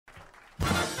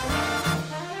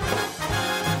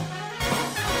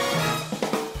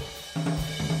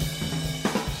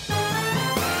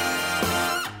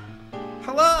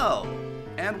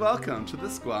welcome to the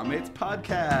Squamates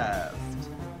Podcast.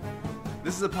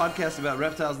 This is a podcast about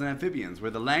reptiles and amphibians, where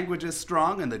the language is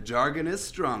strong and the jargon is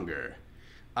stronger.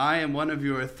 I am one of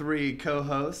your three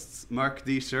co-hosts, Mark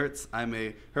D. Schertz. I'm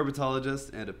a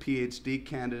herpetologist and a PhD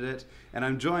candidate, and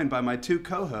I'm joined by my two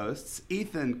co-hosts,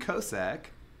 Ethan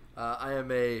Kosak. I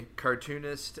am a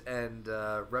cartoonist and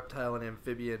reptile and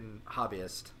amphibian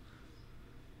hobbyist.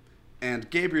 And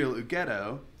Gabriel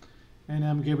Ugetto. And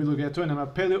I'm Gabriel Ugetto, and I'm a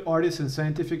paleo artist and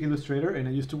scientific illustrator, and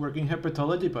I used to work in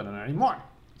herpetology, but not anymore.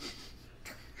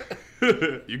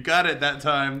 You got it that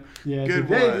time. Yeah,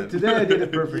 Good today I did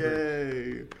it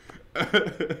perfectly.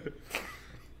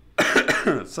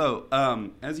 Yay.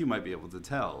 So, as you might be able to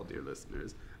tell, dear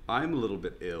listeners, I'm a little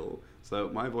bit ill, so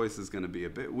my voice is going to be a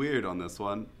bit weird on this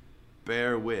one.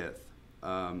 Bear with.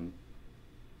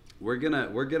 We're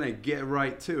gonna get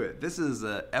right to it. This is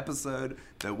an episode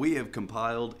that we have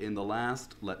compiled in the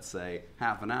last, let's say,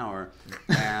 half an hour,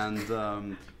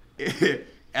 and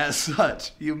as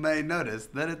such, you may notice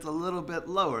that it's a little bit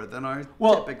lower than our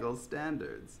typical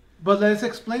standards. But let's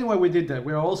explain why we did that.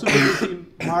 We're also going to see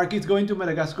Mark is going to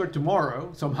Madagascar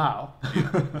tomorrow, somehow.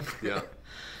 Yep.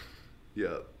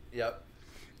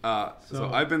 So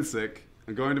I've been sick.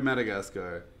 I'm going to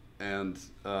Madagascar, and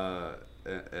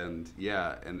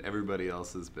everybody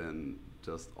else has been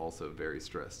just also very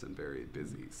stressed and very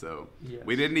busy. So yes.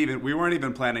 we weren't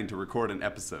even planning to record an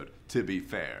episode, to be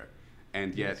fair.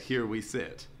 And yet here we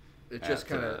sit. It just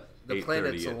kind of the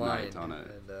planets aligned.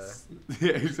 Yeah,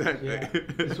 exactly. Yeah.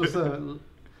 This was a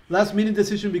last-minute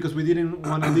decision because we didn't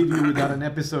want to leave you without an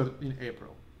episode in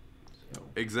April. So.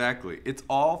 Exactly. It's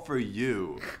all for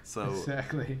you. So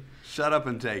exactly. Shut up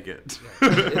and take it.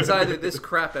 It's either this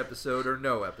crap episode or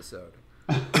no episode.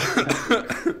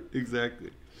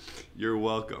 Exactly. You're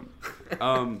welcome.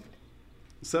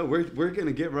 So we're going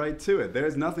to get right to it.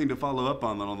 There's nothing to follow up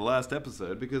on the last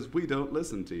episode because we don't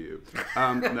listen to you.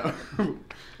 No,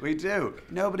 we do.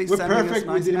 Nobody's sending us nice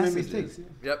we didn't messages. make mistakes.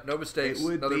 Yeah. Yep, no mistakes. It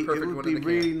would Another be, perfect it would one be in the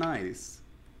really can. nice.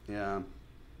 Yeah.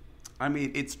 I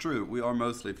mean, it's true. We are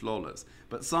mostly flawless,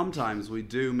 but sometimes we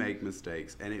do make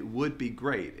mistakes, and it would be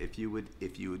great if you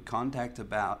would contact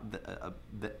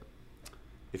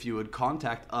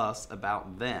us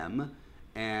about them.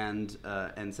 And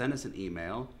send us an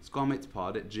email,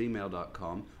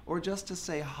 squamatespod@gmail.com, or just to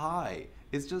say hi.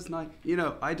 It's just nice. You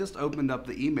know, I just opened up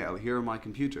the email here on my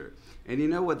computer, and you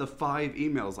know what the 5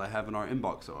 emails I have in our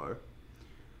inbox are?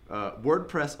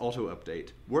 WordPress auto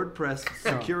update, WordPress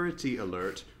security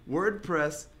alert,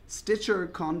 WordPress Stitcher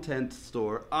content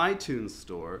store, iTunes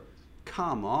store.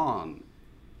 Come on.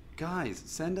 Guys,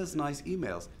 send us nice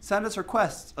emails. Send us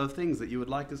requests of things that you would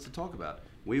like us to talk about.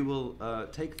 We will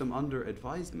take them under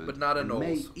advisement. But not a and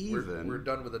may nulls. even We're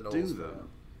done with the nulls. do them.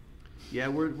 Yeah,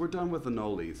 we're done with the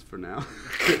nullies for now.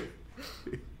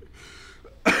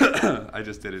 I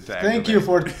just did it to Thank you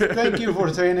for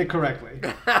saying it correctly.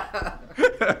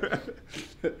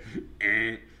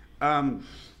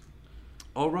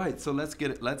 All right, so let's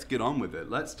get on with it.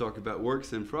 Let's talk about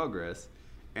works in progress,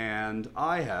 and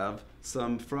I have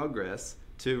some progress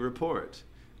to report.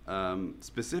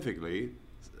 Specifically,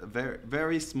 very,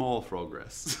 very small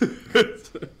progress.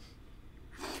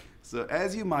 So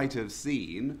as you might have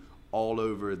seen all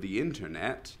over the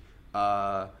internet,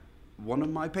 one of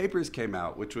my papers came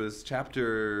out, which was chapter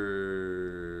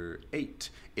 8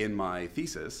 in my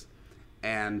thesis,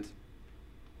 and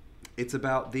it's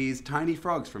about these tiny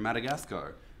frogs from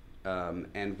Madagascar,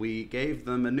 and we gave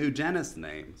them a new genus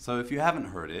name. So if you haven't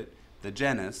heard it,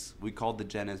 we called the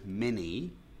genus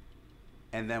Mini.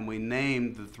 And then we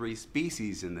named the 3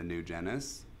 species in the new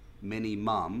genus,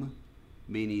 Minimum,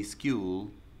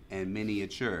 Minuscule, and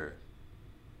Miniature.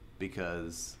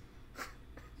 Because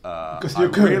I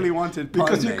really wanted pun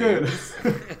because names.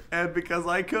 you could. And because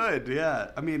I could,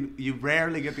 yeah. I mean, you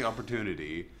rarely get the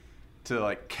opportunity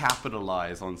to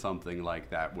capitalize on something like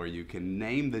that where you can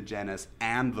name the genus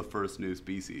and the first new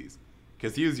species.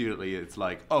 Because usually it's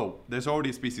like, oh, there's already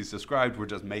a species described, we're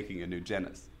just making a new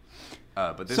genus.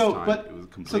 But this time it was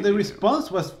completely So the response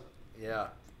was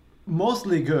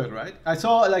mostly good, right? I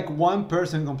saw one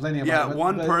person complaining about it. Yeah,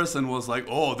 one person was like,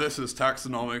 oh, this is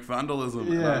taxonomic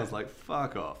vandalism. And I was like,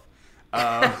 fuck off.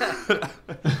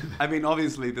 I mean,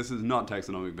 obviously, this is not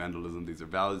taxonomic vandalism. These are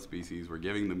valid species. We're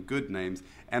giving them good names.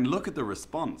 And look at the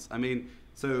response. I mean,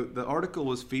 so the article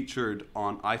was featured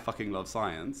on I Fucking Love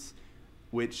Science,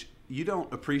 which you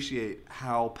don't appreciate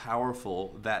how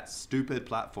powerful that stupid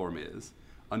platform is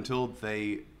until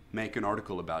they make an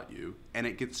article about you, and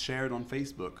it gets shared on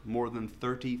Facebook more than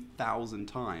 30,000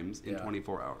 times in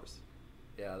 24 hours.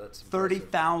 Yeah, that's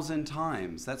 30,000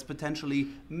 times. That's potentially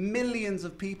millions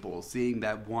of people seeing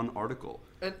that one article.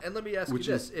 And let me ask you Which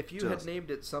this: is if you had just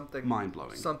named it something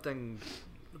mind-blowing. something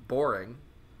boring,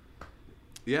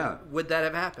 Yeah. would that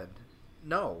have happened?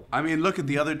 No. I mean, look at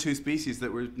the other 2 species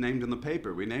that were named in the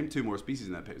paper. We named 2 more species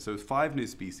in that paper. So 5 new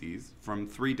species from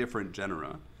 3 different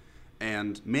genera.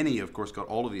 And many, of course, got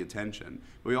all of the attention.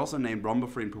 We also named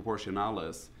Rhombophrene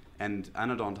proportionalis and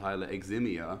Anodontyla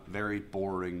eximia, very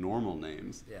boring normal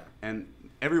names. Yeah. And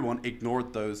everyone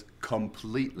ignored those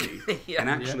completely. Yeah. And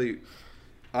actually,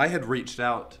 I had reached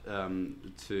out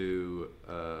to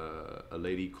a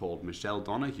lady called Michelle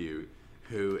Donahue,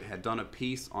 who had done a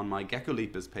piece on my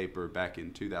Geckolepis paper back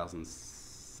in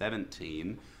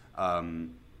 2017.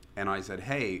 And I said,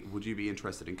 hey, would you be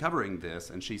interested in covering this?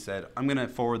 And she said, I'm going to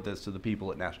forward this to the people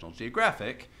at National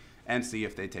Geographic and see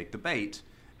if they take the bait.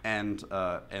 And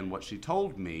what she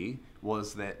told me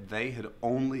was that they had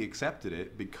only accepted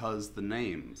it because the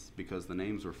names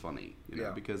were funny. You know,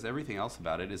 Yeah. because everything else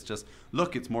about it is just,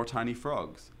 look, it's more tiny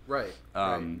frogs. Right.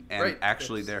 And right.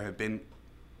 actually, there have been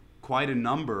quite a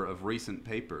number of recent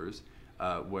papers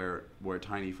where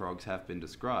tiny frogs have been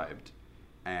described,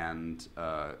 and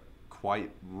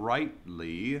quite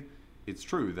rightly, it's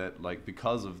true that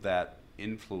because of that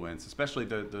influence, especially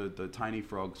the tiny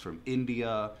frogs from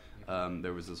India,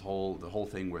 there was the whole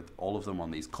thing with all of them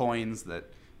on these coins that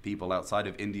people outside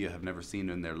of India have never seen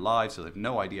in their lives, so they have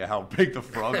no idea how big the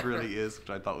frog really is,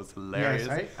 which I thought was hilarious.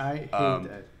 Yes, I hate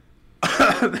that.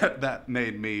 that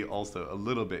made me also a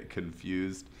little bit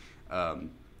confused.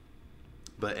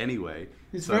 But anyway,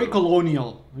 It's very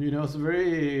colonial, it's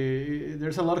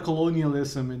there's a lot of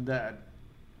colonialism in that,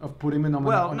 of putting it on a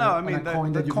coin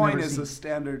the that you've coin never is seen. a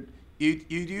standard.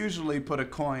 You'd usually put a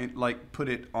coin,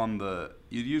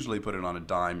 you'd usually put it on a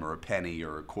dime or a penny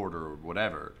or a quarter or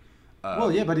whatever.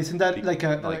 Well, yeah, but isn't that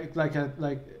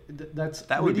that's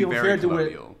that would really be very unfair to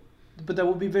it? colonial. But that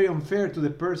would be very unfair to the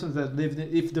persons that lived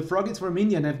if the frog is from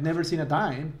India and have never seen a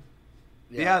dime.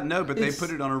 Yeah, no, but they It's-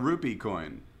 put it on a rupee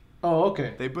coin. Oh,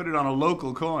 okay. They put it on a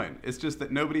local coin. It's just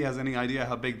that nobody has any idea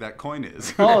how big that coin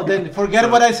is. Oh, then forget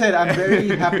what I said. I'm very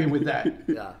happy with that.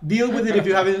 Yeah. Deal with it if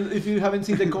you haven't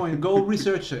seen the coin. Go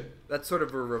research it. That's sort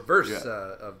of a reverse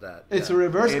Yeah. of that. It's yeah. a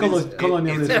reverse It's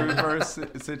colonialism. a reverse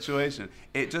situation.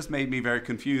 It just made me very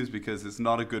confused because it's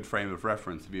not a good frame of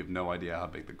reference if you have no idea how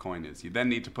big the coin is. You then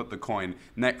need to put the coin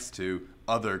next to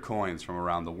other coins from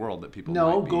around the world that people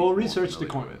No, might be go more research the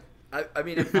familiar coin. with. I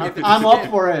mean, if it's I'm up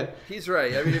for it. He's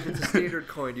right. I mean, if it's a standard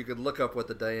coin, you could look up what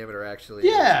the diameter actually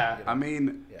Yeah. is. You know. I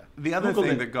mean, Yeah. the other Google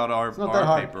thing it. that got our It's not that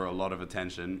hard. paper a lot of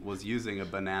attention was using a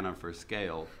banana for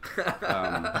scale.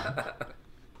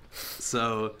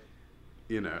 So,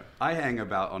 I hang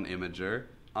about on Imager.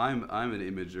 I'm an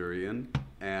Imagerian,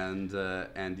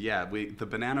 and yeah, the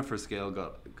banana for scale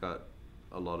got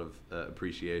a lot of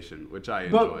appreciation, which I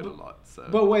enjoyed a lot. So,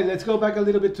 But wait, let's go back a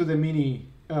little bit to the mini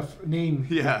name.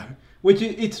 yeah, Which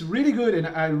it's really good, and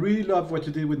I really love what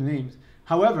you did with the names.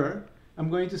 However, I'm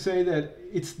going to say that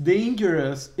it's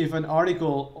dangerous if an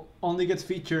article only gets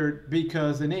featured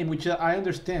because the name, which I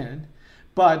understand,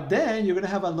 but then you're going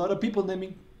to have a lot of people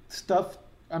naming stuff.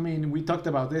 I mean, we talked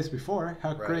about this before,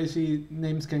 how Right. crazy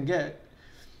names can get.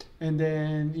 And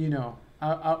then,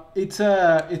 it's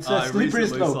a I slippery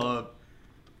recently slope.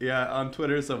 yeah, on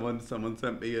Twitter, someone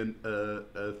sent me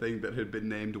a thing that had been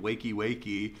named Wakey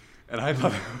Wakey, and I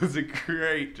thought that was a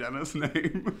great genus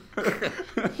name.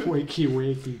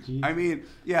 Wakey, geez. I mean,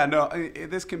 yeah, no,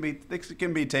 this can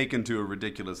be taken to a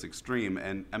ridiculous extreme,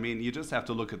 and I mean, you just have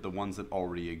to look at the ones that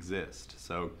already exist.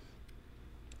 So,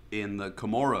 in the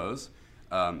Comoros,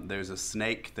 there's a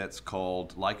snake that's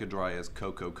called Lycodryas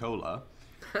coca-cola.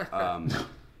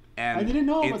 And I didn't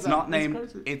know about it's that. not That's named.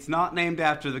 crazy. It's not named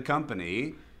after the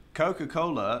company.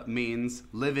 Coca-Cola means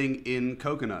living in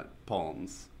coconut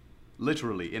palms,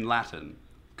 literally in Latin.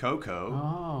 Cocoa,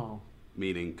 Oh.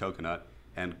 meaning coconut,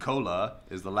 and cola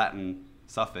is the Latin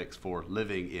suffix for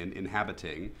living in,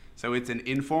 inhabiting. So it's an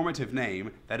informative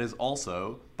name that is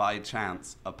also, by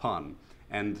chance, a pun.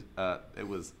 And it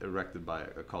was erected by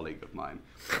a colleague of mine.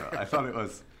 So I thought it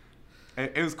was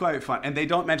quite fun. And they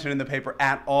don't mention in the paper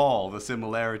at all the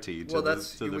similarity to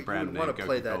the brand you name want to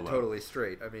play that Coca-Cola. totally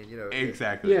straight. I mean,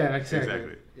 Exactly. Yeah,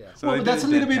 exactly. Yeah. So Well, they that's a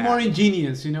did little bit that. more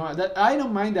ingenious, That I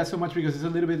don't mind that so much because it's a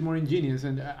little bit more ingenious,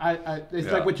 and it's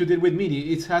Yeah. like what you did with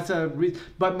Mini. It has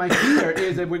but my fear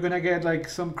is that we're gonna get like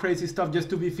some crazy stuff just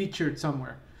to be featured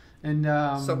somewhere, and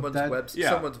someone's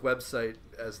Yeah. someone's website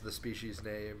as the species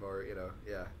name, or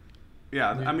yeah.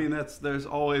 Yeah, Yeah. I mean there's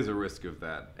always a risk of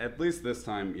that. At least this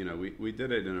time, we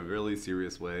did it in a really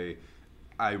serious way.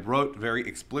 I wrote very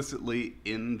explicitly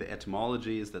in the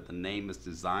etymologies that the name is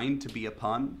designed to be a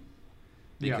pun,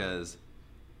 Yeah. because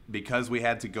because we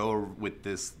had to go with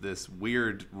this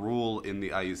weird rule in the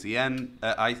IUCN,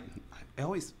 I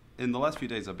always in the last few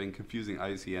days I've been confusing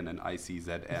IUCN and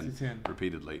ICZN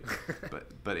repeatedly,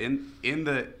 but in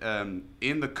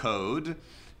the code,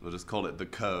 we'll just call it the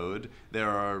code, there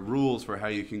are rules for how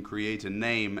you can create a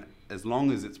name as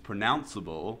long as it's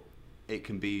pronounceable. It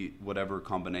can be whatever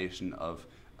combination of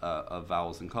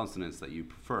vowels and consonants that you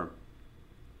prefer.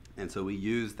 And so we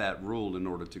use that rule in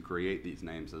order to create these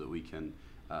names so that we can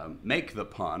make the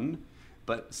pun.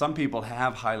 But some people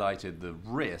have highlighted the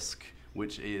risk,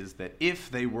 which is that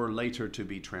if they were later to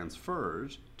be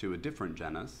transferred to a different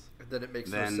genus, then it makes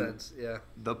no sense. Yeah,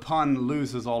 the pun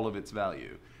loses all of its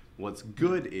value. What's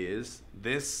good is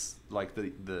this, like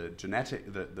the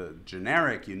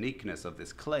generic uniqueness of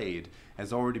this clade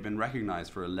has already been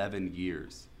recognized for 11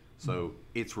 years. So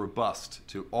it's robust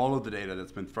to all of the data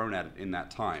that's been thrown at it in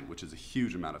that time, which is a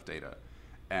huge amount of data.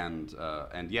 And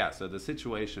yeah, so the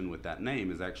situation with that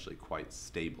name is actually quite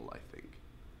stable, I think.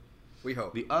 We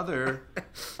hope. The other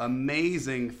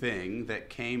amazing thing that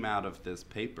came out of this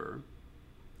paper,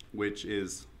 which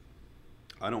is,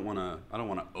 I don't want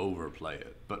to overplay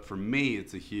it, but for me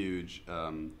it's a huge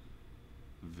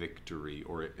victory,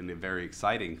 or a very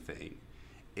exciting thing,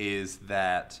 is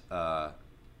that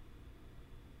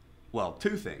well,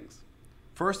 two things.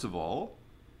 First of all,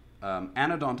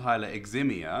 Anodontyla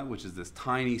eximia, which is this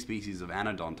tiny species of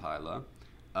Anodontyla,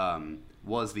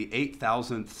 was the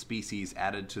 8,000th species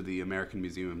added to the American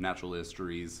Museum of Natural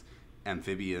History's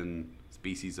Amphibian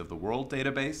Species of the World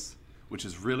database, which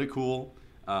is really cool.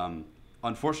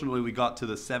 Unfortunately, we got to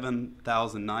the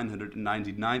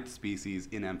 7,999th species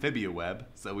in AmphibiaWeb,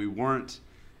 so we weren't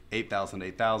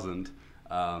 8,000.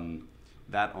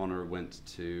 That honor went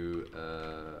to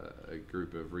a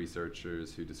group of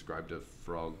researchers who described a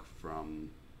frog from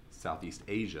Southeast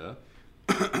Asia,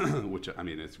 which, I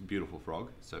mean, it's a beautiful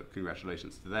frog, so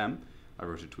congratulations to them. I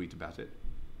wrote a tweet about it.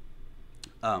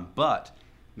 But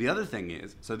the other thing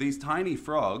is, so these tiny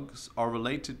frogs are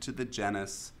related to the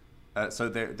genus, so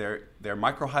they're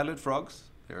microhylid frogs,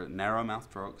 they're narrow-mouthed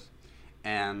frogs,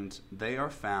 and they are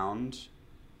found,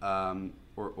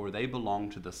 or they belong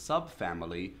to the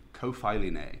subfamily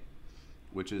Cophilinae,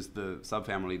 which is the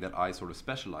subfamily that I sort of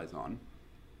specialize on.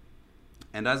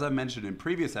 And as I mentioned in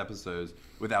previous episodes,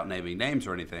 without naming names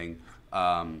or anything,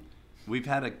 we've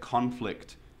had a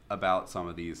conflict about some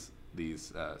of these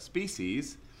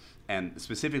species, and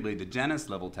specifically the genus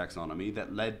level taxonomy,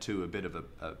 that led to a bit of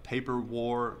a paper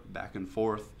war back and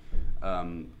forth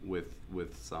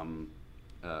with some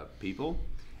people.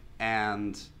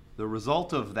 And the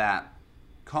result of that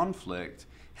conflict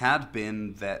had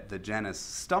been that the genus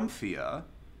Stumphia,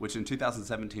 which in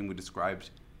 2017 we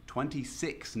described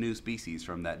 26 new species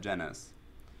from that genus,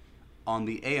 on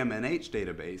the AMNH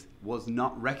database was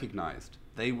not recognized.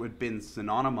 They had been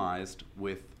synonymized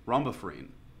with rhombophorine.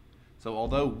 So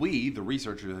although we, the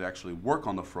researchers that actually work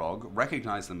on the frog,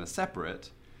 recognize them as separate,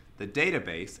 the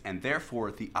database, and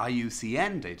therefore the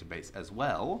IUCN database as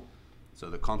well,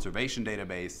 so the conservation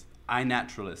database,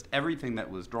 iNaturalist, everything that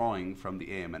was drawing from the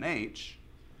AMNH,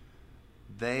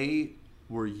 they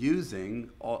were using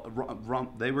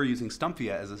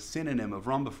Stumphia as a synonym of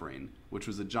rhombophorine, which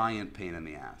was a giant pain in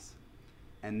the ass.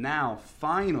 And now,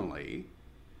 finally,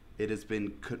 it has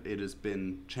been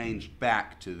changed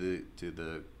back to the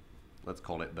let's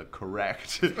call it the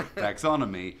correct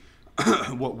taxonomy,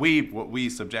 what we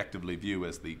subjectively view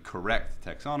as the correct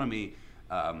taxonomy,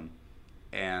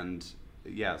 and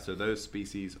yeah, so those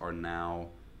species are now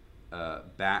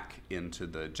back into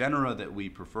the genera that we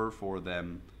prefer for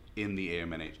them in the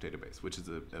AMNH database, which is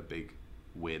a big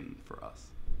win for us.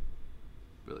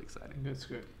 Really exciting. That's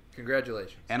good.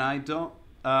 Congratulations. And I don't,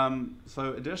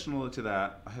 so additional to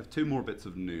that, I have two more bits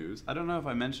of news. I don't know if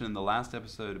I mentioned in the last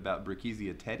episode about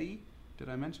Brachysia teddy. Did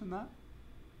I mention that?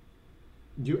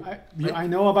 I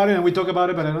know about it and we talk about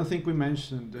it, but I don't think we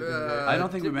mentioned it. I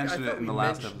don't think we mentioned it in the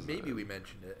last episode. Maybe we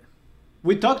mentioned it.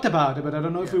 We talked about it, but I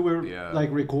don't know if we were like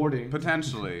recording.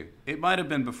 Potentially. It might have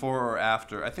been before or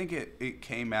after. I think it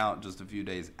came out just a few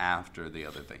days after the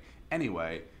other thing.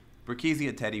 Anyway,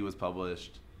 Brachysia teddy was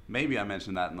published. Maybe I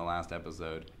mentioned that in the last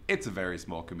episode. It's a very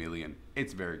small chameleon.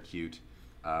 It's very cute.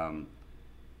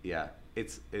 Yeah,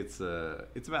 it's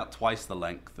about twice the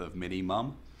length of Mini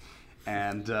Mum.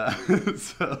 And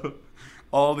so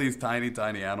all these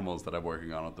tiny animals that I'm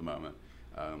working on at the moment.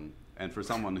 And for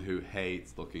someone who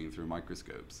hates looking through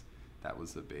microscopes, that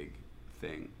was a big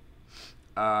thing.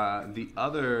 The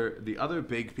other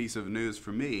big piece of news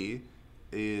for me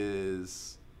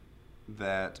is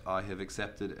that I have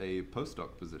accepted a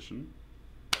postdoc position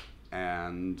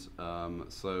And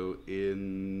so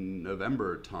in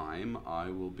November time, I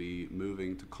will be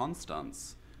moving to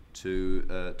Constance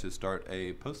to start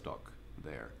a postdoc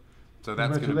there. So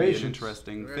that's going to be an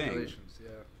interesting thing. Congratulations, yeah.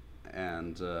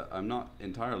 And I'm not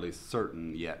entirely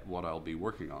certain yet what I'll be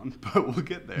working on, but we'll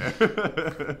get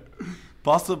there.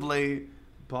 Possibly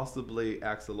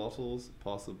axolotls,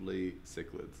 possibly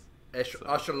cichlids.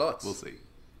 Ocelots. We'll see.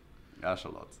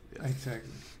 Ocelots, yes.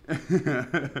 Exactly.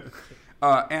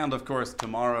 And of course,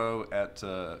 tomorrow at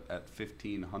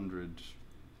 1500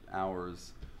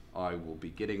 hours, I will be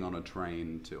getting on a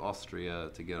train to Austria,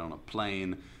 to get on a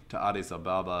plane to Addis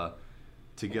Ababa,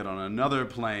 to get on another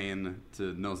plane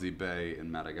to Nosy Be in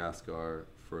Madagascar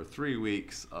for 3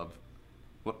 weeks of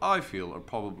what I feel are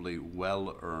probably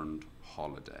well-earned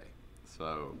holiday.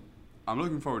 So I'm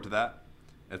looking forward to that.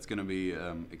 It's going to be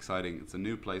exciting. It's a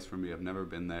new place for me. I've never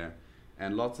been there.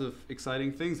 And lots of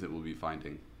exciting things that we'll be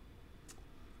finding.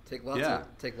 Take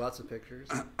lots of pictures.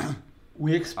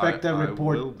 We expect a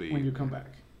report will be. when you come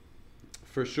back.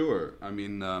 For sure. I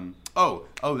mean,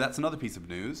 that's another piece of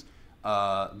news.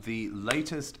 The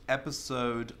latest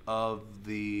episode of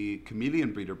the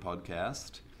Chameleon Breeder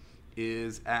podcast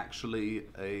is actually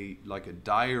a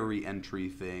diary entry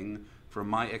thing from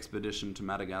my expedition to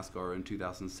Madagascar in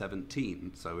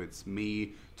 2017. So it's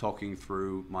me talking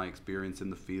through my experience in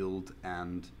the field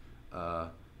and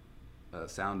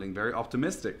sounding very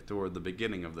optimistic toward the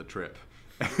beginning of the trip.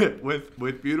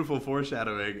 with beautiful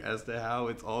foreshadowing as to how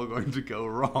it's all going to go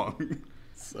wrong.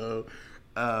 So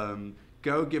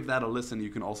go give that a listen.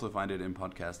 You can also find it in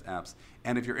podcast apps.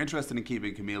 And if you're interested in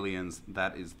keeping chameleons,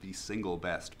 that is the single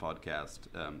best podcast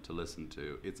to listen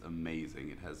to. It's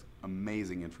amazing. It has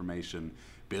amazing information.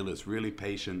 Bill is really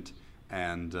patient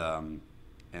and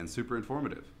super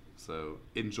informative. So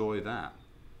enjoy that.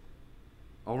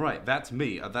 All right, that's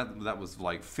me. That was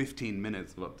like 15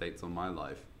 minutes of updates on my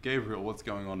life. Gabriel, what's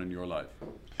going on in your life?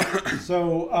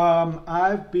 So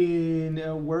I've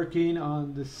been working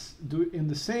on in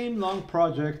the same long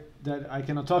project that I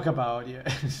cannot talk about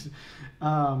yet.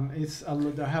 I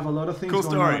have a lot of things cool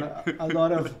going story.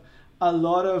 on. A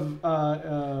lot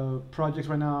of projects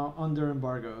right now under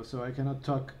embargo, so I cannot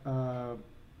talk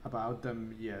about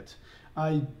them yet.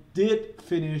 I did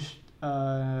finish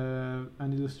an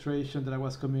illustration that I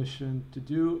was commissioned to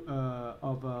do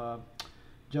of a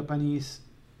Japanese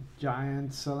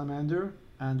giant salamander,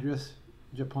 Andreas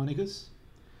japonicus.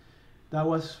 That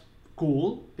was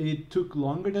cool. It took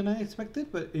longer than I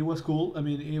expected, but it was cool. I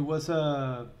mean, it was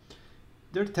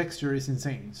their texture is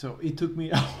insane, so it took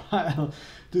me a while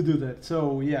to do that.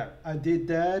 So yeah, I did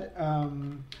that.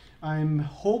 I'm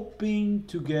hoping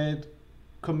to get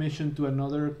commissioned to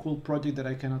another cool project that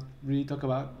I cannot really talk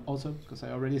about also because I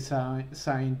already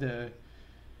signed the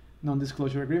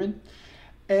non-disclosure agreement.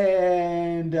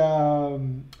 And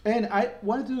I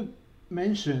wanted to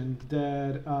mention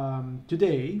that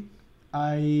today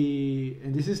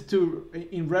and this is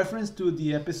in reference to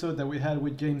the episode that we had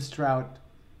with James Stroud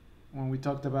when we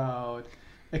talked about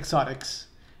exotics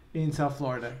in South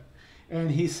Florida,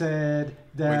 and he said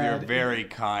that with your very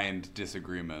kind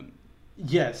disagreement.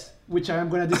 Yes, which I am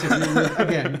going to disagree with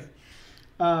again.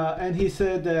 And he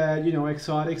said that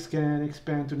exotics can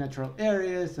expand to natural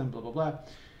areas and blah blah blah.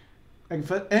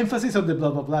 Emphasis on the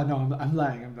blah blah blah. No, I'm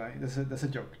lying. That's a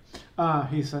joke.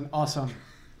 He's an awesome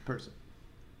person.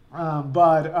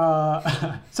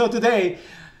 So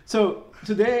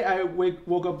today I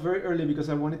woke up very early because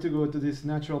I wanted to go to this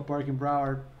natural park in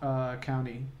Broward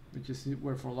County, which is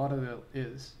where Fort Lauderdale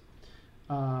is,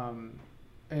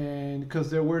 and because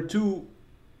there were two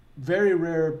very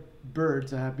rare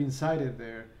birds that have been sighted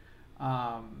there,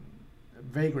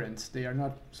 vagrants. They are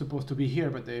not supposed to be here,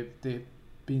 but they've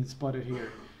been spotted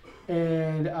here,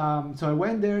 and so I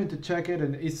went there to check it,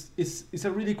 and it's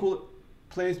a really cool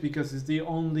place because it's the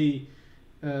only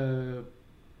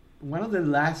one of the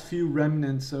last few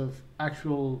remnants of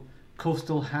actual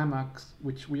coastal hammocks,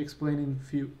 which we explained in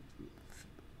few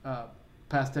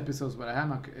past episodes what a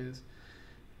hammock is,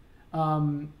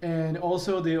 and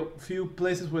also the few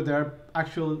places where there are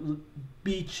actual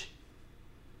beach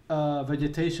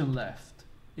vegetation left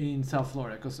in South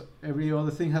Florida, because every other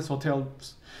thing has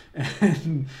hotels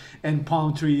and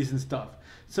palm trees and stuff.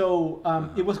 So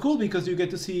it was cool because you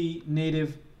get to see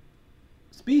native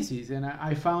species, and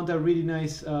I found a really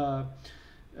nice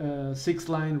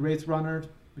 6-line race runner,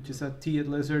 which is a T-head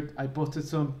lizard. I posted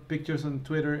some pictures on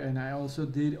Twitter, and I also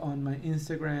did on my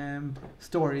Instagram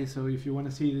story. So if you want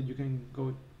to see that, you can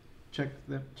go check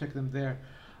them there.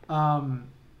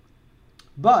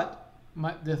 But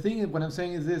the thing, what I'm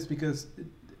saying is this, because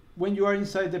when you are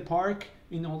inside the park,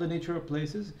 in all the natural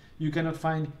places, you cannot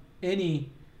find any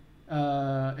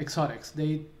exotics.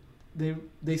 They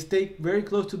stay very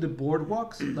close to the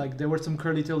boardwalks. Like there were some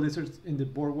curly-tailed lizards in the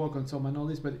boardwalk on some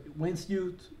Manolis, but once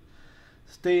you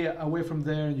stay away from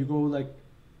there and you go like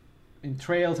in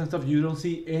trails and stuff, you don't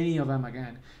see any of them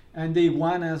again. And the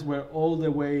iguanas were all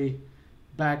the way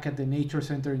back at the nature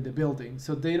center in the building,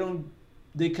 so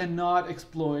they cannot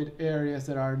exploit areas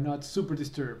that are not super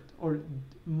disturbed, or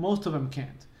most of them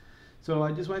can't. So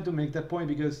I just wanted to make that point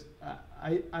because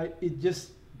it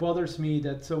just bothers me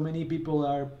that so many people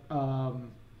are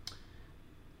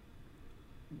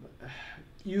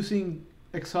using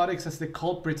exotics as the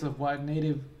culprits of why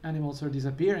native animals are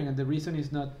disappearing, and the reason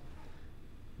is not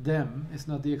them, it's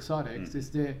not the exotics, it's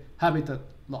the habitat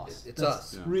loss. It's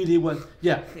us. Really what?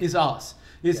 Yeah, it's us.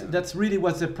 Yeah. That's really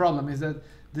what's the problem, is that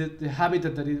the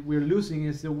habitat that we're losing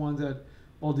is the one that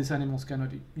all these animals cannot,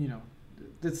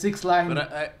 the six-line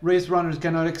race runners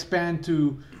cannot expand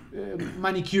to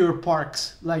manicure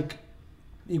parks like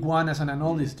iguanas and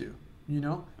anoles do.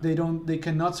 They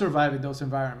cannot survive in those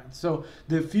environments. So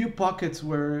the few pockets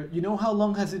where, how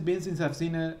long has it been since I've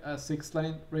seen a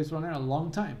six-line race runner? A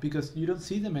long time, because you don't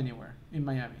see them anywhere in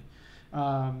Miami,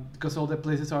 because all the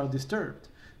places are disturbed.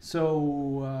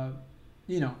 So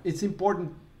it's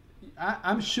important.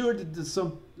 I'm sure that there's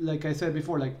some, like I said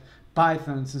before, like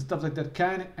pythons and stuff like that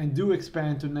can and do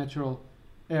expand to natural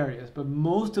areas, but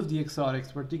most of the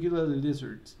exotics, particularly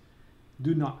lizards,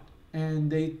 do not,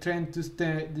 and they tend to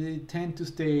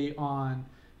stay on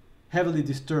heavily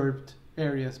disturbed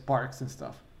areas, parks and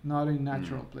stuff, not in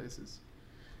natural places.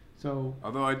 So,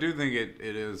 although I do think it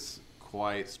is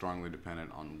quite strongly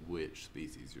dependent on which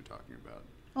species you're talking about.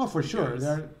 Oh, for sure.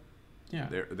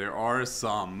 There are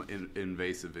some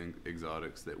invasive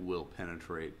exotics that will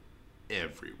penetrate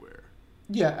everywhere.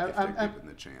 Yeah, if they're given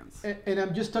the chance. And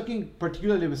I'm just talking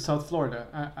particularly with South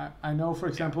Florida. I know, for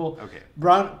example, okay.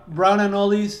 brown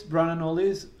anoles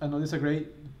are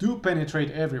great, do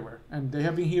penetrate everywhere, and they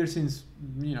have been here since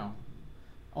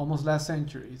almost last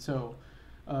century. So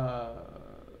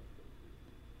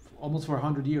almost for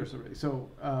 100 years already. So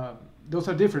those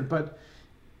are different, but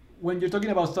when you're talking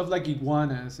about stuff like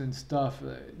iguanas and stuff,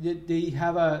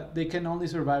 they can only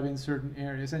survive in certain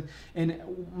areas. And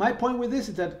my point with this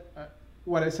is that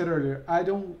what I said earlier,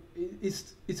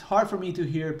 it's hard for me to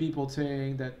hear people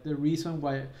saying that the reason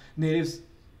why native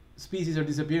species are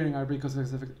disappearing are because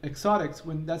of exotics,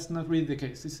 when that's not really the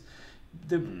case.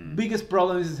 The biggest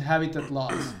problem is habitat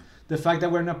loss. The fact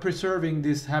that we're not preserving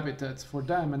these habitats for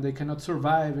them, and they cannot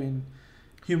survive in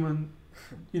human,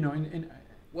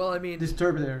 well, I mean,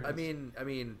 disturbed areas. I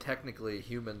mean, technically,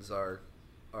 humans are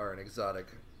an exotic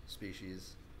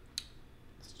species.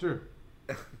 It's true.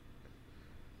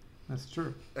 That's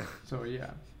true. So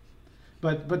yeah,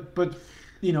 but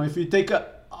if you take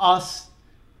us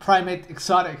primate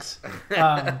exotics,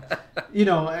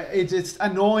 it's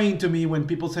annoying to me when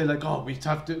people say like, oh, we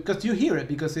have to, because you hear it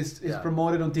because it's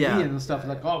promoted on TV and stuff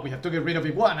like, oh, we have to get rid of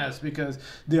iguanas because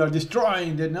they are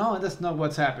destroying the. No, that's not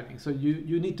what's happening. So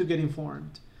you need to get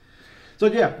informed. So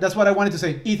yeah, that's what I wanted to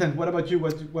say. Ethan, what about you?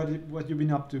 What you've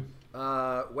been up to?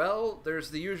 Well,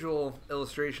 there's the usual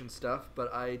illustration stuff,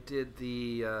 but I did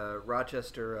the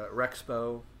Rochester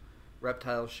Rexpo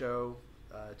reptile show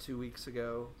 2 weeks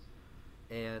ago,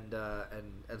 and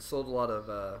sold a lot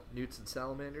of newts and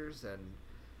salamanders, and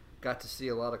got to see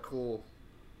a lot of cool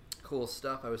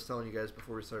stuff. I was telling you guys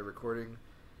before we started recording,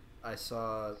 I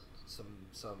saw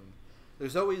some.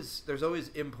 There's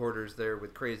always importers there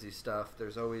with crazy stuff.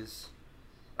 There's always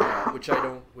which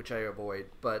I avoid,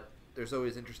 but there's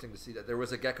always interesting to see that. There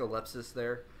was a Geckolepsis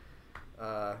there.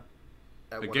 A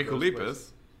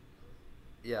Geckolepis?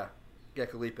 Yeah.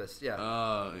 Geckolepis,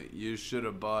 yeah. You should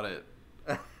have bought it.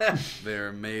 They're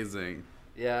amazing.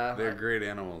 Yeah. They're great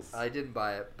animals. I didn't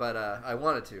buy it, but I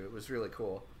wanted to. It was really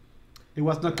cool. It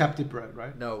was not captive bred,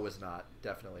 right? No, it was not.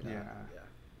 Definitely not. Yeah.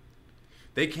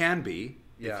 They can be.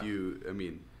 Yeah. If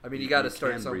you, you got to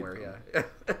start somewhere, yeah.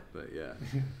 But yeah.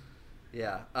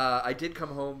 Yeah, I did come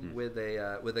home with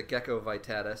a Gecko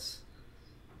Vitatus,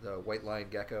 the white line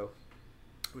gecko,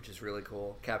 which is really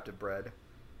cool. Captive bred,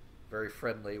 very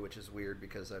friendly, which is weird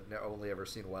because I've only ever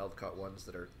seen wild caught ones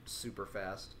that are super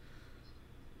fast.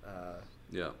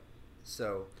 Yeah.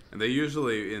 So. And they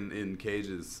usually in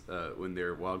cages when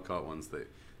they're wild caught ones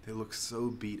they look so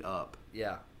beat up.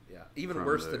 Yeah. Even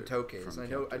worse than tokays. I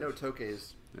know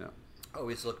tokays. Yeah.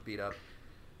 Always look beat up.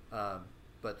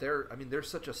 But they're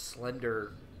such a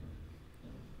slender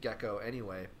gecko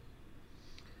anyway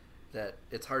that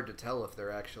it's hard to tell if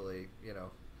they're actually,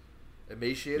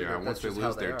 emaciated. Yeah, or once they just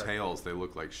lose how their are. tails, they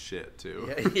look like shit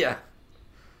too. Yeah.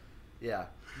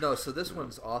 No, so this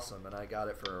one's awesome, and I got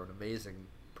it for an amazing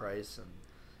price, and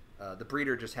the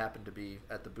breeder just happened to be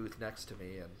at the booth next to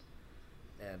me,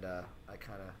 and I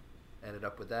kind of ended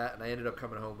up with that, and I ended up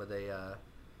coming home with a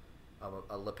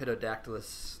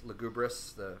Lepidodactylus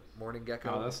lugubris, the mourning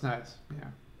gecko. Oh, that's nice. Yeah.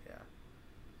 Yeah.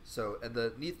 So, and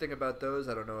the neat thing about those,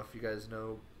 I don't know if you guys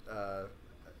know,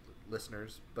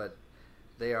 listeners, but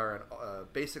they are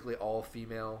basically all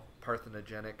female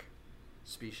parthenogenetic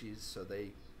species. So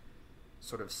they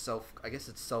sort of I guess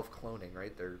it's self-cloning,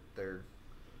 right? They're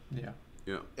Yeah.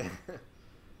 Yeah.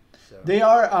 So. They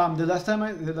are the last time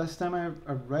I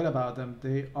read about them,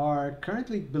 they are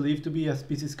currently believed to be a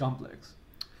species complex.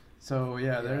 So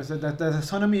yeah, there's a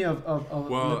taxonomy of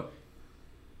well,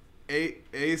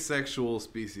 asexual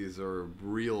species are a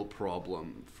real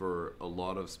problem for a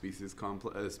lot of species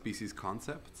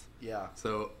concepts. Yeah.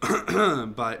 So,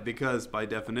 because by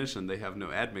definition they have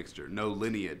no admixture, no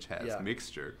lineage has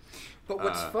mixture. But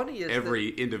what's funny is every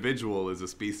individual is a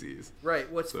species.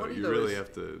 Right. What's so funny you though really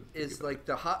have to is like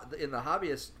in the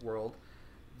hobbyist world,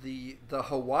 the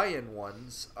Hawaiian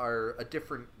ones are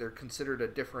they're considered a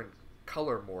different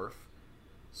color morph.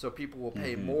 So people will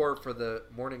pay more for the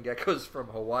mourning geckos from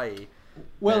Hawaii.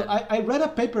 Well, I read a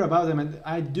paper about them, and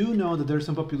I do know that there's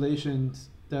some populations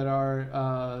that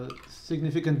are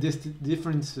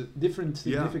different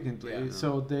significantly. Yeah.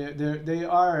 So they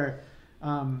are.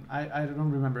 I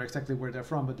don't remember exactly where they're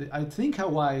from, but I think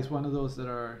Hawaii is one of those that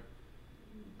are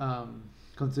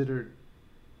considered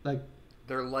like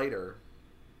they're lighter.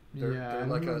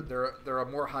 They're a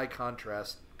more high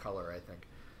contrast color, I think.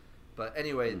 But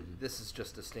anyway, this is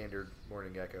just a standard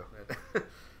mourning gecko.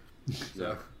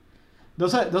 So.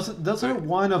 Those are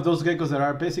one of those geckos that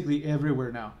are basically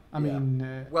everywhere now. I mean,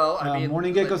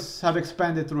 mourning geckos have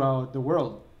expanded throughout the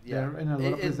world. Yeah. They're in a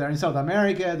lot of places. They're in South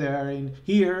America. They are in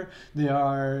here. They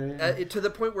are to the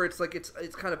point where it's like it's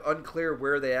kind of unclear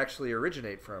where they actually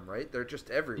originate from. Right? They're just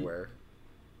everywhere.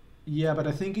 Yeah, but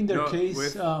I think in their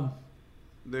case,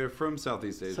 they're from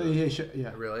Southeast Asia.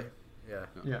 Yeah. Really? Yeah.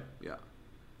 Yeah. Yeah.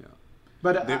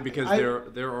 But because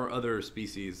there are other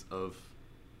species of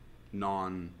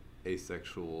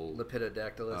non-asexual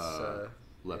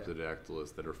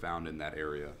Lepidodactylus that are found in that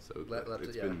area, so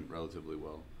it's been relatively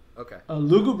well. Okay.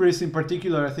 Lugubris in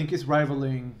particular, I think, is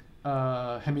rivaling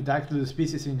Hemidactylus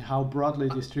species in how broadly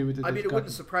distributed. I mean, it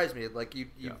wouldn't surprise me. Like you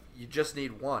just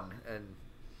need one, and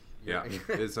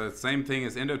it's the same thing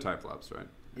as Endotyphlops, right?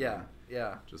 Yeah.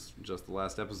 Yeah. Just the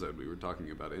last episode we were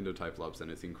talking about Endotyphlops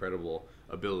and its incredible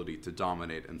ability to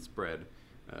dominate and spread,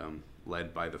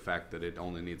 led by the fact that it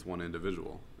only needs one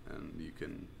individual, and you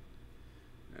can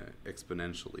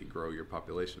exponentially grow your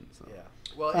population. So. Yeah.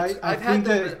 Well, I've had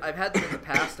them in the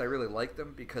past. I really like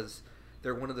them because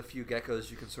they're one of the few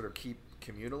geckos you can sort of keep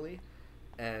communally,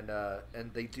 and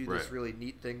they do this really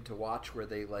neat thing to watch where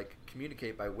they like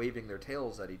communicate by waving their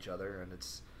tails at each other, and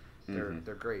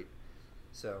they're great.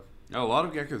 So. A lot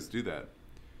of geckos do that.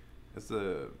 It's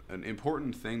an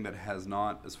important thing that has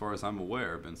not, as far as I'm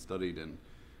aware, been studied in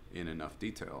enough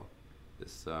detail.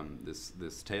 This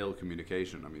tail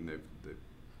communication. I mean, they've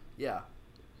yeah.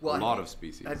 Well, a lot of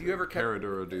species. Have you ever kept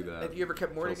Paradura do that? Have you ever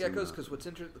kept mourning geckos? Because what's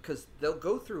interesting, because they'll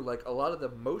go through like a lot of the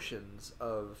motions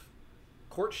of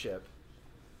courtship,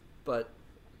 but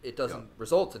it doesn't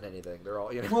result in anything. They're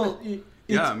all Well,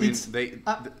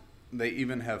 they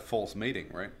even have false mating,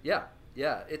 right? Yeah.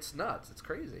 Yeah, it's nuts. It's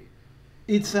crazy.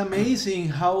 It's amazing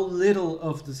how little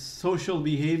of the social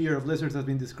behavior of lizards has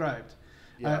been described.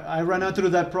 Yeah. I ran out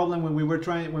through that problem when we were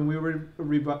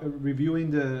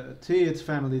reviewing the Teiids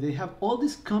family. They have all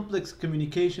these complex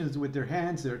communications with their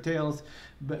hands, their tails,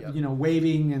 but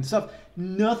waving and stuff.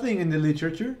 Nothing in the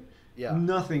literature. Yeah.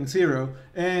 Nothing, zero,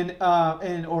 and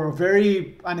or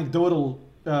very anecdotal.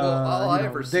 All I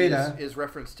ever see is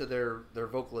reference to their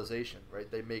vocalization, right?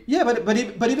 They make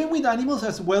but even with animals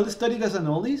as well studied as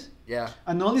anoles,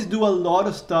 anoles do a lot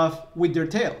of stuff with their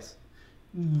tails.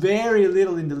 Very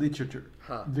little in the literature.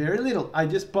 Very little. I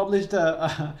just published. Did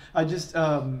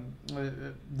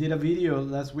a video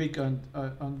last week on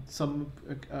some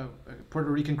Puerto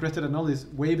Rican crested anoles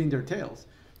waving their tails.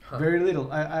 Very little.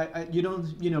 You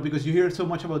don't because you hear so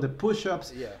much about the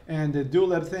push-ups and the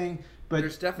dewlap thing. But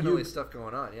there's definitely stuff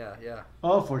going on, yeah.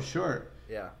 Oh, for sure.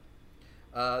 Yeah.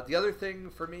 The other thing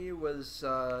for me was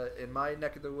in my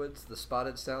neck of the woods, the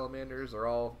spotted salamanders are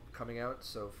all coming out.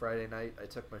 So Friday night, I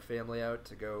took my family out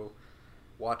to go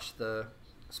watch the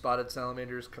spotted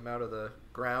salamanders come out of the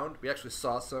ground. We actually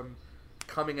saw some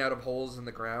coming out of holes in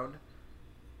the ground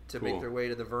to make their way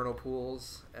to the vernal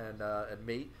pools and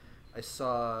mate. I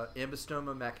saw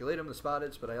Ambystoma maculatum, the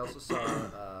spotteds, but I also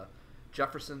saw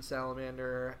Jefferson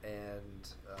salamander and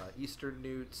eastern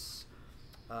newts.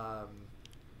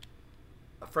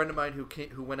 a friend of mine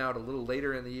who went out a little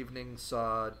later in the evening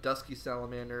saw dusky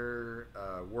salamander,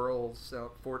 whirl,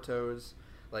 four toes,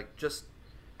 like just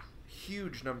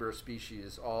huge number of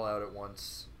species all out at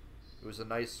once. It was a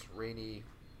nice rainy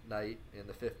night in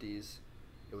the 50s.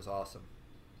 It was awesome.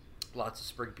 Lots of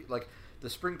spring like the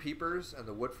spring peepers and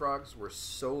the wood frogs were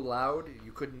so loud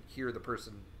you couldn't hear the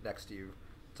person next to you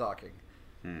talking.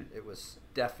 It was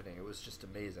deafening. It was just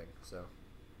amazing. So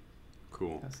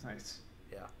cool. That's nice.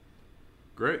 yeah.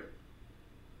 Great.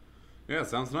 Yeah,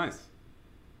 sounds nice.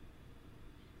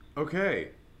 Okay,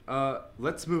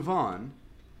 let's move on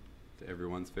to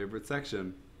everyone's favorite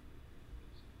section.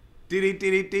 Breaking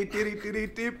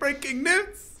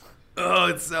news! Oh,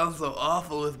 it sounds so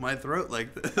awful with my throat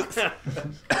like this.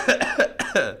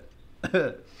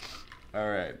 All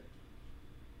right.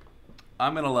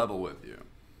 I'm going to level with you.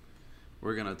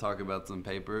 We're going to talk about some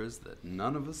papers that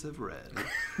none of us have read.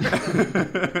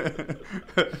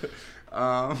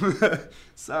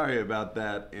 Sorry about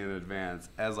that in advance.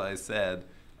 As I said,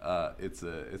 it's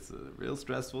a real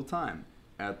stressful time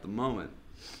at the moment.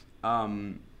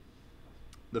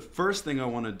 The first thing I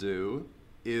want to do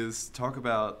is talk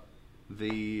about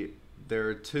there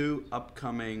are two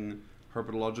upcoming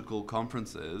herpetological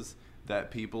conferences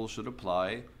that people should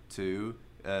apply to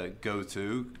go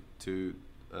to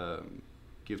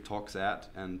give talks at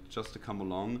and just to come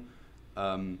along.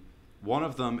 One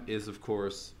of them is, of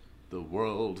course, the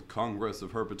World Congress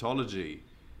of Herpetology,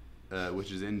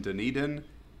 which is in Dunedin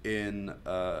in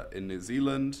New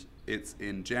Zealand. It's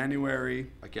in January.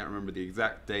 I can't remember the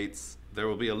exact dates. There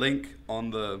will be a link on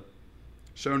the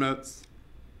show notes.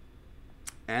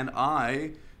 And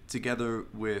I, together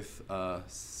with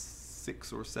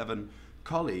 6 or 7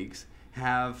 colleagues,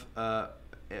 am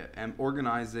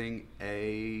organizing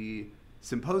a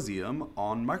symposium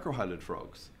on microhylid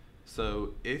frogs.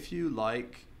 So if you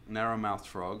like narrow-mouthed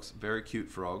frogs, very cute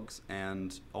frogs,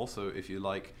 and also if you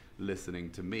like listening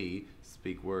to me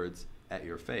speak words at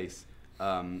your face,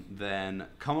 then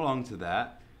come along to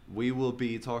that. We will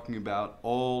be talking about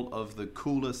all of the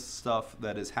coolest stuff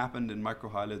that has happened in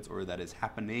microhylids or that is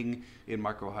happening in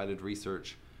microhylid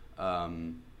research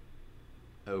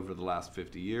over the last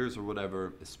 50 years or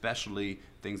whatever, especially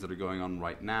things that are going on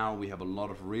right now. We have a lot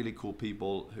of really cool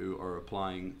people who are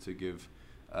applying to give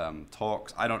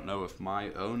talks. I don't know if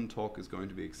my own talk is going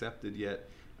to be accepted yet.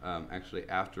 Actually,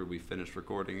 after we finish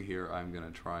recording here, I'm going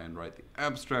to try and write the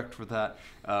abstract for that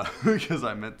because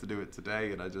I meant to do it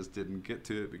today and I just didn't get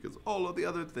to it because all of the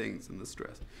other things and the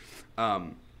stress.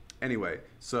 Anyway,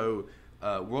 so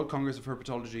World Congress of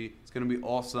Herpetology, it's going to be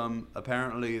awesome.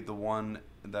 Apparently, the one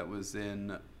that was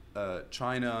in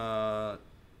China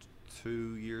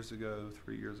 2 years ago,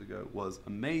 3 years ago, was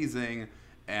amazing.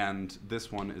 And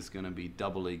this one is going to be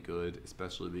doubly good,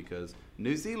 especially because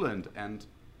New Zealand, and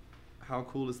how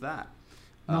cool is that?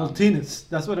 Neltinus.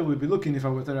 That's what I would be looking if I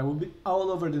were there. I would be all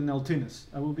over the Neltinus.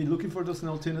 I would be looking for those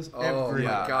Neltinus everywhere.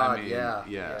 My God, I mean,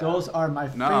 yeah. Those are my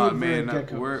favorite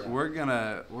geckos.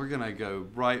 We're gonna go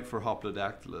right for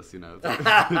Hoplodactylus, you know.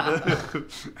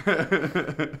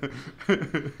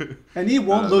 And he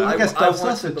won't look like a stuffed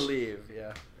sausage. I want to believe,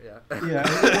 yeah. Yeah,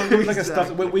 it won't look like a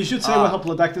stuffed. Well, we should say what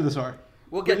Hoplodactylus are.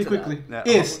 We'll get really to quickly. that.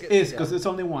 Yeah. Because it's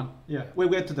only one. Yeah, we'll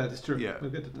get to that. It's true. Yeah,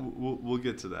 we'll get to that. We'll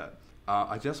get to that.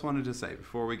 I just wanted to say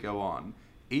before we go on,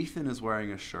 Ethan is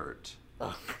wearing a shirt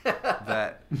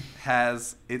that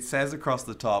it says across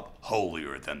the top,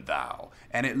 "Holier than thou,"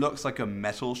 and it looks like a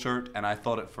metal shirt. And I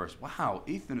thought at first, wow,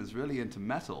 Ethan is really into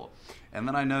metal. And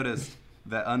then I noticed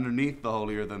that underneath the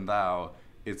 "Holier than thou,"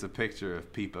 it's a picture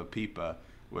of Peepa Peepa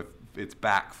with its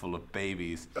back full of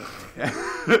babies.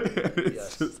 It's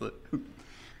Yes. just like,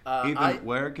 Ethan,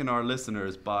 where can our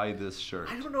listeners buy this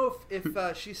shirt? I don't know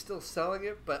if she's still selling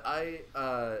it, but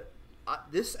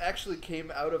this actually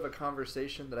came out of a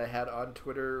conversation that I had on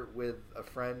Twitter with a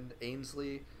friend,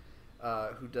 Ainsley,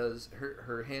 who does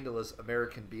her handle is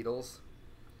American Beetles.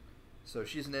 So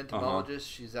she's an entomologist.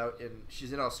 She's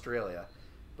in Australia,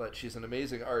 but she's an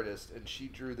amazing artist, and she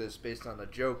drew this based on a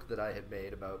joke that I had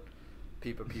made about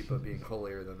Peepa Peepa being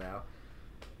holier than thou.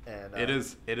 And it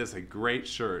is a great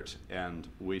shirt, and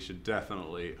we should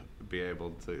definitely be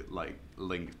able to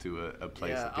link to a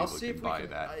place that people can buy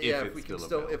that if it's still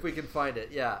available. If we can find it,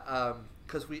 yeah,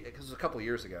 because it was a couple of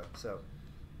years ago. So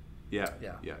yeah.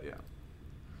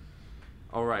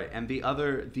 All right, and the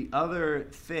other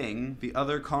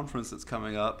conference that's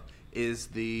coming up is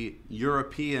the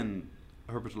European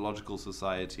Herpetological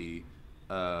Society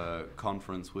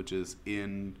conference, which is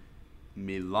in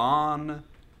Milan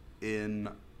in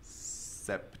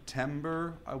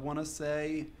September, I want to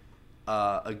say.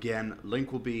 Again,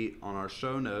 link will be on our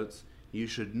show notes. you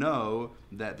should know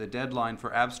that the deadline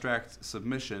for abstract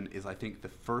submission is, I think, the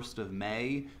 1st of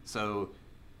May. So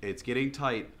it's getting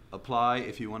tight. Apply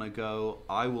if you want to go.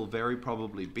 I will very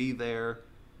probably be there.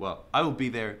 Well, I will be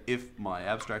there if my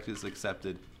abstract is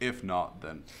accepted. If not,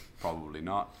 then probably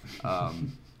not.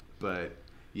 But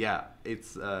yeah,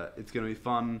 it's going to be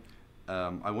fun.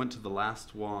 I went to the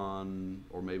last one,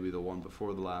 or maybe the one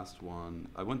before the last one.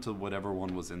 I went to whatever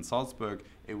one was in Salzburg.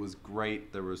 It was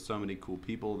great. There were so many cool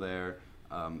people there.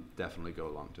 Definitely go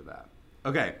along to that.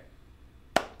 Okay,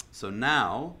 so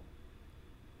now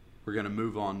we're going to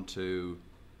move on to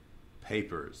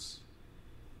papers.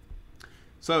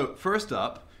 So first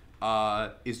up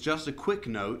is just a quick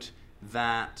note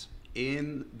that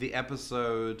in the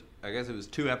episode, I guess it was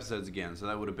 2 episodes again, so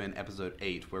that would have been episode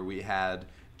 8, where we had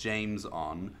James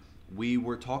on, we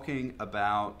were talking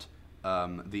about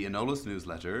the Enolus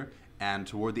newsletter, and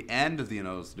toward the end of the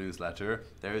Enolus newsletter,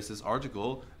 there is this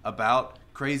article about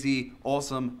crazy,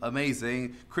 awesome,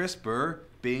 amazing CRISPR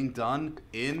being done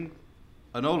in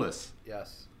Enolus.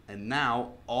 Yes. And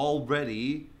now,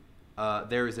 already,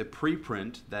 there is a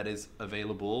preprint that is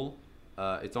available.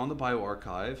 It's on the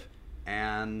bioRxiv,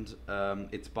 and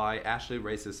it's by Ashley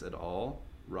Racis et al.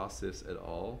 Racis et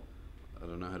al. I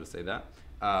don't know how to say that.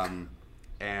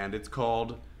 And it's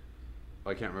called,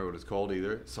 I can't remember what it's called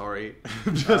either. Sorry.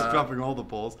 I'm just dropping all the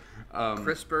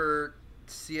CRISPR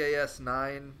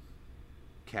Cas9.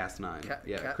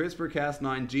 Cas9. CRISPR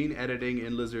Cas9 gene editing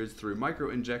in lizards through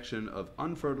microinjection of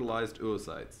unfertilized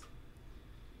oocytes.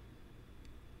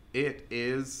 It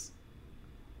is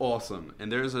awesome.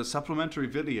 And there's a supplementary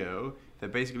video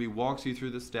that basically walks you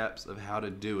through the steps of how to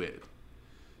do it.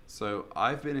 So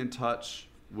I've been in touch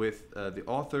with the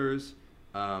authors,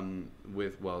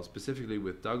 specifically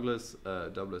with Douglas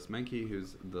Menke,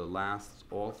 who's the last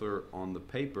author on the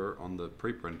paper, on the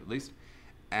preprint at least,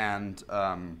 and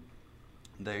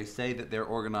they say that they're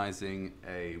organizing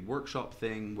a workshop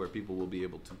thing where people will be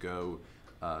able to go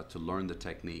to learn the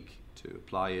technique, to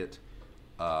apply it.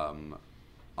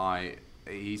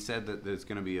 He said that there's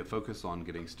going to be a focus on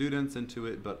getting students into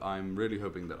it, but I'm really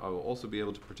hoping that I will also be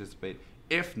able to participate.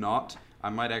 If not, I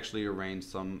might actually arrange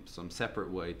some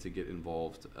separate way to get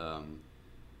involved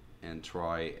and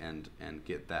try and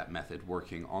get that method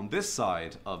working on this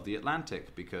side of the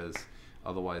Atlantic, because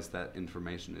otherwise that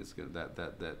information is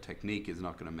that technique is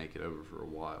not going to make it over for a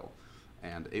while.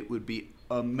 And it would be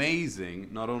amazing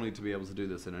not only to be able to do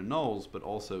this in anoles, but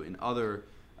also in other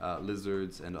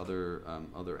lizards and other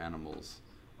animals.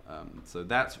 So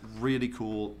that's really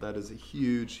cool. That is a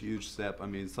huge step. I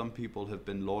mean, some people have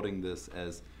been lauding this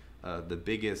as the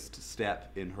biggest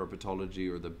step in herpetology,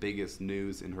 or the biggest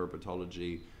news in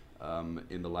herpetology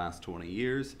in the last 20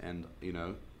 years. And you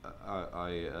know,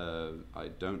 I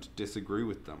don't disagree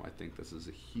with them. I think this is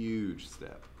a huge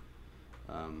step.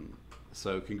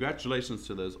 So congratulations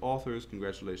to those authors.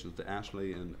 Congratulations to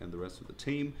Ashley and the rest of the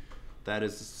team. That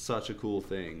is such a cool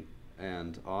thing.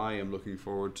 And I am looking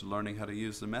forward to learning how to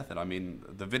use the method. I mean,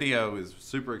 the video is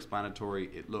super explanatory.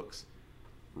 It looks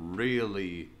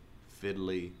really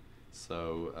fiddly.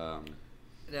 So,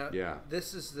 now, yeah.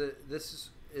 This is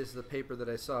the paper that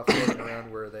I saw floating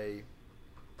around where they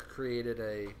created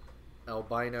a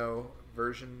albino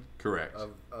version. Correct.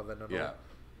 of an anole. Yeah.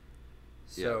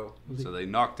 So, So they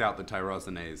knocked out the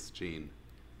tyrosinase gene,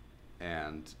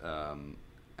 and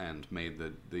made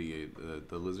the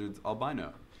lizards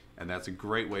albino. And that's a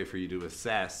great way for you to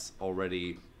assess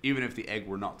already, even if the egg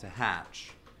were not to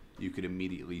hatch, you could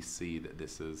immediately see that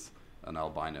this is an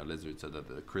albino lizard, so that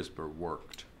the CRISPR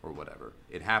worked or whatever.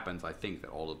 It happens, I think,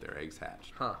 that all of their eggs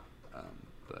hatched. Huh.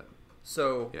 But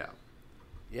so yeah.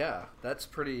 Yeah, that's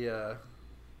pretty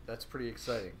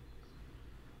exciting.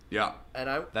 Yeah.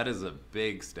 And that is a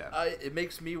big step. It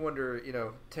makes me wonder,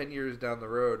 10 years down the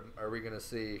road, are we going to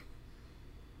see,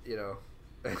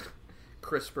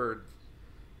 CRISPR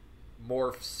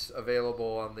morphs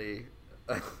available on the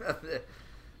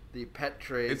the pet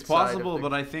trade? It's possible,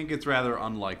 but I think it's rather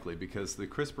unlikely, because the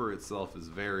CRISPR itself is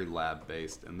very lab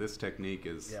based, and this technique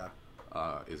is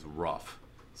rough.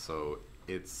 So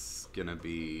it's gonna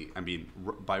be. I mean,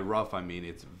 by rough I mean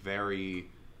it's very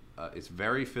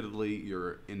fiddly.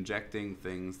 You're injecting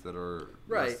things that are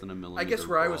less than a millimeter. I guess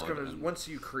where I was broad, going to, once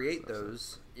you create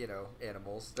those,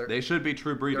 animals, they should be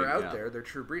true breeding. They're out there. They're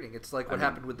true breeding. It's like what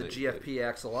happened with the GFP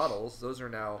axolotls. Those are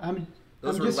now.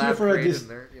 Those were lab created, and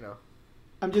they're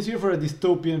I'm just here for a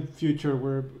dystopian future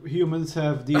where humans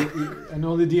have and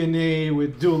only DNA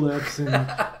with tulips and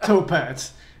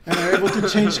topaz, and are able to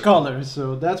change colors.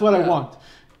 So that's what I want.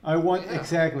 I want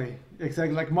exactly.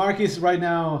 Like Mark is right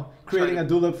now creating a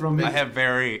dewlap from I his. have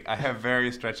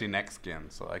very stretchy neck skin,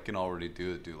 so I can already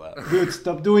do the dewlap. Dude,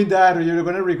 stop doing that, or you're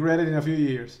gonna regret it in a few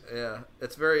years. Yeah,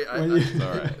 it's very. It's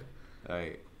all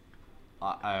right.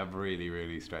 I have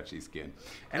really stretchy skin.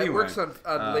 Anyway, it works on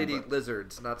lady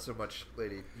lizards, not so much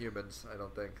lady humans. I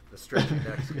don't think the stretchy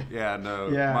necks. Yeah, no.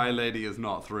 Yeah. My lady is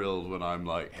not thrilled when I'm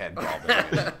like head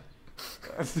bobbing.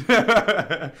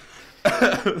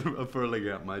 Furling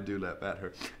out my dewlap at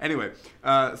her. Anyway,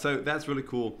 so that's really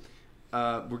cool.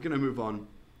 We're gonna move on.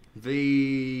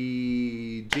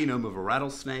 The genome of a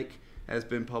rattlesnake has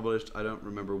been published. I don't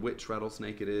remember which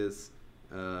rattlesnake it is.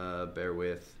 Bear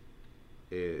with.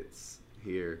 It's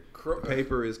here. The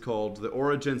paper is called The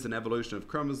Origins and Evolution of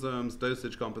Chromosomes,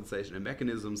 Dosage Compensation and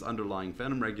Mechanisms Underlying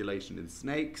Venom Regulation in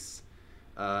Snakes,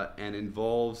 and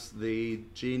involves the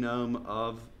genome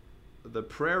of the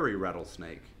prairie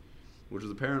rattlesnake, which is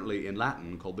apparently in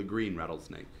Latin called the green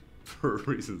rattlesnake, for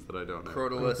reasons that I don't know.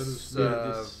 Crotalus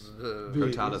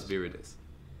Crotalus viridis.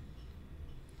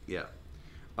 Yeah.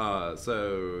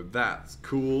 So that's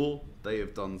cool. They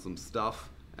have done some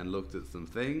stuff and looked at some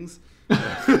things.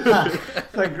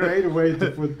 It's a great way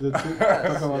to put the talk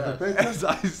about the paper. As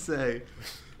I say.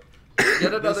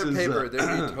 Yet another paper that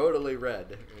we totally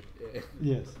read.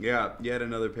 Yes. Yeah, yet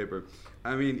another paper.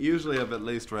 I mean, usually I've at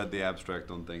least read the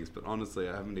abstract on things, but honestly,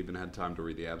 I haven't even had time to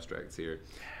read the abstracts here.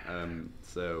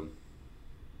 So,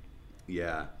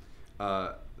 yeah.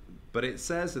 But it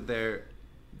says that their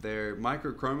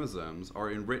microchromosomes are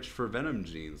enriched for venom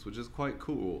genes, which is quite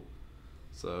cool.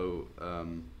 So,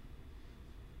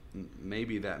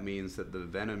 maybe that means that the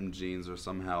venom genes are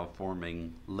somehow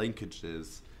forming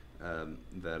linkages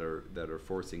that are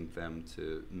forcing them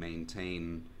to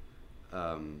maintain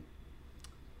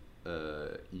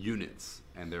units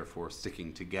and therefore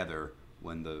sticking together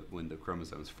when the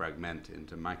chromosomes fragment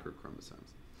into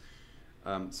microchromosomes.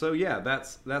 So yeah,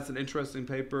 that's an interesting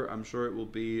paper. I'm sure it will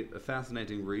be a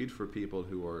fascinating read for people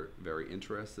who are very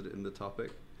interested in the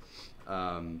topic.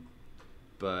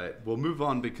 But we'll move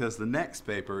on because the next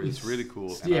paper is really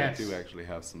cool, and yes. I do actually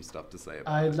have some stuff to say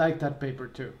about I it. like that paper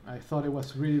too. I thought it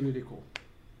was really cool.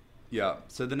 Yeah.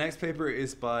 So the next paper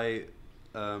is by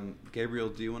Gabriel.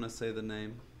 Do you want to say the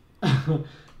name?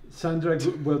 Sandra,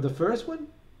 well, the first one,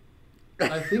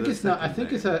 I think it's not. I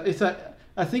think it's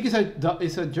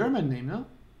a German name, no?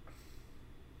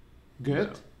 Good.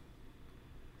 No.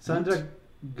 Sandra,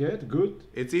 good.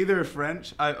 It's either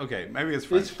French. Okay, maybe it's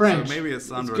French. It's French. So maybe it's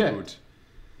Sandra Gut.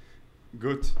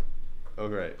 Gut.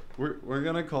 Okay, we're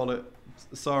gonna call it.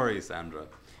 Sorry, Sandra.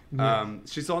 Yeah.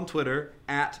 She's on Twitter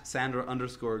at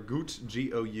Sandra_Goutte,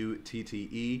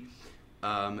 Goutte.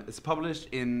 It's published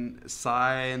in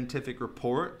Scientific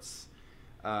Reports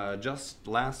just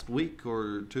last week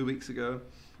or 2 weeks ago,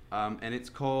 and it's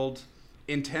called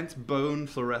 "Intense Bone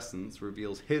Fluorescence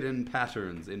Reveals Hidden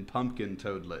Patterns in Pumpkin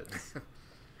Toadlets."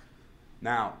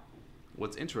 Now,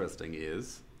 what's interesting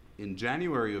is, in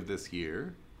January of this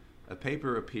year, a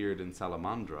paper appeared in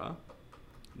Salamandra,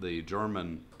 the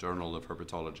German Journal of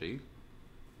Herpetology,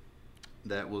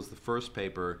 that was the first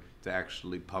paper to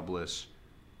actually publish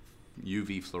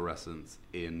UV fluorescence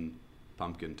in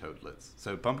pumpkin toadlets.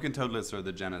 So pumpkin toadlets are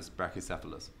the genus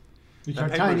Brachycephalus. Which That are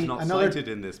paper tiny. is not cited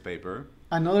in this paper.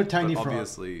 Another tiny but frog.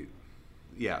 obviously,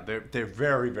 yeah, they're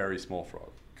very small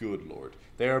frog. Good lord,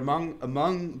 they're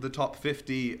among the top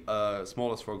 50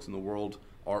 smallest frogs in the world.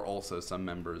 Are also some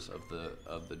members of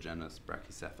the genus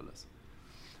Brachycephalus.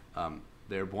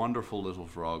 They're wonderful little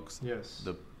frogs. Yes.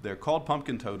 They're called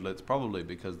pumpkin toadlets probably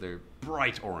because they're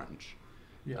bright orange.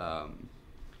 Yeah.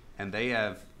 And they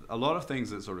have a lot of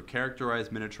things that sort of characterize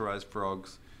miniaturized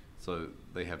frogs. So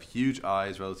they have huge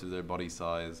eyes relative to their body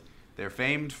size. They're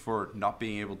famed for not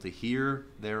being able to hear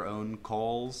their own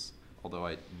calls, although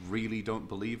I really don't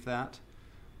believe that.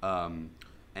 And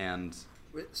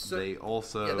So, they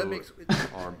also yeah, that makes,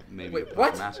 are maybe wait,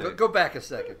 what? problematic. Go back a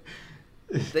second.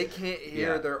 They can't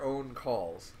hear Yeah. their own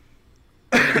calls.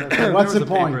 What's There was the a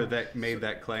paper point? that made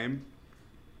that claim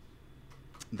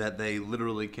that they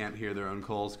literally can't hear their own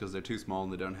calls because they're too small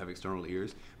and they don't have external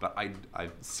ears. But I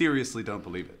seriously don't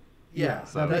believe it. Yeah,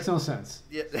 that makes no sense.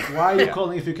 Yeah. Why are you Yeah.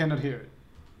 calling if you cannot hear it?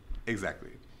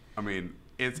 Exactly. I mean,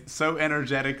 it's so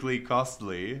energetically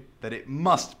costly that it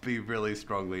must be really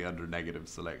strongly under negative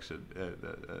selection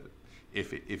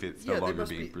if it's no Yeah, they longer must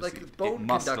being be perceived. like bone it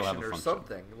must still have conduction a or function.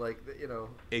 something. Like, you know.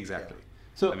 Exactly.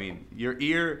 So I mean, your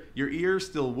ear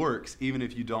still works even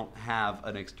if you don't have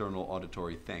an external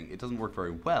auditory thing. It doesn't work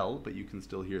very well, but you can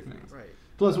still hear things. Right.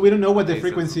 plus we don't know what the Okay, so-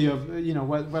 frequency of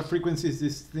what frequencies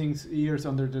these things ears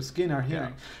under the skin are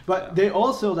hearing. Yeah. But Yeah. they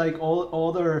also, like all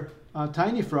other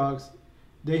tiny frogs,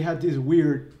 they had these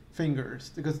weird fingers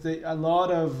because a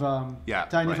lot of Yeah,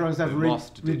 tiny right. frogs have They've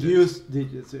lost digits. reduced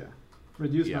digits. Yeah,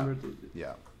 reduced Yeah. number of digits.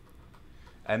 Yeah.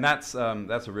 And that's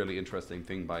a really interesting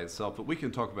thing by itself, but we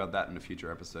can talk about that in a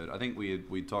future episode. I think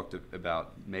we talked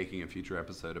about making a future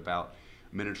episode about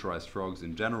miniaturized frogs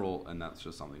in general, and that's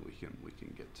just something we can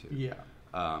get to. Yeah.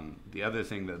 The other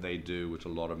thing that they do, which a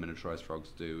lot of miniaturized frogs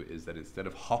do, is that instead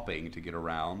of hopping to get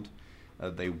around,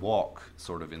 they walk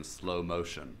sort of in slow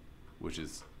motion, which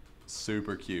is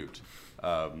super cute.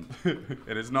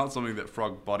 It is not something that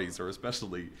frog bodies are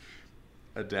especially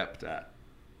adept at.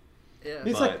 Yeah.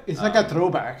 It's But, like a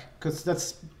throwback because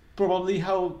that's probably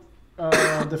how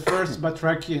the first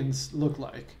Batrachians looked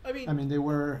like. I mean, they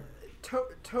were.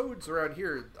 Toads around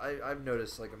here, I've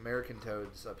noticed, like American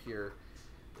toads up here,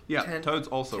 Yeah, tend, toads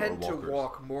also are tend to walkers.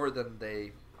 walk more than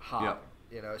they hop.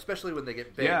 You know, especially when they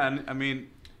get big. Yeah, and I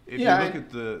mean, if Yeah, you look at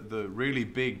the really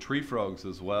big tree frogs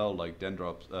as well, like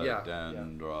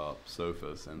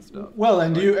Dendrosophus and stuff. Well,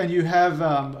 and like, you have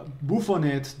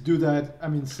buffonets do that. I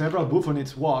mean, several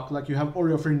buffonets walk. Like you have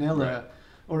Oreofrenella, Right.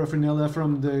 Oreofrenella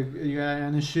from the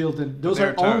Guiana Shield, and those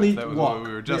They're are toads, only that was walk. what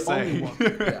we were just They only saying. walk.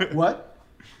 Yeah. What?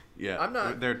 Yeah, I'm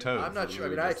not. They're toads. I'm not as sure. I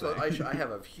we mean, were just saying. I have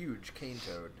a huge cane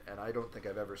toad, and I don't think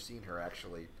I've ever seen her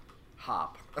actually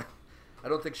hop. I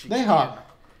don't think she. They can. hop.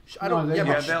 I No, don't. they yeah,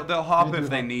 Yeah, but hop. they'll hop They do if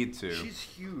they hop. need to. she's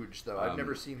huge though. I've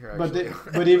never seen her But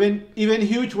actually. but even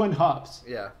huge one hops.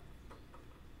 yeah.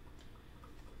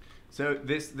 So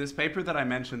this paper that I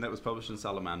mentioned that was published in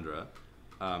Salamandra,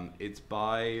 it's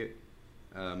by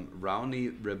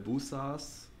Raoni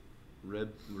Rebusas.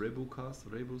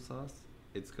 Rebusas.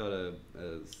 It's got a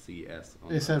CS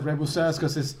on It's it. a rebusas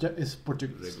because it's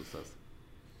Portuguese. Rebusas.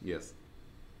 Yes.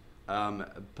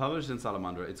 Published in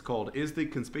Salamandra, it's called "Is the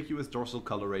Conspicuous Dorsal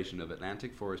Coloration of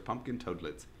Atlantic Forest Pumpkin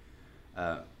Toadlets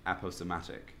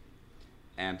Aposematic?"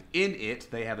 And in it,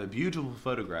 they have a beautiful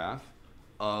photograph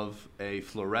of a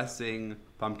fluorescing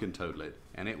pumpkin toadlet,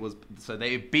 and it was so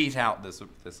they beat out this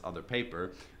other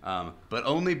paper, but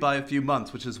only by a few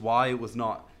months, which is why it was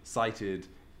not cited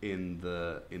in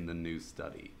the new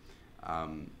study.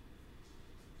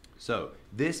 So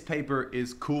this paper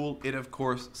is cool. It of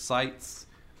course cites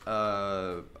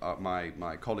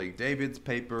my colleague David's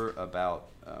paper about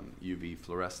UV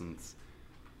fluorescence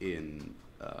in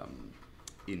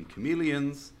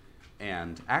chameleons.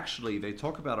 And actually, they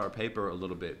talk about our paper a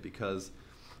little bit because,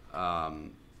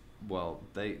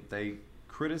 they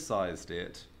criticized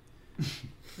it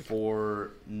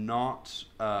for not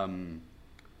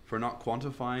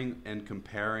quantifying and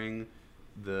comparing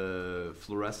the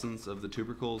fluorescence of the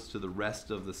tubercles to the rest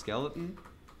of the skeleton,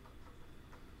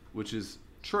 which is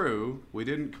true. We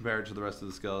didn't compare it to the rest of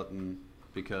the skeleton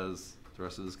because the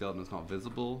rest of the skeleton is not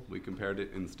visible. We compared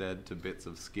it instead to bits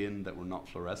of skin that were not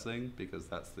fluorescing because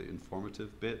that's the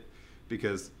informative bit.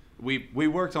 Because we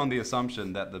worked on the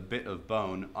assumption that the bit of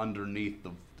bone underneath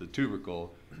the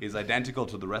tubercle is identical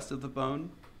to the rest of the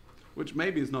bone, which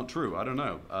maybe is not true. I don't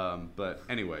know. But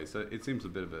anyway, so it seems a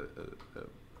bit of a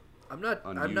I'm not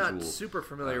unusual, super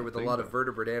familiar with a thing, lot of but-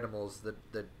 vertebrate animals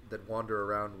that wander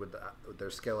around with their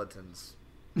skeletons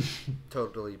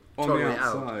totally on the out.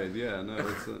 outside. Yeah, no,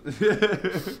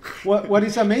 it's What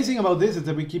is amazing about this is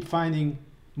that we keep finding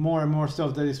more and more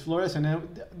stuff that is fluorescent,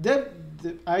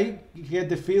 and I get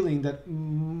the feeling that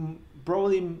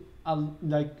probably,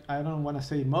 like, I don't want to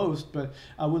say most, but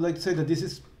I would like to say that this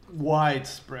is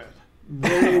widespread,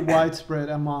 very widespread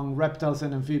among reptiles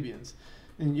and amphibians.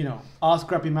 And us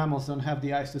crappy mammals don't have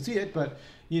the eyes to see it, but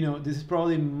this is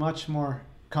probably much more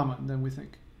common than we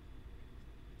think.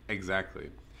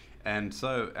 Exactly. And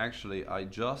so, actually, I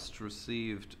just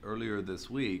received earlier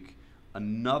this week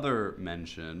another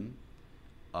mention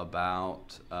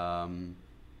about a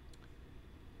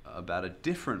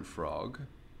different frog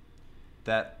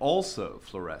that also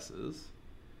fluoresces,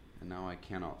 and now I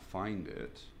cannot find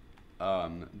it.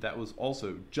 That was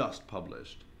also just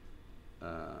published.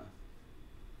 Let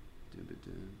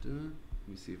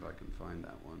me see if I can find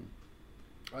that one.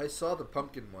 I saw the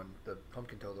pumpkin one, the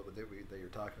pumpkin toadlet that you're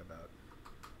talking about.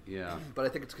 Yeah. But I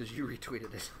think it's because you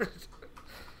retweeted it.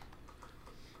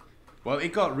 Well,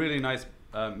 it got really nice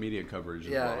media coverage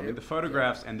as well. I mean, the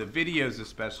photographs and the videos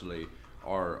especially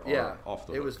are off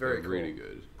the hook. It was very They're really cool.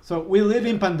 good. So we live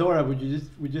in Pandora, but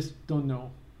we just don't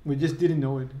know. We just didn't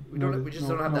know it. We just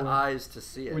don't have the eyes to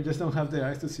see it. We just don't have the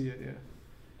eyes to see it.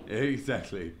 Yeah.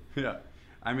 Exactly. Yeah.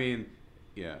 I mean,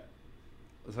 yeah.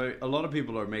 So a lot of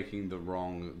people are making the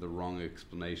wrong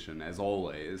explanation, as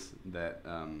always, that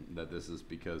this is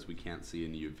because we can't see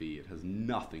in UV. It has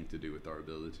nothing to do with our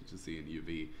ability to see in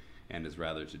UV, and is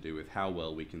rather to do with how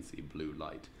well we can see blue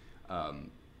light.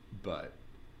 But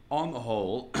on the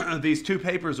whole, these two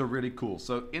papers are really cool.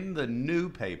 So in the new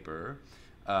paper,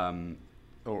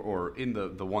 or in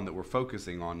the one that we're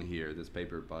focusing on here, this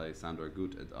paper by Sandor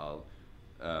Gut et al.,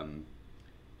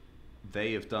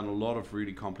 they have done a lot of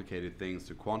really complicated things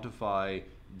to quantify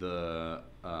the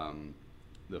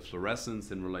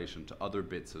fluorescence in relation to other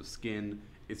bits of skin.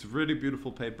 It's a really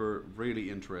beautiful paper, really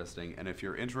interesting, and if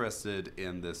you're interested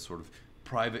in this sort of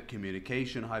private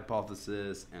communication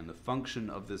hypothesis and the function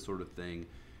of this sort of thing,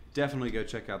 definitely go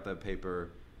check out that paper.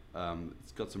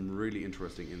 It's got some really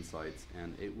interesting insights,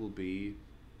 and it will be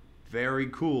very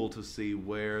cool to see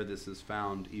where this is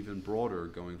found even broader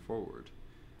going forward.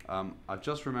 I've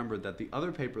just remembered that the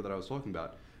other paper that I was talking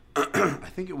about, I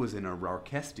think it was in a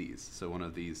Rarchestes, so one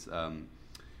of these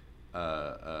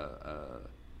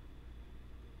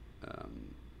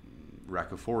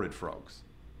rhacophorid frogs.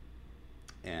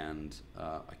 And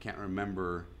I can't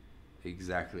remember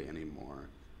exactly anymore.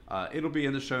 It'll be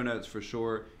in the show notes for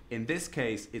sure. In this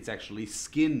case, it's actually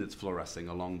skin that's fluorescing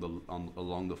along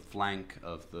the flank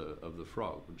of the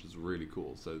frog, which is really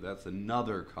cool. So that's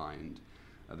another kind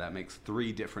that makes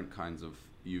 3 different kinds of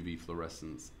UV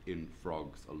fluorescence in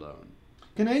frogs alone.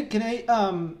 Can I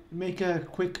make a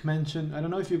quick mention? I don't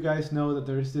know if you guys know that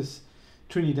there is this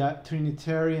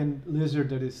Trinitarian lizard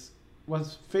that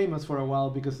was famous for a while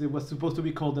because it was supposed to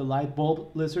be called the light bulb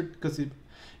lizard, because it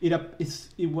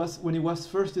was when it was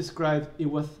first described, it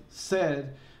was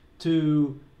said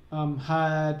to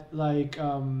had like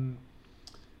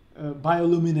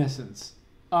bioluminescence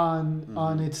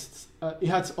on its it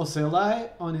has ocelli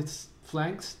on its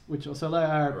flanks, which ocelli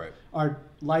are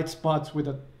light spots with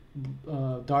a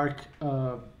dark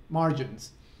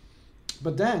margins.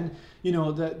 But then, you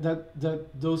know,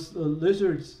 that those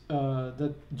lizards,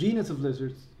 that genus of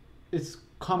lizards, is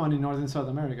common in North and South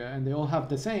America, and they all have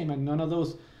the same, and none of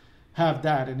those have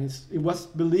that. And it was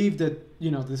believed that, you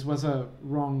know, this was a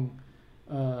wrong.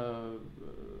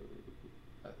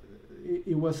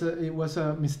 It was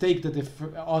a mistake that the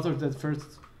author that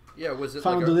first. Yeah, was it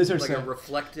found like the lizard a cell.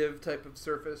 reflective type of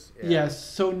surface? Yeah. Yes.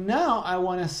 So now I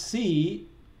want to see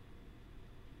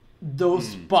those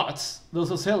spots,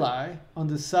 those ocelli on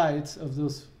the sides of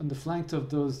those, on the flanks of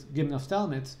those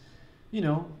gymnostalmids. You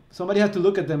know, somebody had to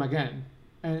look at them again,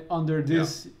 and under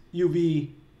this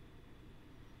UV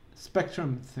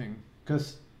spectrum thing,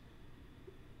 because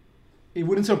it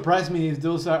wouldn't surprise me if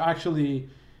those are actually,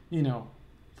 you know,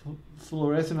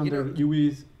 fluorescent under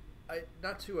UVs.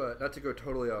 Not to go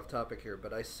totally off topic here,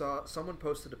 but I saw someone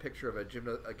posted a picture of a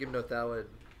gymnothalid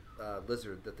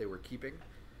lizard that they were keeping,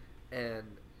 and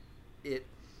it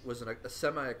was a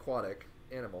semi-aquatic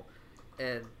animal,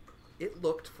 and it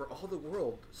looked for all the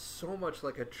world so much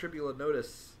like a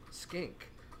Tribulinotus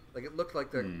skink. Like, it looked like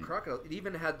the crocodile. It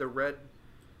even had the red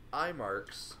eye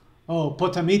marks. Oh,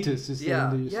 Potamitis is the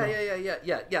one that you saw.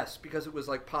 Yes, because it was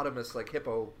like potamus, like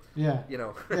hippo. Yeah. You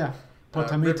know. Yeah.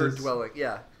 Potamitis. River dwelling.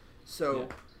 Yeah. So,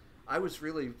 I was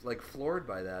really like floored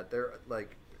by that. They're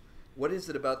like, what is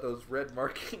it about those red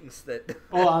markings that?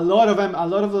 Oh, a lot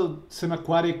of the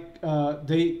semi-aquatic,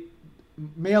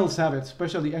 males have it,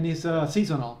 especially, and it's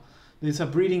seasonal. It's a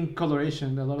breeding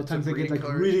coloration. A lot of times they get like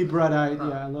really bright eyed. Huh.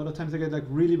 Yeah, a lot of times they get like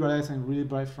really bright eyes and really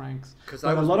bright flanks.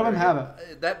 But a lot of them have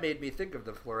it. That made me think of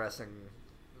the fluorescing,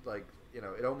 like, you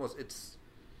know, it's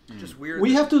just weird.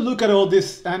 We have to look at all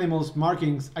these animals'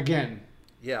 markings again.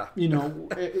 Yeah. You know,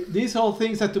 these whole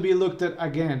things have to be looked at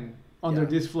again under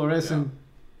this fluorescent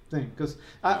thing, because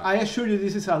I assure you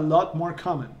this is a lot more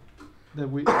common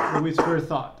than we first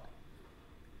thought.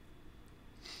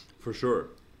 For sure.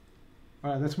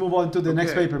 All right, let's move on to the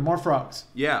next paper. More frogs.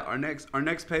 Yeah, our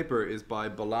next paper is by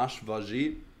Balázs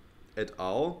Vazsi et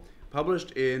al.,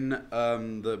 published in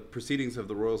the Proceedings of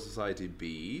the Royal Society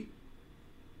B,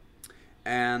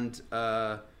 and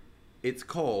it's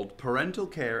called Parental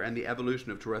Care and the Evolution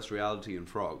of Terrestriality in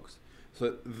Frogs.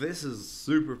 So this is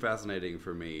super fascinating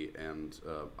for me, and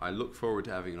I look forward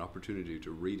to having an opportunity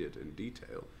to read it in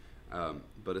detail.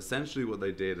 But essentially what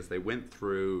they did is they went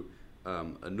through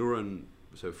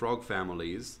frog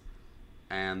families,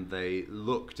 and they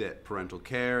looked at parental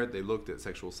care, they looked at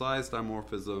sexual size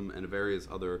dimorphism, and various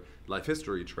other life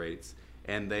history traits,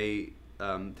 and they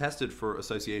tested for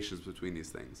associations between these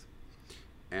things.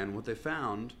 And what they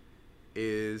found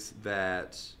is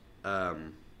that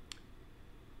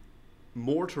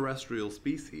more terrestrial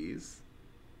species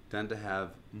tend to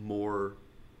have more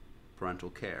parental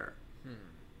care,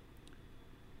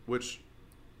 which,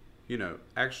 you know,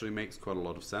 actually makes quite a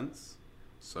lot of sense.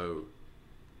 So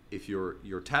if your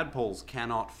tadpoles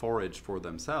cannot forage for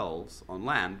themselves on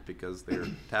land because they're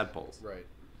tadpoles,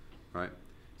 right?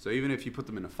 So even if you put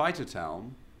them in a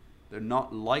phytotalm, they're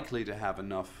not likely to have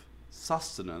enough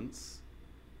sustenance.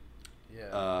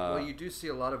 Yeah. Well, you do see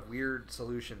a lot of weird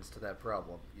solutions to that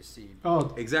problem. You see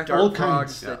Exactly. all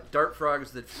dart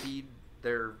frogs that feed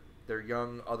their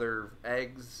young other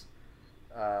eggs.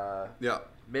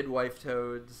 Midwife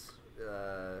toads.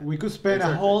 We could spend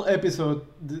a whole episode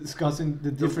discussing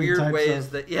the different weird types ways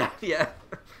of... that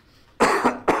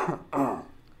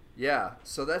yeah.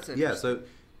 So that's interesting. Yeah. So,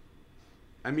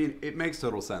 I mean, it makes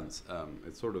total sense.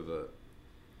 It's sort of a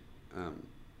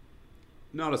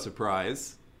not a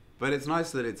surprise, but it's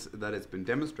nice that it's been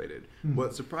demonstrated.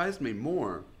 What surprised me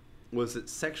more was that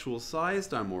sexual size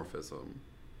dimorphism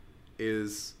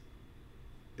is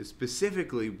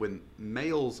specifically when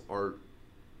males are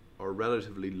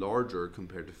relatively larger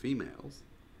compared to females,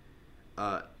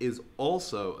 is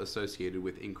also associated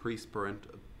with increased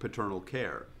paternal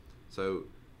care. So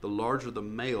the larger the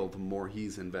male, the more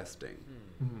he's investing,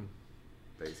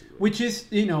 basically. Which is,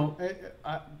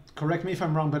 correct me if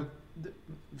I'm wrong, but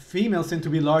females tend to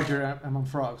be larger among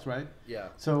frogs, right? Yeah.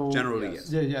 So generally,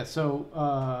 yes. Yeah.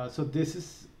 So this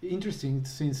is interesting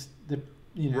since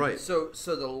right. So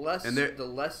the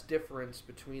less difference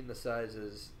between the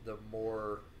sizes, the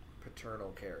more paternal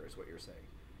care is what you're saying.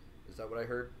 Is that what I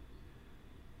heard?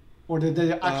 Or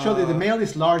actually the male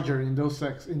is larger in those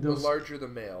The larger the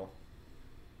male.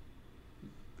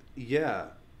 Yeah.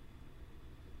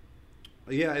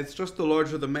 Yeah, it's just the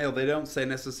larger the male. They don't say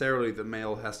necessarily the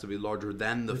male has to be larger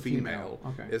than the female.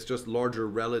 Okay. It's just larger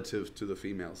relative to the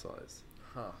female size.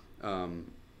 Huh.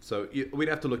 So we'd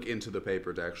have to look into the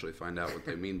paper to actually find out what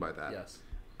they mean by that. Yes.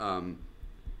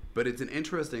 But it's an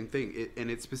interesting thing,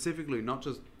 and it's specifically not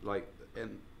just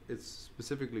and it's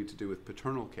specifically to do with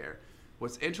paternal care.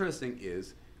 What's interesting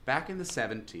is back in the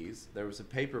 70s, there was a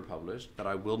paper published that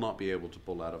I will not be able to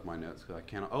pull out of my notes because I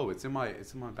cannot. Oh, it's in my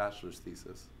bachelor's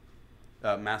thesis,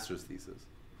 master's thesis.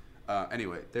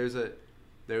 Anyway, there was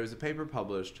a paper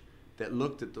published that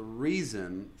looked at the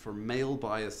reason for male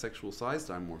bias sexual size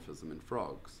dimorphism in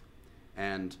frogs,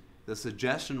 and the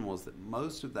suggestion was that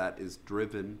most of that is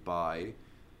driven by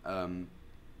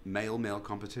male-male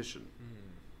competition.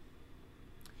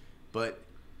 But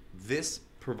this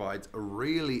provides a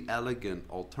really elegant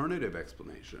alternative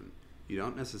explanation. You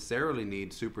don't necessarily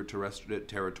need super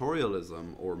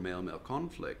territorialism or male-male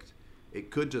conflict.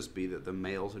 It could just be that the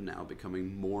males are now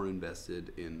becoming more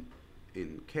invested in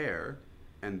care,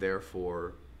 and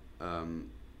therefore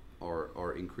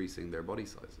are increasing their body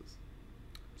sizes.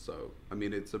 So, I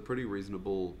mean, it's a pretty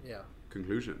reasonable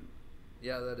conclusion.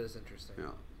 Yeah, that is interesting.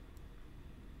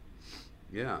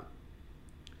 Yeah.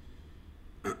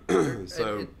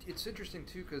 So it's interesting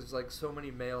too because so many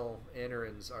male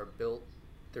anorins are built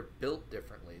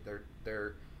differently.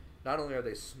 They're not only are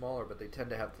they smaller, but they tend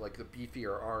to have the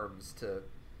beefier arms to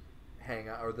hang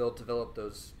out, or they'll develop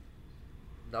those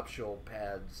nuptial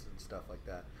pads and stuff like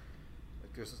that.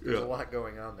 There's a lot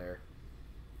going on there.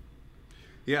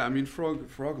 Yeah, I mean,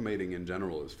 frog mating in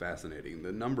general is fascinating.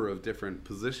 The number of different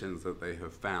positions that they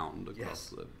have found across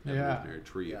the evolutionary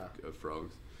tree of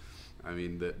frogs. I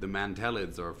mean, the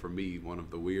mantelids are, for me, one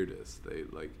of the weirdest.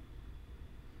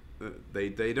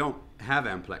 They don't have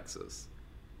amplexus.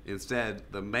 Instead,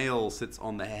 the male sits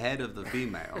on the head of the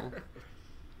female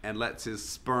and lets his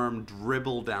sperm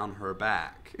dribble down her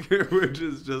back, which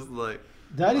is just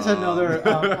that is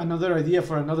another idea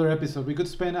for another episode. We could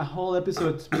spend a whole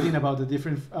episode speaking about the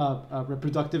different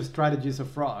reproductive strategies of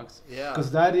frogs. Yeah.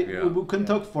 Because we can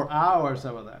talk for hours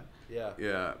about that. Yeah.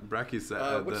 Yeah.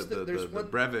 Brachyceps, the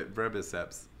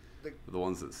breviceps, the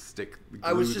ones that stick.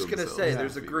 I was just gonna say,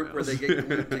 there's a group where they get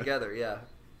glued together. Yeah.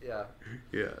 Yeah.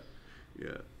 Yeah.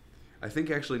 Yeah. I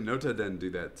think actually Notaden do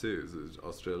that too. So it's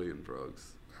Australian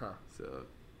frogs. Huh. So,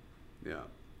 yeah,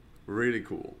 really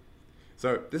cool.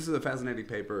 So this is a fascinating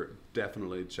paper.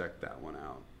 Definitely check that one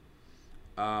out.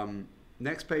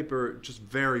 Next paper, just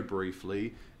very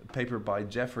briefly, a paper by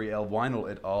Jeffrey L.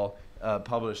 Weinel et al.,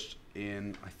 published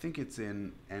in, I think it's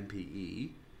in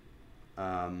NPE.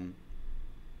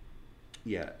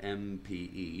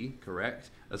 NPE, correct.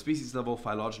 A species-level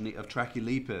phylogeny of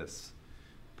Trachylepis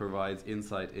provides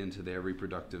insight into their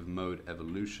reproductive mode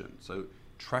evolution. So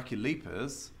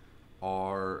Trachylepis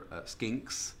are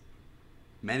skinks,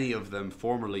 many of them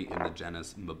formerly in the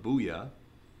genus Mabuya.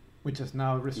 Which is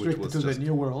now restricted to the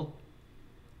New World.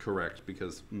 Correct,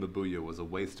 because Mabuya was a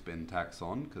waste bin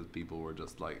taxon, because people were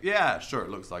just like, yeah, sure, it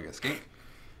looks like a skink.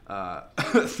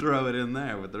 Throw it in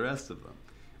there with the rest of them.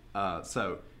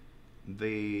 So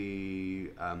the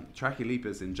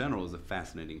Trachylepis in general is a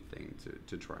fascinating thing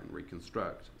to try and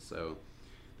reconstruct. So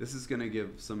this is going to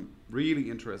give some really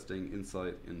interesting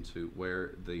insight into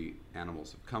where the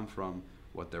animals have come from,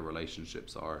 what their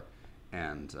relationships are.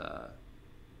 And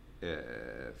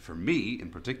for me, in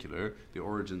particular, the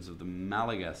origins of the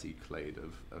Malagasy clade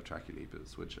of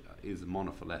Trachylepis, which is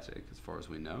monophyletic as far as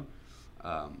we know.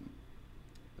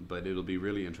 But it'll be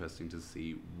really interesting to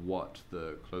see what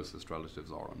the closest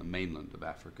relatives are on the mainland of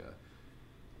Africa,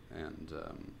 and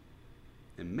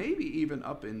maybe even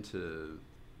up into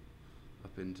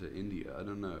India. I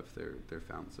don't know if they're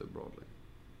found so broadly.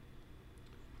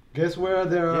 Guess where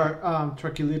there are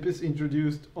Trachylepis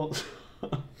introduced also?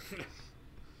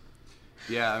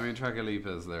 Yeah, I mean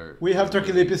Trachylepis. We have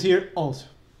Trachylepis here also.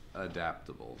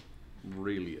 Adaptable,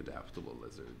 really adaptable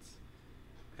lizards,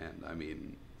 and I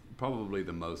mean probably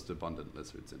the most abundant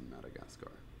lizards in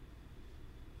Madagascar.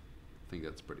 I think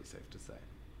that's pretty safe to say.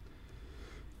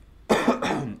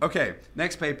 Okay,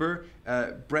 next paper,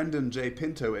 Brendan J.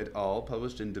 Pinto et al.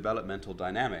 Published in Developmental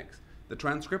Dynamics, the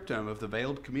transcriptome of the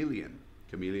veiled chameleon,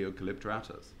 Camellia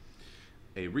calyptratus,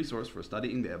 a resource for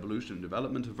studying the evolution and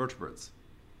development of vertebrates.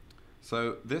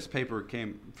 So this paper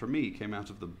came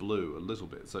out of the blue a little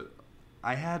bit. So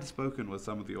I had spoken with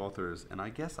some of the authors, and I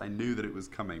guess I knew that it was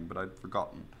coming, but I'd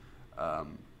forgotten.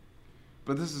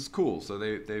 But this is cool. So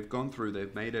they've gone through,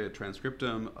 they've made a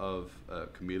transcriptome of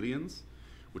chameleons,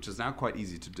 which is now quite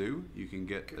easy to do. You can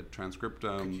get a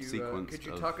transcriptome sequence. Could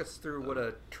you talk us through what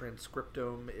a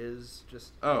transcriptome is?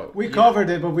 We covered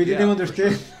it, but we didn't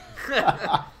understand.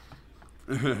 Sure.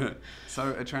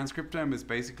 So a transcriptome is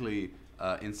basically,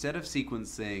 instead of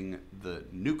sequencing the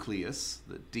nucleus,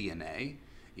 the DNA,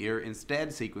 you're instead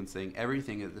sequencing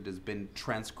everything that has been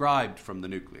transcribed from the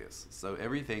nucleus. So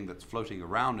everything that's floating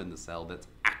around in the cell that's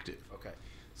active. Okay.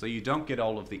 So you don't get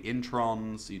all of the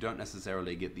introns, you don't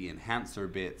necessarily get the enhancer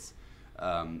bits,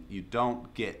 you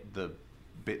don't get the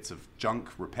bits of junk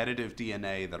repetitive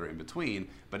DNA that are in between,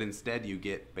 but instead you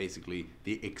get basically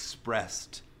the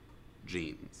expressed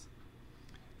genes.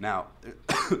 Now,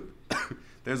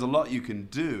 there's a lot you can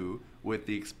do with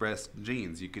the expressed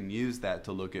genes. You can use that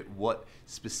to look at what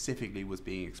specifically was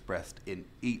being expressed in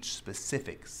each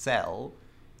specific cell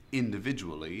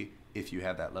individually if you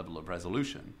have that level of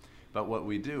resolution. But what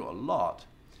we do a lot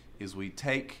is we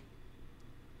take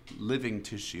living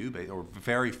tissue, or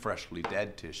very freshly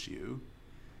dead tissue,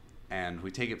 and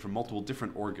we take it from multiple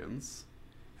different organs,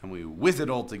 and we whiz it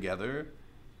all together,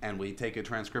 and we take a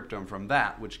transcriptome from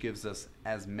that, which gives us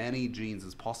as many genes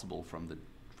as possible from the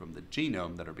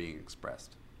genome that are being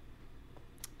expressed.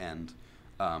 And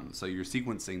so you're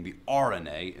sequencing the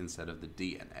RNA instead of the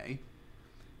DNA.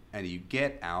 And you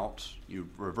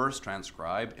reverse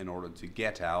transcribe in order to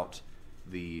get out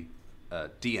the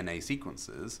DNA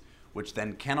sequences, which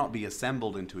then cannot be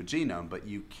assembled into a genome, but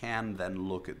you can then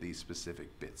look at these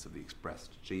specific bits of the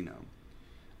expressed genome,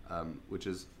 which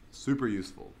is super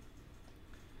useful.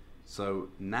 So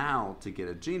now to get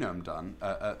a genome done,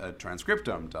 a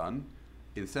transcriptome done,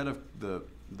 instead of the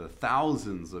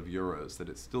thousands of euros that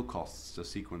it still costs to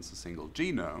sequence a single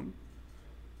genome,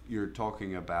 you're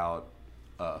talking about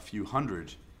a few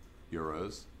hundred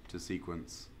euros to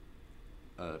sequence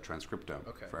a transcriptome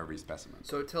for every specimen.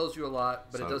 So it tells you a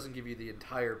lot, but it doesn't give you the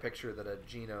entire picture that a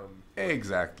genome...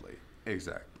 Exactly.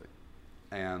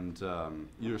 And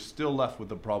you're still left with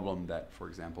the problem that, for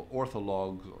example,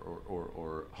 orthologs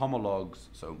or homologs,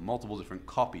 so multiple different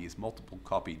copies, multiple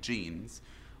copy genes,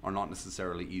 are not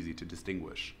necessarily easy to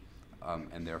distinguish.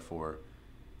 And therefore,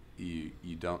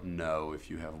 you don't know if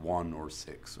you have 1 or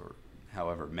 6 or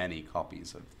however many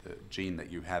copies of the gene that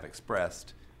you have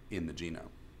expressed in the genome.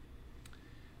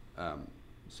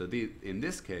 In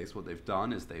this case, what they've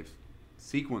done is they've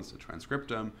sequenced a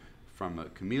transcriptome from a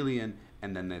chameleon,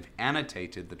 and then they've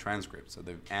annotated the transcript. So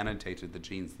they've annotated the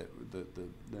genes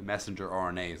the messenger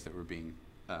RNAs that were being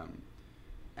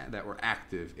that were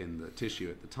active in the tissue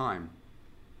at the time,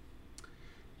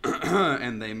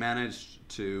 and they managed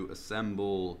to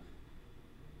assemble,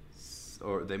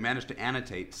 or they managed to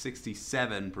annotate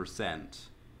 67%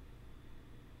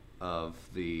 of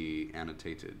the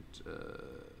annotated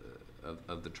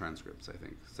of the transcripts, I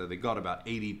think. So they got about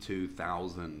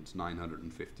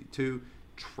 82,952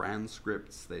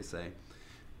 transcripts, they say,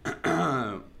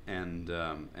 and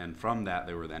from that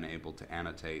they were then able to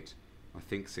annotate, I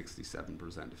think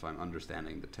 67%, if I'm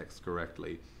understanding the text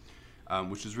correctly,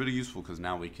 which is really useful because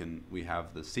now we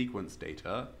have the sequence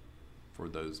data for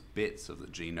those bits of the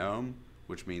genome,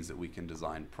 which means that we can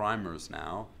design primers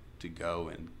now to go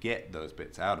and get those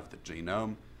bits out of the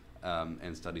genome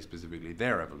and study specifically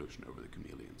their evolution over the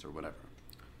chameleons or whatever.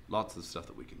 Lots of stuff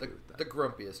that we can do with that. The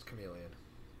grumpiest chameleon,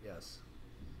 yes.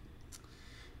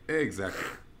 Exactly.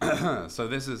 So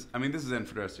this is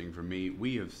interesting for me.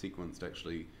 We have sequenced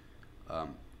actually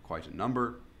quite a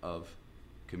number of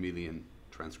chameleon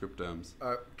transcriptomes.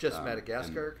 Just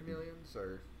Madagascar chameleons,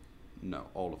 or no,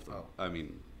 all of them. Oh. I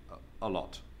mean, a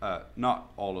lot.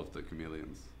 Not all of the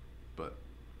chameleons, but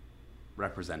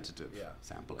representative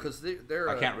sampling. Because they're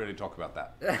I can't really talk about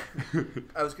that.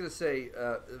 I was gonna say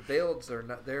veileds are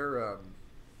not. They're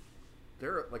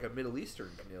like a Middle Eastern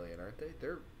chameleon, aren't they?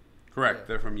 They're correct. Yeah.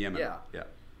 They're from Yemen. Yeah.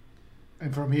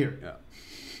 And from here. Yeah.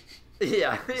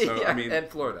 Yeah, So, yeah, I mean- and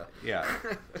Florida. Yeah.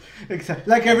 Exactly.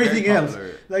 Like everything Very else.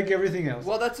 popular. Like everything else.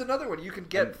 Well, that's another one. You can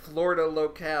get And- Florida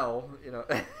locale.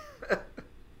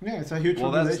 Yeah, it's a huge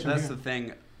Well, population. that's yeah. the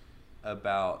thing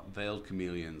about veiled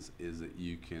chameleons is that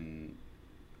you can,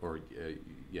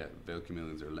 veiled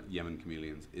chameleons or Yemen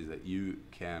chameleons is that you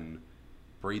can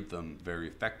breed them very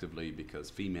effectively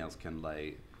because females can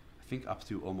lay, I think, up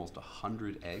to almost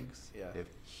 100 eggs. Yeah. They have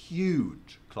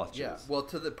huge clutches. Yeah, well,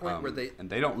 to the point where they and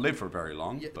they don't live for very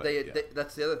long. Yeah, but they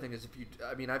that's the other thing is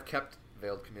I've kept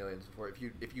veiled chameleons before. If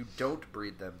you don't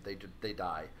breed them, they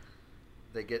die.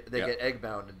 They get egg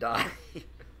bound and die.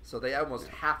 So they almost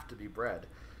have to be bred.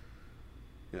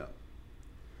 Yeah.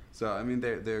 So I mean,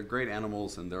 they're great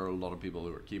animals, and there are a lot of people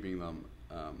who are keeping them.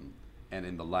 And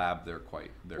in the lab, they're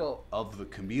of the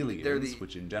chameleons,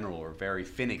 which in general are very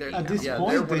finicky. At this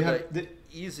animals. point, they're they one have of the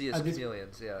easiest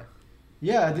chameleons. Yeah.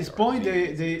 Yeah, at this They are point,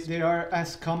 chameleons. they are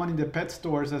as common in the pet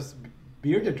stores as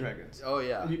bearded dragons. Oh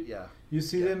yeah, You- yeah. You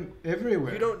see them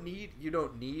everywhere. You don't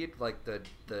need like the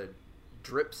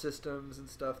drip systems and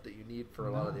stuff that you need for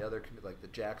a lot of No. the other like the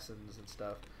Jacksons and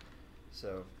stuff.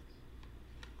 So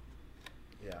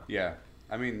yeah. Yeah,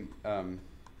 I mean,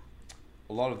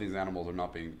 a lot of these animals are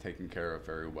not being taken care of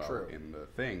very well True. in the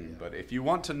thing. Yeah. But if you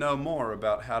want to know more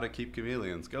about how to keep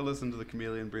chameleons, go listen to the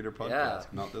Chameleon Breeder podcast, Yeah.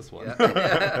 not this one.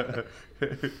 Yeah.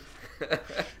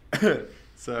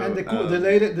 So And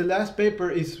the last paper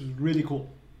is really cool.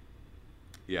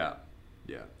 Yeah.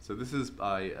 So this is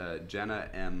by Jenna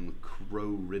M.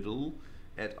 Crow-Riddle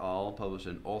et al., published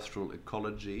in Austral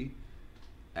Ecology,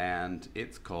 and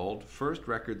it's called First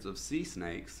Records of Sea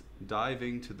Snakes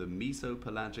Diving to the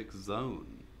Mesopelagic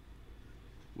Zone,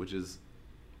 which is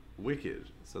wicked.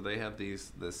 So they have the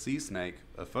sea snake,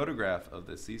 a photograph of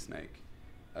the sea snake,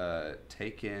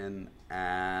 taken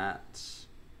at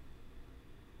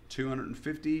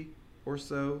 250 or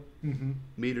so Mm-hmm.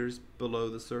 meters below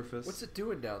the surface. What's it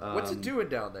doing down there? What's it doing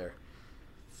down there?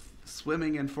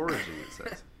 Swimming and foraging, it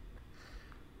says.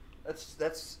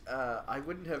 That's I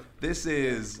wouldn't have. This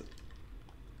is,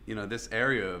 this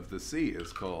area of the sea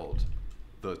is called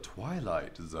the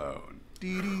Twilight Zone.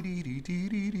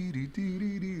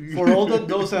 For all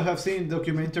those that have seen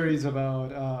documentaries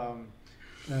about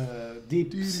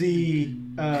deep sea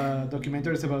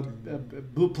documentaries about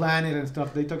Blue Planet and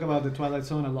stuff, they talk about the Twilight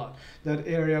Zone a lot. That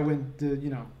area when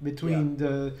between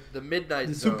the midnight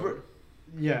the zone. super.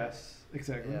 Yes,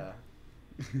 exactly.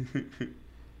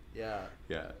 Yeah.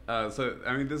 So,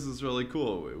 I mean, this is really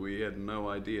cool. We had no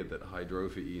idea that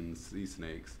hydrophyene sea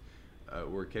snakes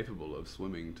were capable of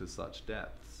swimming to such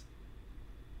depths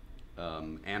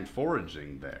and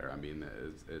foraging there. I mean,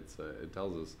 it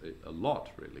tells us a lot,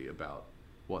 really, about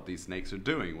what these snakes are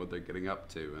doing, what they're getting up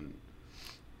to,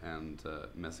 and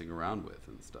messing around with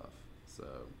and stuff. So,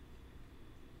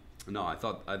 no, I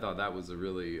thought that was a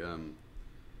really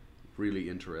really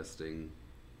interesting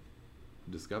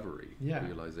discovery,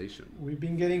 realization. We've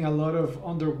been getting a lot of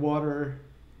underwater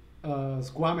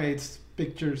squamates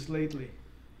pictures lately.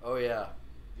 Oh yeah.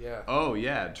 Oh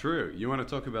yeah, true. You want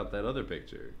to talk about that other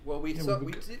picture? Well, we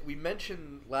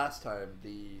mentioned last time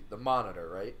the monitor,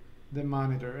 right? The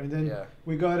monitor, and then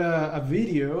we got a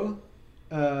video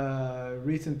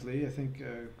recently, I think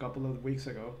a couple of weeks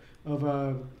ago, of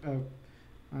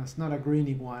it's not a green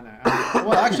iguana.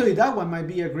 Well, actually, that one might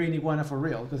be a green iguana for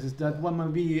real, because that one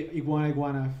might be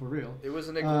iguana for real. It was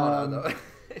an iguana, though.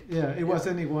 Yeah, it was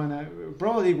an iguana,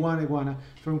 probably iguana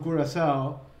from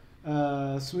Curacao,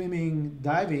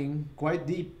 diving quite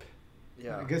deep.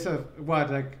 Yeah. I guess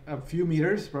like a few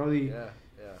meters, probably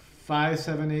 5,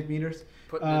 7, 8 meters.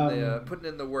 Putting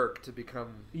in the work to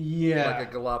become like a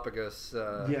Galapagos.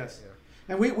 Yes. Yeah.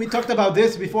 And we talked about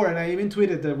this before, and I even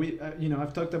tweeted that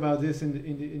I've talked about this in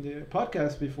the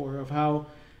podcast before, of how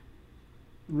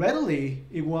readily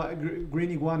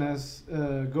green iguanas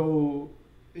go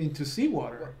into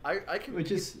seawater. Well, I can.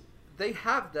 Which is they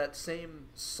have that same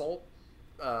salt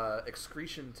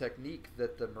excretion technique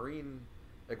that the marine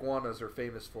iguanas are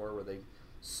famous for, where they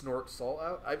snort salt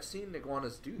out. I've seen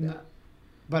iguanas do that. No,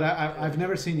 but I've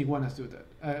never seen iguanas do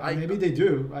that. Maybe they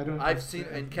do. I don't. I've seen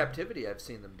in captivity. I've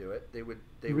seen them do it. They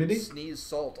Really? would sneeze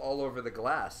salt all over the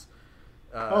glass.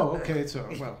 Oh, okay. So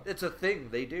well, it's a thing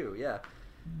they do. Yeah.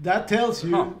 that tells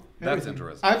you. Huh, that's everything.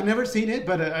 interesting. I've never seen it,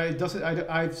 but it doesn't.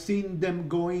 I've seen them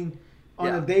going on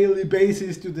Yeah. a daily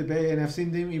basis to the bay, and I've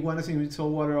seen them iguanas in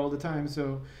saltwater all the time.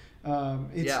 So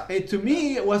to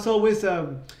me, it was always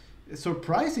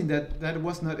surprising that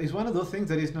was not. It's one of those things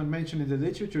that is not mentioned in the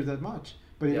literature that much,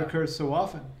 but it Yeah. occurs so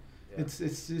often. Yeah.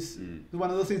 It's just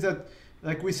one of those things that,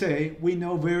 like we say, we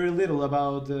know very little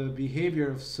about the behavior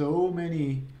of so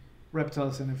many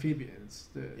reptiles and amphibians.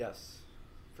 Yes,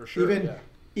 for sure. Even yeah.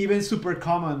 even super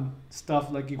common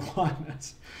stuff like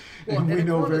iguanas, Well, and we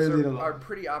know iguanas very little. are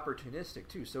pretty opportunistic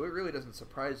too, so it really doesn't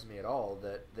surprise me at all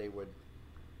that they would,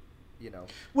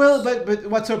 Well, but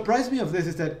what surprised me of this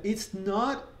is that it's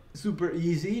not super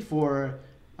easy for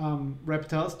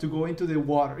reptiles to go into the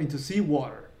water, into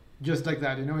seawater, just like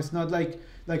that. It's not like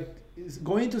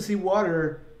going to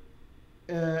seawater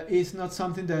is not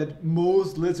something that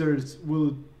most lizards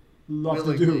will love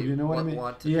to do. willingly You know what I mean?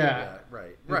 Want to do that.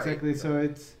 Right. Exactly.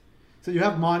 Right. So you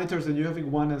have monitors and you have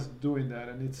iguanas doing that,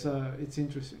 and it's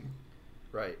interesting.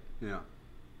 Right. Yeah.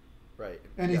 Right.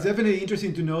 And it's definitely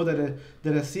interesting to know that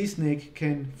a sea snake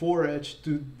can forage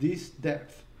to this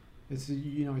depth.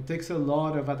 It takes a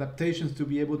lot of adaptations to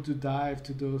be able to dive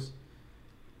to those,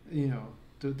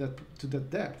 to that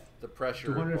depth. the pressure.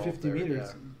 250 involved there,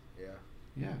 meters. Yeah.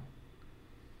 Yeah.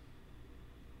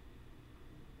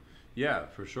 Yeah,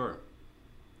 for sure.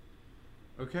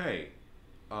 Okay.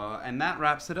 And that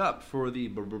wraps it up for the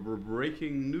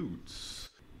breaking news.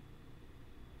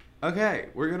 Okay,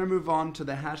 we're going to move on to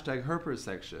the hashtag Herpers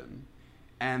section.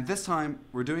 And this time,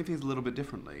 we're doing things a little bit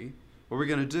differently. What we're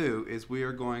going to do is we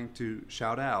are going to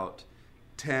shout out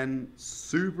 10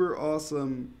 super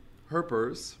awesome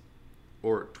Herpers,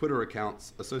 or Twitter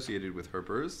accounts associated with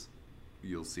Herpers.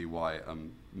 You'll see why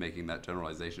I'm making that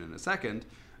generalization in a second.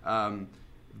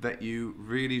 That you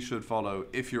really should follow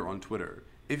if you're on Twitter.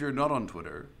 If you're not on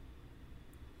Twitter,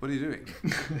 what are you doing?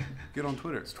 Get on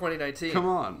Twitter. It's 2019. Come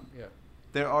on. Yeah.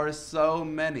 There are so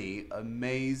many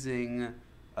amazing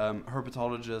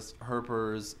herpetologists,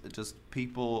 herpers, just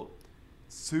people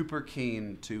super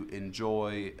keen to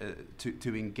enjoy,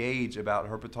 to engage about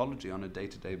herpetology on a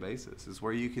day-to-day basis. It's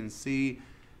where you can see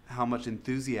how much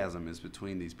enthusiasm is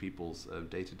between these people's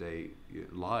day-to-day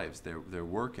lives, their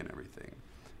work and everything.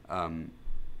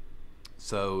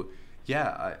 So,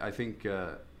 yeah, I think,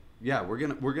 we're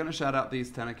gonna shout out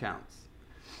these 10 accounts.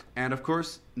 And of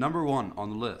course, number one on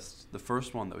the list, the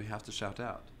first one that we have to shout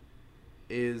out,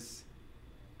 is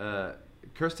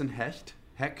Kirsten Hecht.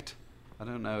 I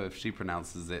don't know if she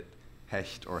pronounces it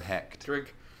Hecht or Hecht.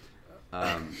 Drink.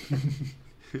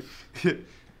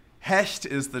 Hecht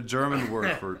is the German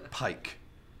word for pike,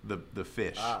 the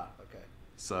fish. Ah, okay.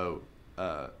 So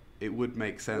it would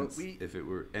make sense if it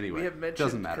were anyway. We have doesn't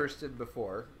mentioned matter. Kirsten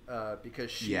before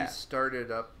because she started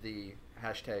up the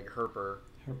hashtag Herper.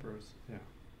 Herpers, yeah.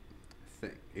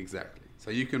 Exactly.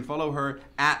 So you can follow her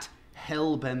at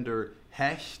Hellbender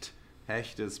Hecht.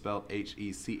 Hecht is spelled Hecht.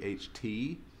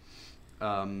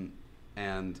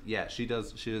 And yeah, she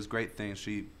does great things.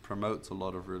 She promotes a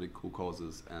lot of really cool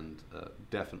causes, and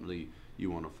definitely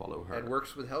you want to follow her. And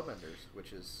works with Hellbenders,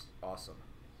 which is awesome.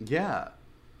 Yeah.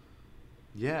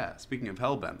 Speaking of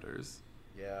Hellbenders,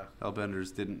 Yeah.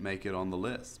 Hellbenders didn't make it on the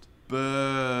list. Boo!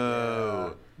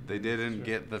 Yeah. They didn't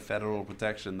get the federal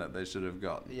protection that they should have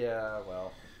gotten. Yeah,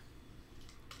 well.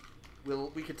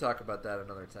 We could talk about that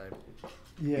another time.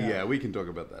 Yeah. We can talk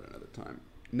about that another time.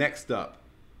 Next up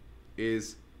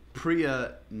is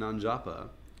Priya Nanjapa.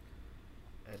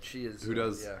 And she is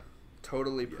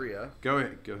totally Priya. Go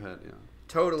ahead, yeah.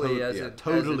 Totally as in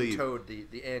totally. Toad, the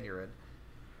Anurin.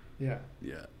 Yeah.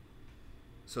 Yeah.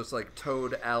 So it's like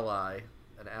Toad ally,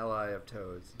 an ally of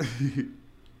toads.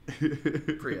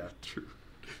 Priya. True.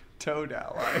 Toad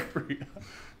ally, Priya.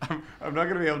 I'm not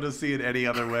going to be able to see it any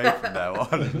other way from now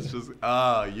on. It's just,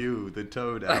 you, the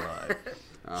Toad ally.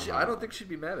 I don't think she'd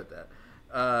be mad at that.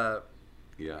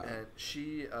 Yeah. And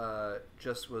she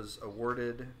just was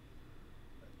awarded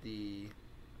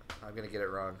I'm going to get it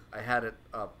wrong. I had it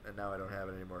up and now I don't have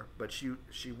it anymore. But she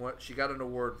got an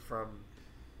award from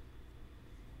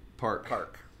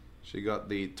Park. She got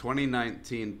the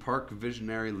 2019 Park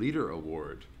Visionary Leader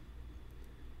Award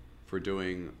for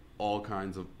doing all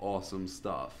kinds of awesome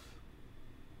stuff.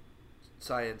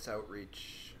 Science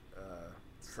outreach,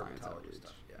 Science herpetology outreach.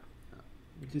 stuff. Yeah.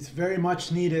 Which is very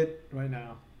much needed right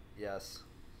now. Yes.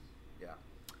 Yeah.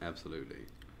 Absolutely.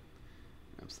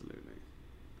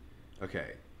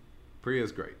 Okay.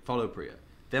 Priya's great. Follow Priya.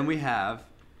 Then we have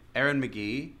Erin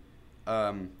McGee,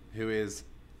 who is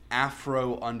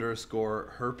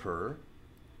Afro_Herper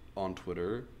on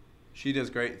Twitter. She does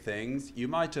great things. You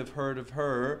might have heard of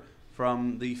her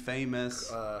from the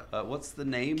famous. What's the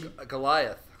name?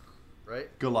 Goliath, right?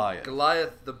 Goliath.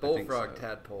 Goliath, the think bullfrog so.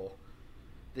 tadpole.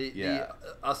 The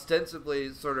ostensibly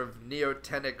sort of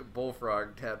neotenic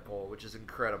bullfrog tadpole, which is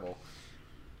incredible.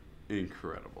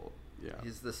 Incredible. Yeah.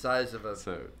 He's the size of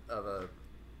a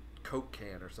Coke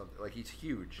can or something. Like, he's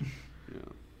huge. Yeah.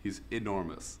 He's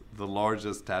enormous. The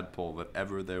largest tadpole that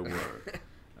ever there were.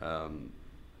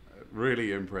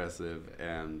 Really impressive,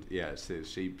 and yeah,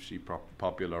 she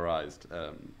popularized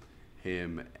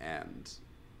him and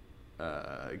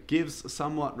gives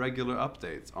somewhat regular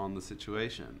updates on the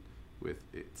situation with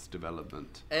its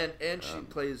development. And she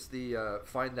plays the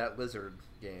Find That Lizard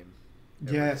game.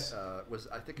 Yes.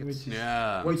 I think it's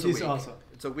which a is week. awesome.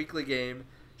 It's a weekly game.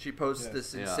 She posts Yes.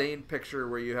 this insane picture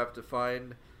where you have to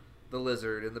find the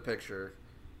lizard in the picture,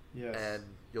 Yes. and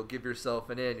you'll give yourself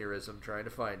an aneurysm trying to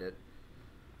find it.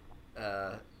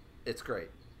 It's great.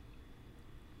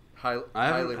 I highly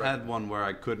haven't had recommend. one where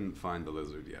I couldn't find the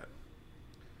lizard yet.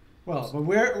 Well, but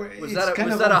Was it's that kind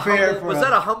was of that unfair a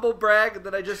that a humble brag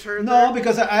that I just heard? No, there?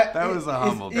 because That was a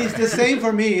humble It's brag. the same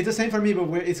for me. It's the same for me,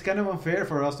 but it's kind of unfair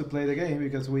for us to play the game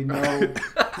because we know,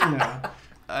 you know.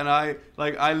 And I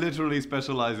literally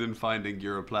specialize in finding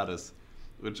Europlatus,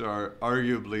 which are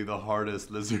arguably the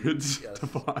hardest lizards Yes. to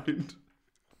find.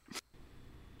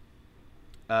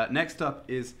 Next up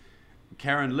is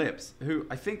Karen Lips, who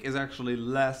I think is actually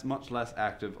much less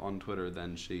active on Twitter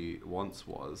than she once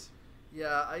was.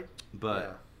 Yeah,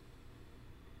 But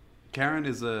Karen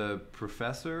is a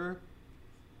professor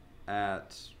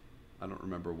at, I don't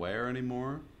remember where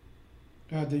anymore.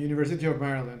 At the University of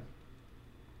Maryland.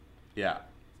 Yeah.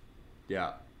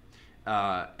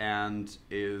 And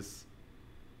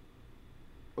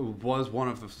was one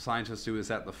of the scientists who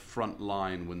was at the front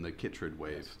line when the Chytrid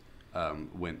wave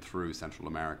went through Central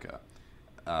America.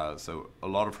 So a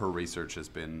lot of her research has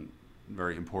been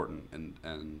very important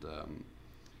and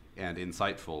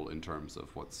insightful in terms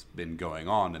of what's been going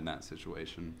on in that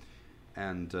situation.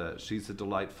 And she's a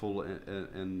delightful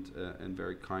and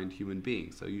very kind human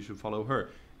being. So you should follow her.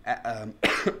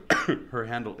 Her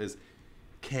handle is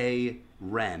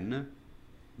KRen,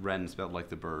 Ren spelled like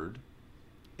the bird,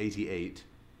 88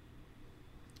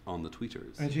 on the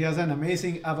tweeters. And she has an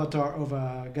amazing avatar of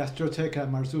a Gastroteca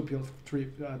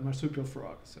marsupial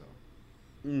frog. So.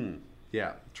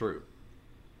 Yeah, true.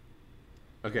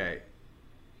 Okay.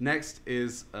 Next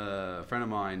is a friend of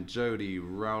mine, Jody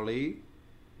Rowley.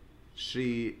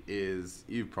 She is,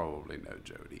 you probably know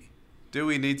Jody. Do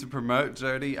we need to promote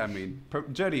Jody? I mean,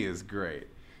 Jody is great.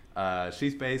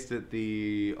 She's based at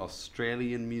the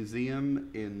Australian Museum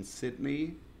in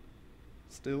Sydney.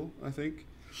 Still, I think.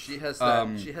 she has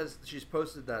that. She's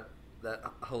posted that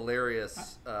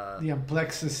hilarious The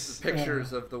amplexus.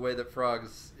 pictures of the way that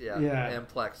frogs,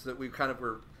 amplex that we kind of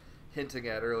were hinting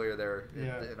at earlier there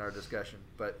in our discussion.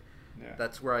 But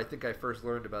that's where I think I first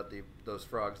learned about those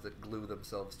frogs that glue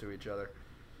themselves to each other.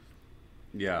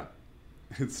 Yeah,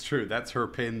 it's true. That's her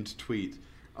pinned tweet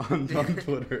on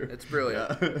Twitter. It's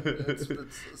brilliant. Yeah. It's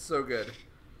so good.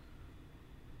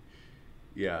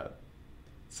 Yeah.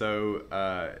 So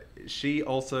she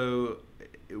also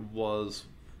was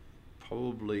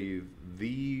probably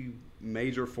the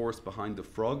major force behind the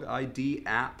Frog ID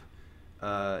app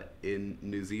in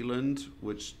New Zealand,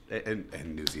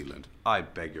 in New Zealand. I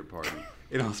beg your pardon.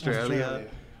 In Australia.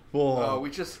 Whoa. We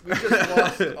just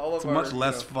lost all of it's our much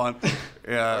less fun.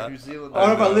 Yeah. New Zealand.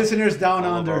 All of our listeners down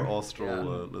all under. of our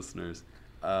Austral listeners.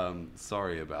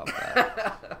 Sorry about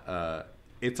that.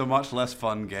 It's a much less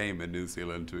fun game in New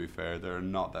Zealand, to be fair. There are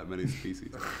not that many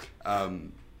species.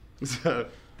 So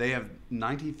they have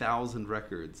 90,000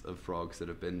 records of frogs that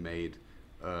have been made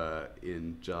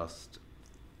in just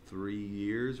 3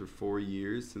 years or 4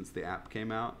 years since the app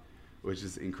came out, which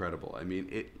is incredible. I mean,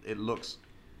 it looks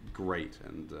great,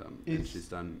 and she's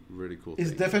done really cool things.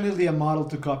 It's definitely a model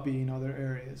to copy in other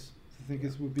areas. I think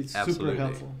it would be super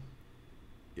helpful.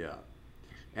 Yeah.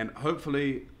 And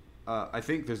hopefully, I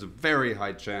think there's a very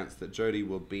high chance that Jody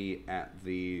will be at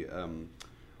the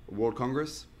World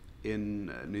Congress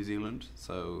in New Zealand.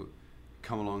 So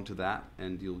come along to that,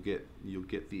 and you'll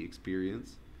get the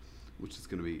experience, which is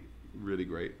going to be really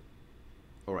great.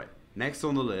 All right. Next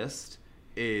on the list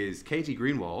is Katie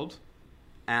Greenwald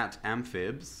at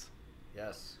Amphibs.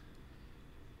 Yes.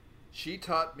 She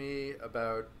taught me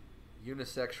about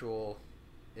unisexual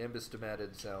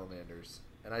ambistomatid salamanders,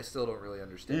 and I still don't really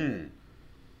understand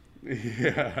it.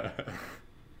 Yeah.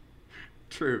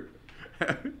 True.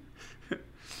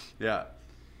 Yeah.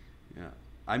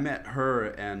 I met her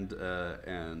and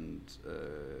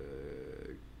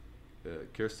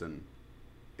Kirsten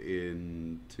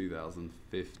in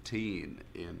 2015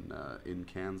 in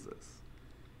Kansas,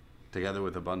 together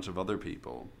with a bunch of other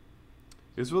people.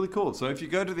 It was really cool. So if you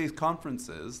go to these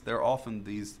conferences, there are often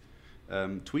these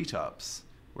tweet ups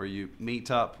where you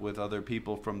meet up with other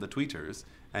people from the tweeters,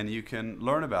 and you can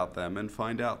learn about them and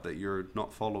find out that you're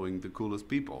not following the coolest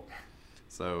people.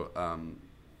 So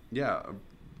yeah,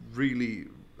 really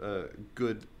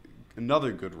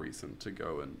another good reason to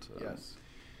go and Yes.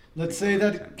 Let's say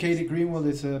that Katie Greenwald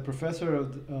is a professor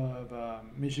of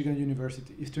Michigan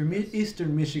University, Eastern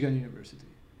Michigan University.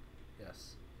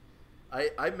 Yes.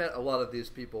 I met a lot of these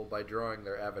people by drawing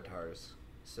their avatars.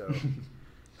 So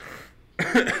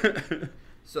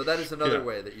so that is another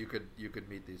way that you could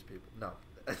meet these people. No,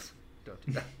 don't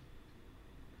do that.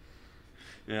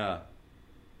 Yeah.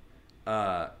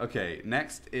 Okay,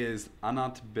 next is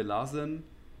Anat Belazan,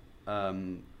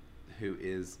 who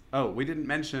is... Oh, we didn't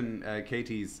mention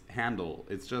Katie's handle.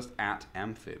 It's just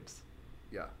 @amphibs,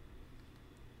 Yeah.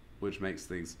 which makes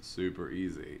things super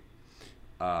easy.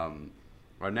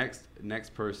 Our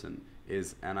next person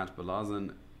is Anat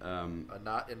Belazan, A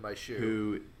knot in my shoe.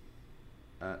 who...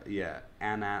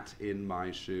 Anat in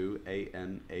my shoe,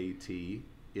 ANAT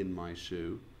in my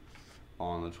shoe,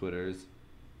 on the Twitters.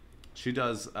 She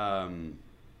does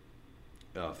fungal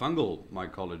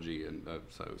mycology and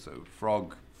so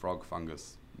frog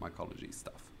fungus mycology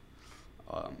stuff,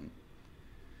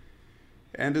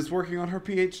 and is working on her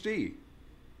PhD,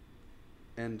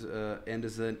 and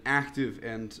is an active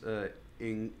and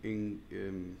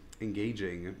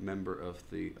engaging member of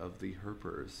the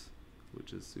Herpers,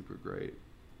 which is super great.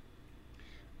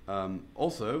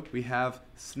 Also, we have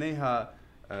Sneha.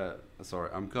 Sorry,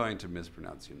 I'm going to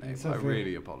mispronounce your name. I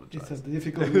really apologize. It's a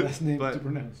difficult last name to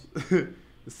pronounce.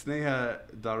 Sneha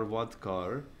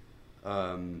Darwadkar,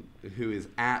 who is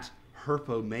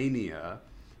 @Herpomania,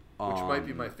 which might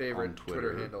be my favorite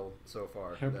Twitter handle so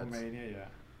far. Herpomania,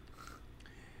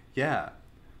 yeah.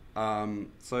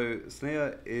 So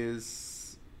Sneha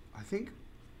is, I think,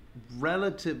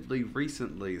 relatively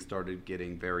recently started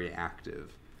getting very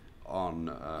active on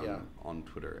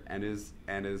Twitter, and is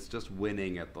just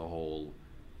winning at the whole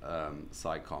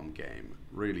SciComm game.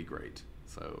 Really great.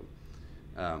 So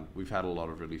we've had a lot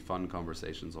of really fun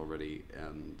conversations already,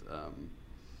 and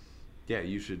yeah,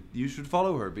 you should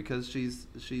follow her because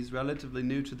she's relatively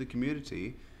new to the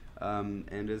community,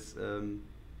 and is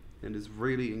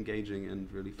really engaging and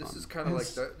really fun. This is kind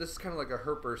of like a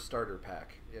Herper starter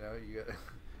pack, you know.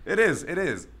 It is.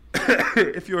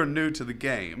 If you're new to the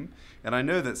game, and I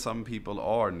know that some people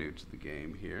are new to the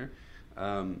game here,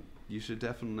 you should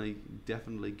definitely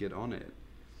get on it.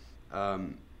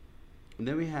 And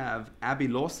then we have Abby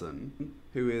Lawson,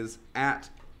 who is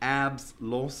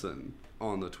 @AbsLawson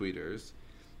on the tweeters,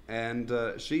 and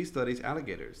she studies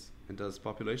alligators and does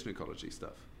population ecology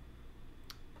stuff.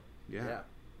 Yeah.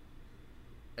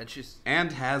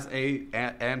 And has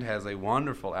a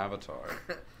wonderful avatar.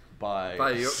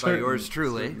 By yours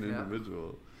truly, certain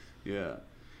individual, yeah.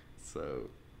 So,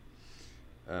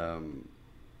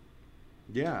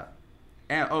 yeah,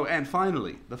 and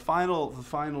finally, the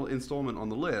final installment on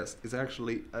the list is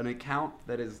actually an account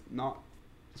that is not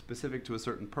specific to a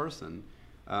certain person,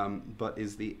 but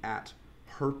is the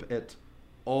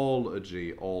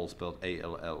 @Herpetology, all spelled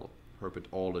ALL,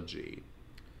 Herpetology,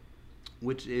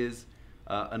 which is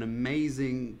an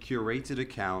amazing curated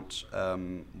account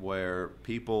where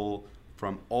people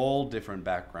from all different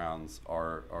backgrounds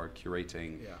are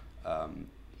curating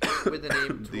with an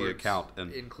aim the towards account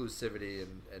and inclusivity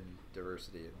and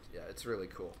diversity, and yeah, it's really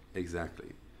cool.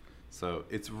 Exactly. So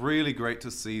it's really great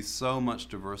to see so much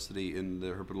diversity in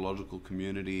the herpetological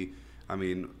community. I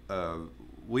mean,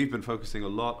 we've been focusing a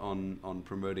lot on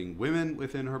promoting women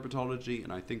within herpetology,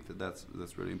 and I think that's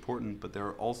really important. But there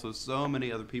are also so many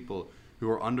other people who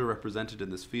are underrepresented in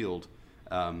this field,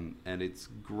 and it's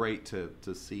great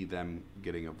to see them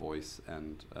getting a voice,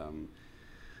 and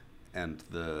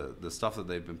the stuff that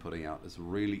they've been putting out is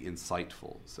really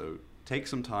insightful. So take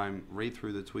some time, read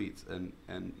through the tweets,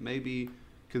 and maybe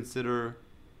consider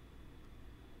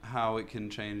how it can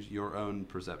change your own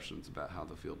perceptions about how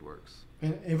the field works.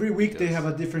 And every week they have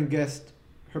a different guest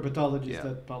herpetologist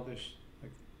that publish.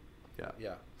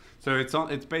 Yeah. So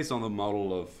it's based on the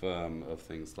model of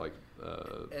things like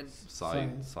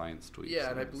science tweets.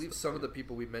 Yeah, and I believe some of the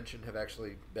people we mentioned have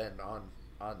actually been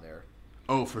on there.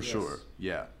 Oh, for sure.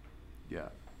 Yeah.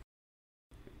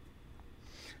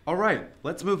 All right,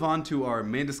 let's move on to our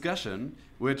main discussion,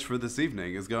 which for this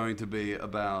evening is going to be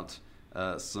about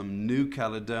some New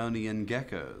Caledonian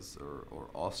geckos or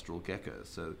austral geckos.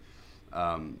 So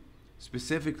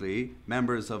specifically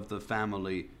members of the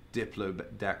family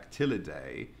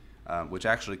Diplodactylidae, which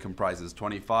actually comprises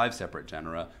 25 separate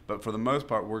genera. But for the most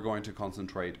part, we're going to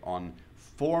concentrate on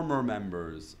former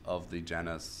members of the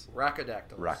genus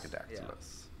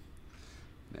Rhacodactylus.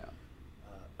 Yeah.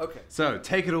 Okay. So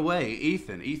take it away,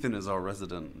 Ethan. Ethan is our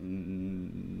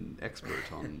resident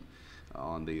expert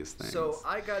on these things. So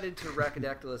I got into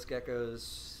Rhacodactylus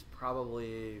geckos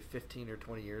probably 15 or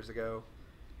 20 years ago,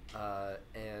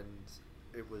 and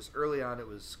it was early on. It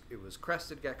was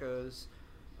crested geckos,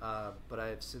 but I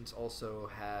have since also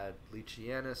had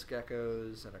Leachianus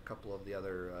geckos and a couple of the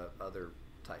other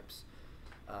types.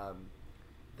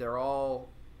 They're all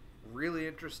really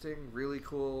interesting, really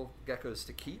cool geckos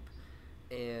to keep,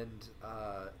 and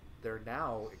they're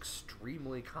now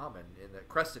extremely common in the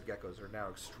crested geckos are now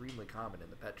extremely common in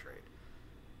the pet trade.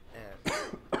 And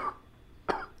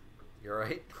you're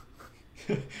right.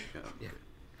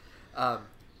 Yeah.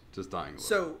 Just dying.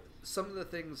 So some of the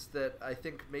things that I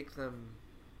think make them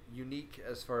unique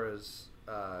as far as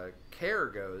care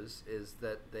goes is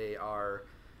that they are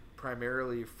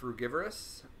primarily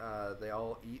frugivorous. They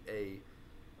all eat a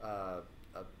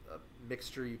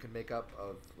mixture you can make up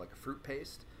of like a fruit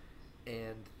paste,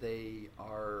 and they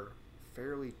are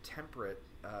fairly temperate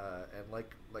and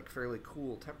like fairly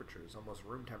cool temperatures, almost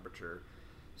room temperature.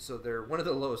 So they're one of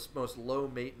the most low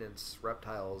maintenance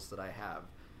reptiles that I have,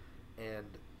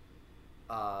 and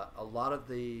a lot of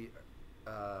the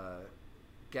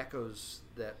geckos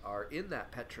that are in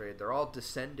that pet trade, they're all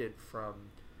descended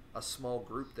from a small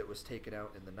group that was taken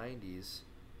out in the 90s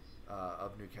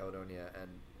of New Caledonia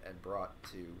and brought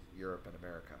to Europe and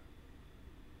America.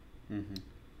 Mm-hmm.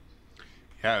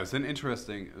 Yeah, it's an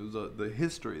interesting. The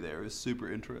history there is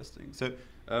super interesting. So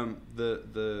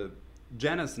the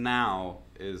genus now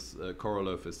is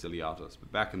Corolophus ciliatus,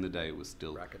 but back in the day it was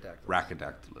still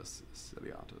Rhacodactylus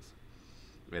ciliatus,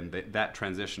 and that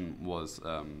transition was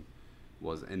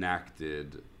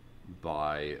enacted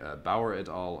by Bauer et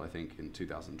al. I think in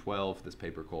 2012. This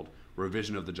paper called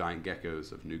 "Revision of the Giant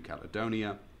Geckos of New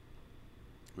Caledonia."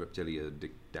 Reptilia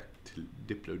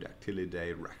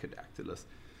Diplodactylidae Rhacodactylus.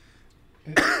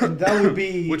 And that would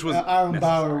be which was Aaron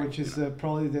Bauer, which is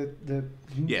probably the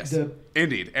yes,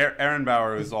 indeed. Aaron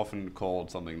Bauer is often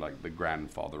called something like the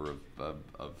grandfather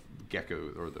of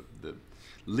gecko, or the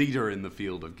leader in the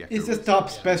field of gecko. He's the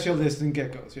top specialist in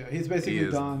geckos. Yeah, he's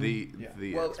basically done the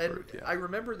expert, and I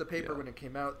remember the paper when it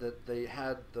came out that they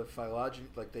had the phylogeny,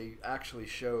 like they actually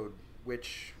showed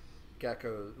which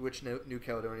New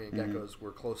Caledonian geckos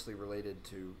were closely related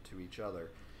to each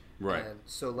other. Right. And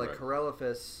so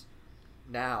Corolophus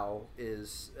now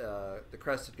is the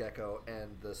crested gecko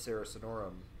and the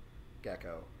Cerasinorum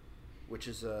gecko, which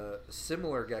is a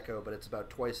similar gecko, but it's about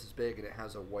twice as big, and it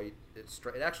has a white. It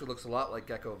actually looks a lot like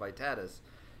Gecko vittatus.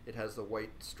 It has the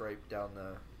white stripe down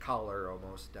the collar,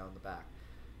 almost down the back,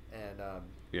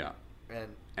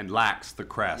 and lacks the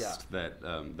crest that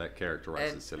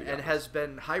characterizes Ciliatus, and has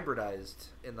been hybridized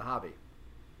in the hobby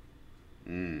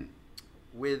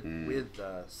with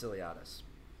Ciliatus.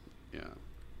 Yeah.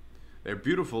 They're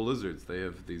beautiful lizards. They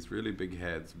have these really big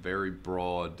heads, very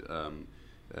broad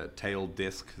tail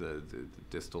disc. The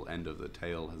distal end of the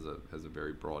tail has a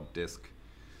very broad disc,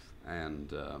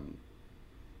 and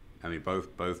I mean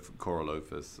both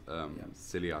Corolophus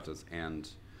ciliatus and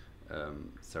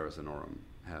Cerasinorum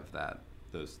have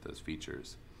those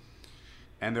features,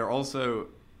 and they're also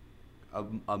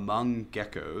among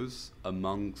geckos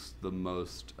amongst the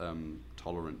most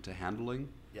tolerant to handling.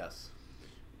 Yes.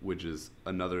 Which is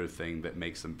another thing that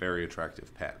makes them very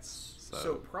attractive pets.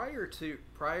 So prior to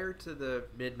the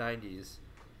mid '90s,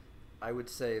 I would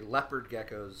say leopard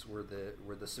geckos were the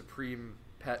supreme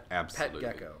pet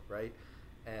gecko, right?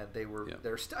 And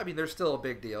they're still a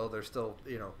big deal. They're still,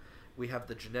 we have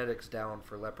the genetics down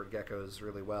for leopard geckos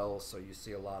really well, so you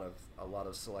see a lot of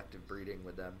selective breeding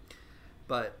with them.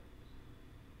 But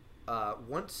prior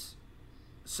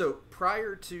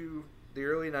to the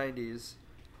early '90s.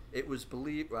 It was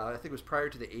believed, I think it was prior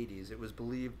to the 80s, it was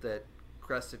believed that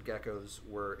crested geckos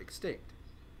were extinct.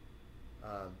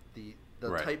 The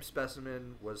type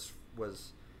specimen was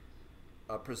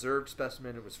a preserved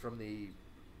specimen. It was from the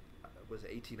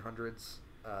 1800s,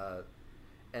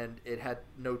 and it had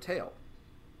no tail.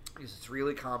 Because it's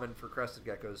really common for crested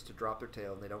geckos to drop their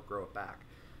tail and they don't grow it back.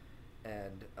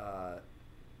 And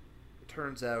it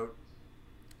turns out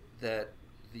that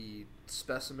the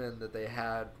specimen that they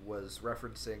had was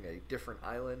referencing a different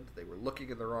island. They were looking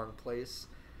in the wrong place,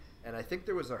 and I think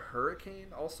there was a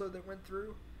hurricane also that went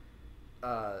through.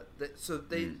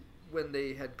 When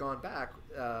they had gone back,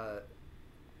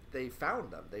 they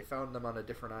found them. They found them on a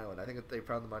different island. I think that they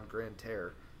found them on Grand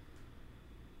Terre.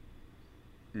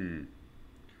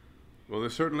 Well, they're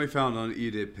certainly found on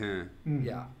Ile des Pins. Mhm.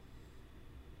 Yeah.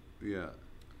 Yeah.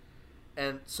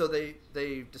 And so they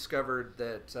discovered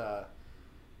that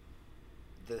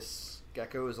this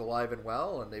gecko is alive and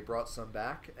well, and they brought some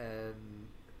back, and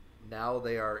now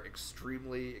they are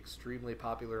extremely, extremely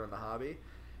popular in the hobby.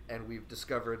 And we've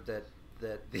discovered that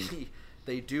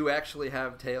they do actually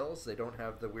have tails. They don't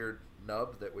have the weird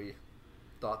nub that we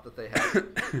thought that they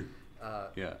had.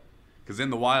 Yeah. Because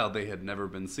in the wild, they had never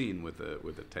been seen with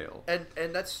a tail.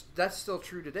 And that's still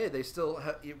true today. They still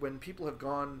when people have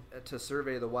gone to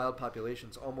survey the wild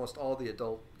populations, almost all the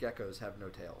adult geckos have no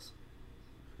tails.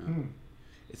 Hmm.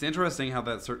 It's interesting how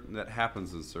that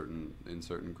happens in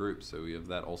certain groups. So we have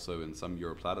that also in some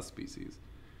Uroplata species.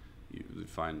 You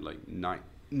find like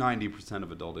 90%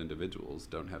 of adult individuals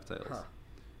don't have tails,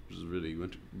 which is really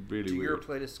weird. Do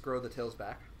Uroplatus grow the tails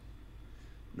back?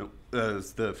 No,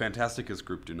 the Fantasticus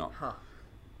group do not. Huh.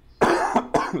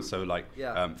 So like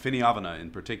Yeah. Phiniavana in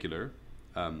particular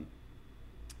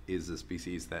is a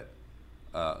species that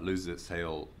loses its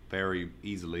tail very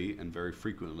easily and very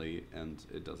frequently, and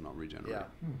it does not regenerate.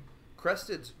 Yeah.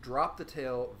 Cresteds drop the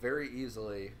tail very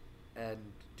easily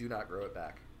and do not grow it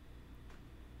back.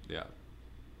 Yeah.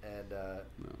 And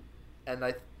No. and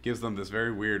I Gives them this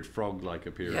very weird frog-like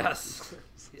appearance. Yes.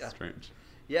 It's Yeah. strange.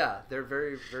 yeah, they're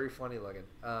very, very funny looking.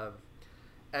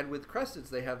 And with cresteds,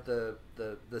 they have the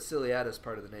ciliatus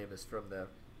part of the name is from the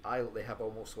eye. They have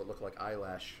almost what look like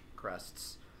eyelash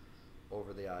crests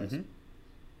over the eyes. Mhm.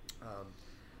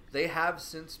 They have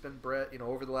since been bred.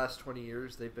 Over the last 20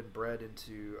 years, they've been bred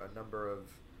into a number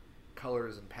of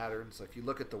colors and patterns. So if you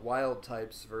look at the wild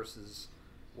types versus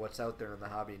what's out there in the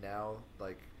hobby now,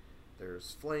 like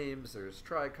there's flames, there's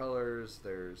tricolors,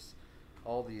 there's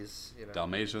all these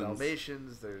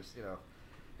Dalmatians. There's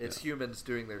it's humans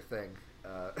doing their thing.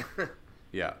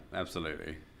 Yeah,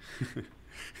 absolutely.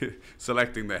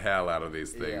 Selecting the hell out of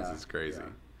these things Yeah, is crazy.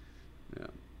 yeah.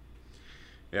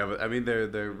 Yeah, but I mean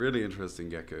they're really interesting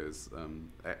geckos.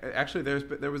 Actually,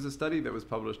 there was a study that was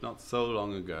published not so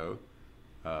long ago,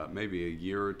 maybe a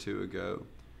year or two ago,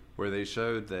 where they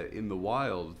showed that in the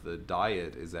wild the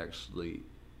diet is actually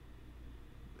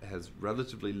has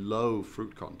relatively low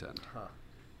fruit content.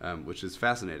 Huh. Which is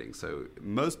fascinating. So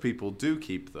most people do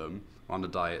keep them on a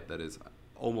diet that is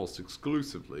almost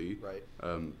exclusively Right.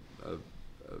 a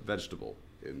vegetable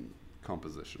in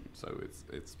composition. So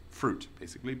it's fruit,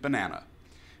 basically banana,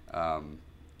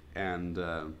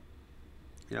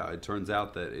 it turns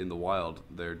out that in the wild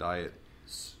their diet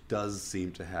does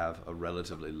seem to have a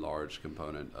relatively large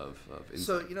component of insects.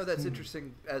 So that's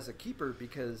interesting as a keeper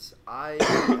because I,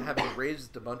 having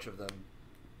raised a bunch of them,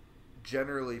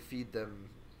 generally feed them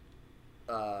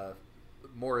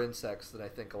more insects than I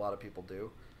think a lot of people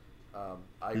do.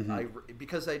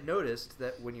 Because I noticed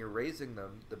that when you're raising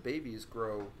them, the babies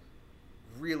grow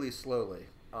really slowly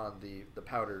on the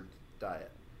powdered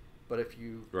diet, but if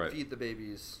you feed the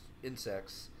babies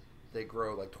insects, they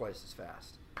grow like twice as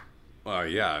fast. Well,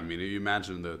 yeah. I mean, you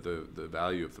imagine the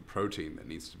value of the protein that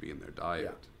needs to be in their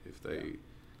diet. Yeah. If they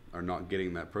are not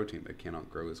getting that protein, they cannot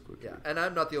grow as quickly. Yeah, and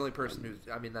I'm not the only person who's.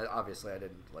 I mean, obviously, I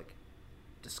didn't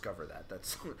discover that.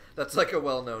 That's like a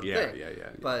well-known thing. Yeah.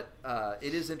 But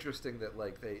it is interesting that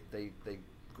they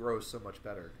grow so much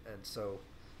better, and so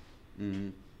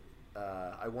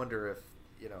I wonder if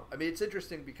I mean, it's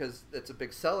interesting because it's a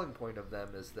big selling point of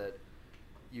them is that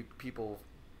people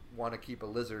want to keep a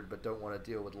lizard but don't want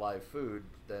to deal with live food.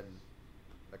 Then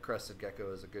a crested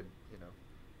gecko is a good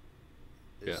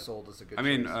sold as a good. I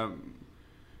mean, choice.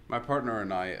 my partner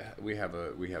and I we have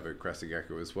a crested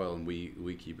gecko as well, and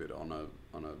we keep it on a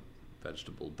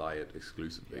vegetable diet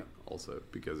exclusively, also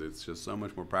because it's just so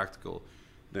much more practical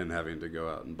than having to go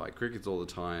out and buy crickets all the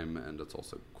time, and it's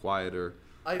also quieter.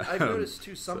 I've noticed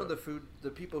too some of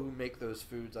the people who make those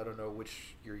foods. I don't know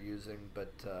which you're using,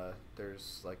 but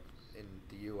there's like in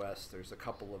the U.S. there's a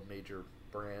couple of major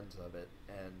brands of it,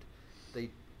 and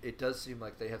it does seem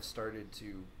like they have started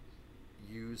to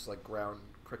use like ground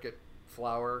cricket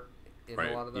flour in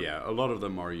a lot of them. Yeah, a lot of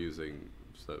them are using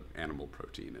animal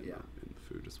protein in the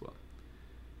food as well.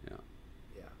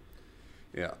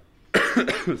 Yeah.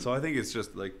 So I think it's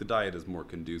just like the diet is more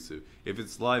conducive. If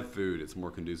it's live food, it's more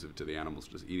conducive to the animals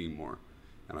just eating more,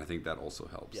 and I think that also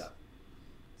helps. Yeah.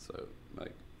 So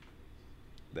like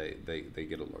they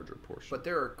get a larger portion. But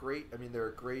they're a great. I mean, they're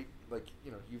a great. Like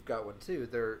you've got one too.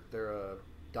 They're a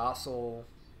docile,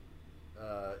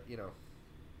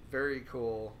 very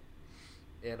cool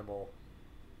animal,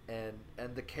 and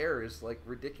the care is like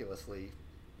ridiculously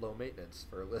low maintenance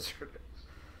for a lizard.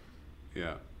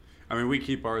 Yeah. I mean, we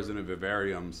keep ours in a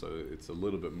vivarium, so it's a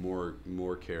little bit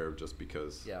more care just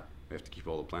because Yeah. we have to keep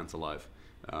all the plants alive.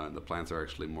 And the plants are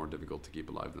actually more difficult to keep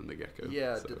alive than the gecko.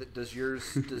 Yeah. so. Does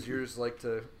yours like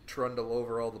to trundle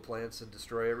over all the plants and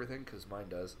destroy everything? Because mine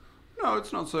does. No,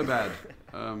 it's not so bad.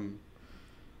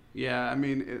 Yeah, I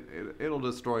mean, it'll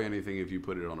destroy anything if you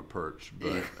put it on a perch,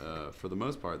 but for the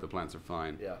most part, the plants are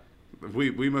fine. Yeah.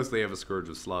 We mostly have a scourge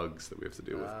of slugs that we have to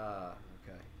deal with. Ah.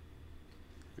 Okay.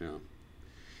 Yeah.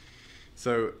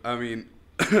 So, I mean,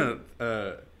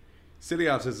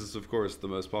 Ciliatus is, of course, the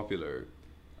most popular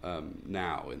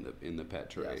now in the pet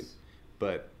trade. Yes.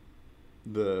 But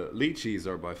the lychees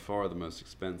are by far the most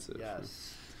expensive.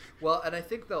 Yes. Well, and I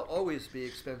think they'll always be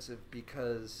expensive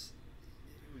because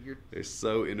They're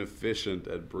so inefficient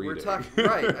at breeding. we're talking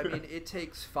right. I mean, it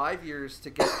takes 5 years to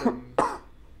get them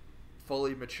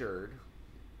fully matured,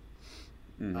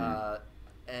 Mhm.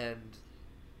 and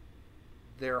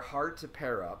they're hard to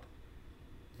pair up.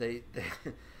 They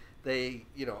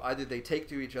either they take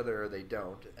to each other or they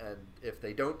don't, and if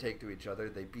they don't take to each other,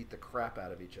 they beat the crap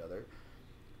out of each other.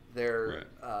 They're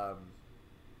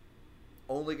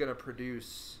only going to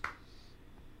produce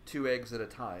 2 eggs at a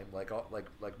time, like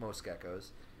most geckos,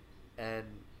 and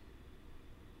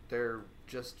they're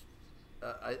just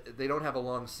they don't have a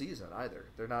long season either.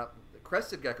 They're not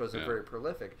crested geckos are very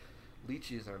prolific.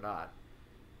 Lychees are not.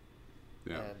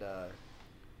 Yeah. And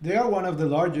They are one of the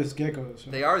largest geckos.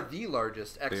 they are the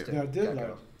largest extant They are the gecko.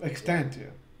 largest. Extent, yeah.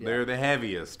 Yeah. They're the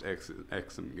heaviest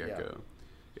extant gecko.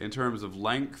 In terms of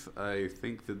length, I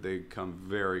think that they come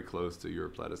very close to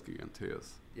Eurypletus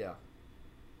giganteus. Yeah.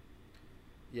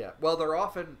 Yeah. Well, they're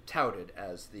often touted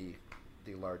as the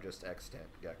largest extant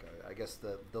gecko. I guess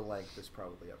the length is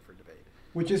probably up for debate.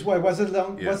 Which is why, what's the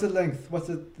Yeah. what's the length? What's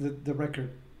the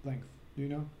record length? Do you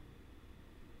know?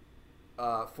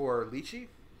 For lychee,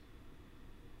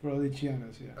 For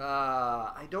Lychianus, yeah.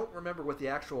 I don't remember what the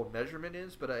actual measurement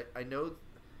is, but I know,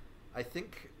 I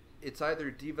think it's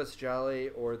either Divas Jale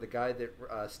or the guy that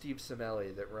Steve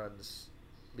Simelli that runs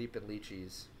Leap and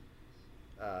Lychees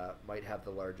might have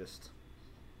the largest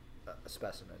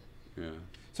specimen. Yeah.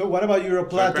 So what about So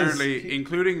Eurypletus? apparently,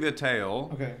 including the tail,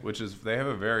 Okay. which is they have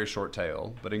a very short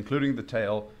tail, but including the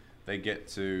tail, they get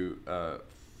to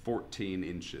 14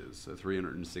 inches, so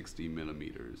 360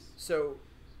 millimeters, So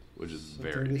which is So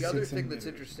very. 30 the other 36 thing that's centimeters.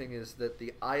 interesting is that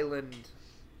the island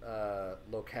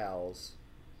locales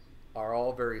are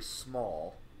all very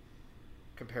small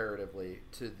comparatively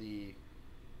to the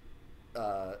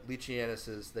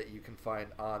Lychianuses that you can find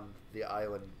on the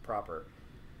island proper.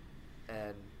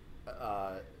 And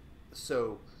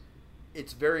so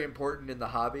it's very important in the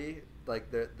hobby. Like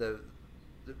the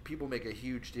people make a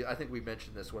huge deal. I think we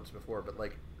mentioned this once before, but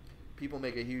like people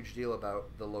make a huge deal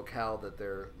about the locale that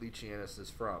their Lychianus is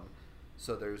from.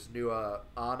 So there's Nua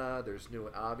Ana, there's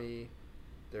Nua Ami,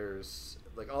 there's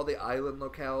like all the island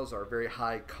locales are very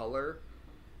high color,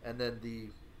 and then the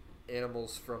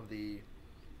animals from the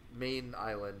main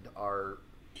island are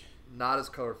not as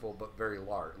colorful but very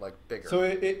large, like bigger. So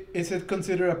is it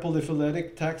considered a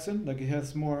polyphyletic taxon? Like it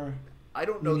has more... I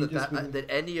don't know Maybe that just with-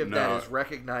 that any of No. that is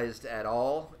recognized at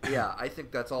all. Yeah, I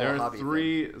think that's all There a are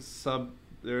hobby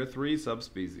There are 3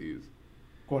 subspecies,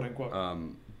 quote unquote.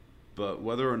 but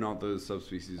whether or not those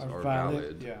subspecies Are are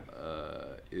valid,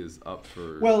 valid, is up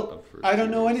for. Well, up for I don't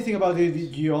know series. anything about the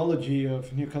geology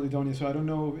of New Caledonia, so I don't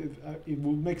know if it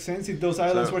would make sense if those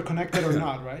islands So- were connected or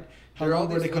not, right? How There are all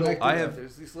long were these they little- connected? I have-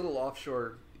 There's these little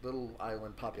offshore little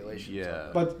island populations.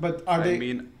 Yeah. on But are I they...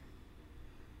 mean,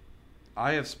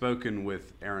 I have spoken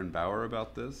with Aaron Bauer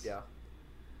about this. yeah.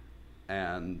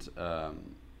 And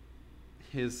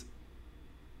his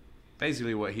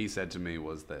basically what he said to me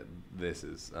was that this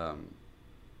is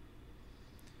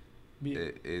be-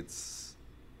 it's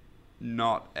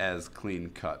not as clean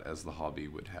cut as the hobby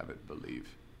would have it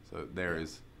believe. So there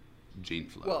is gene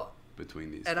flow Well,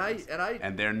 between these and things. I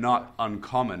and they're not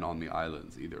uncommon on the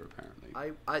islands either, apparently.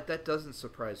 I that doesn't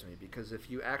surprise me because if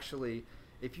you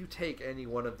take any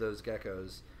one of those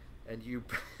geckos and you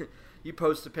you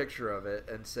post a picture of it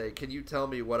and say, "Can you tell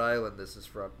me what island this is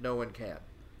from?" No one can.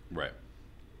 Right.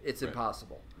 It's Right.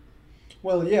 impossible.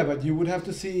 Well, yeah, but you would have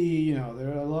to see, there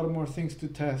are a lot more things to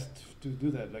test to do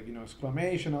that, like,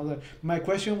 exclamation, all that. My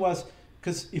question was,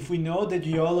 because if we know the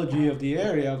geology of the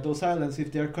area of those islands,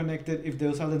 if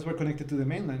those islands were connected to the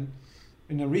mainland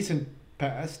in a recent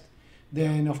past,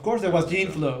 then of course there was gene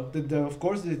flow. Of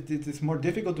course it's more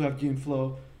difficult to have gene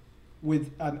flow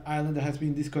with an island that has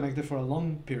been disconnected for a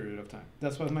long period of time.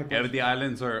 That's what my question. Yeah, but the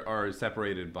islands are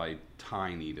separated by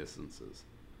tiny distances.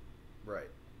 Right.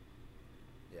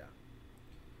 Yeah.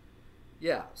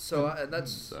 Yeah. So and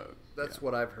that's So that's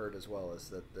what I've heard as well, is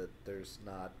that there's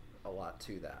not a lot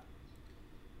to that.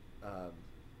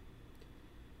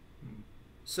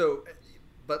 So,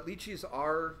 but lychees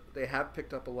they have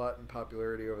picked up a lot in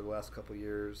popularity over the last couple of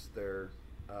years. They're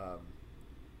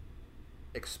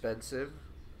expensive.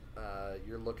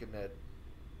 You're looking at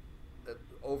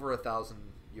over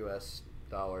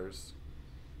 $1,000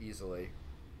 easily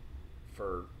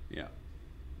for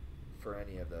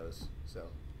any of those. So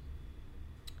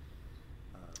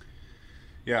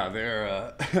yeah,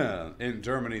 they're in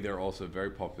Germany. They're also very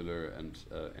popular and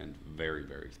very,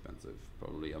 very expensive.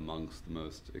 Probably amongst the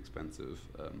most expensive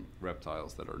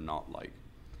reptiles that are not like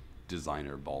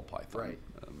designer ball python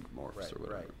morphs or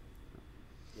whatever. Right.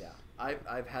 Yeah,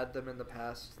 I've had them in the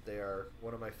past. They are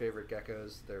one of my favorite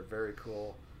geckos. They're very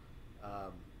cool,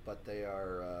 but they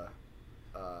are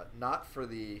not for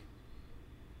the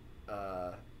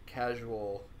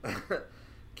casual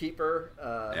keeper,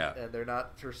 and they're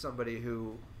not for somebody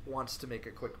who wants to make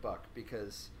a quick buck,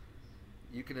 because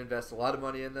you can invest a lot of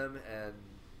money in them and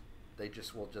they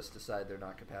will decide they're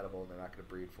not compatible and they're not going to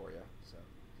breed for you. So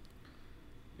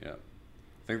yeah,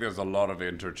 I think there's a lot of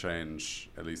interchange,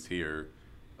 at least here,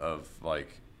 of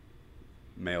like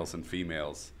males and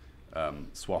females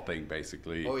swapping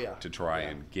basically to try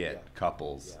and get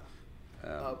couples.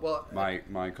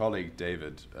 My colleague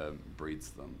David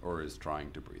breeds them, or is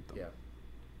trying to breed them. Yeah.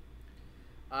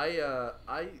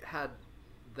 I had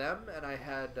them, and I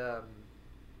had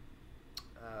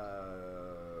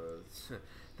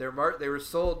they were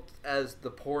sold as the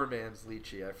poor man's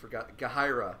lychee. I forgot,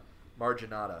 Gahyra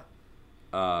marginata.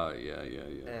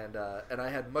 Yeah. And I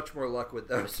had much more luck with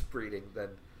those breeding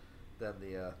than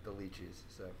the lychees.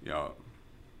 So yeah,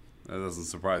 that doesn't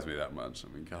surprise me that much. I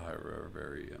mean, Gahyra are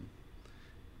very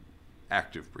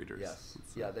active breeders. Yes.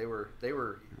 Yeah, they were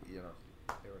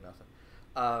nothing.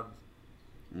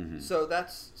 So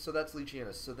that's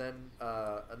Leachianus. So then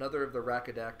another of the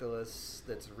Rhacodactylus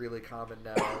that's really common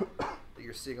now that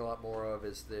you're seeing a lot more of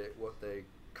is what the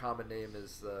common name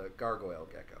is, the gargoyle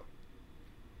gecko.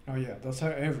 Oh yeah, those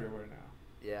are everywhere now.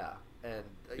 Yeah, and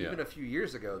even a few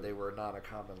years ago they were not a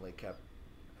commonly kept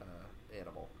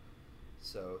animal.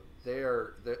 So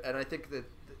and I think that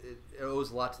it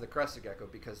owes a lot to the crested gecko,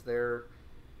 because they're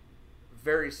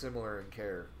very similar in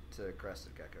care to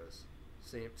crested geckos.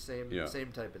 Same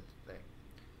type of thing.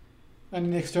 And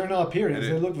in external appearance,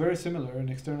 they look very similar in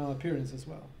external appearance as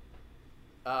well.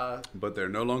 But they're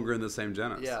no longer in the same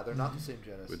genus. Yeah, they're not the same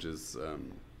genus. Which is,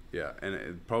 and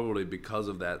probably because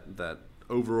of that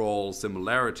overall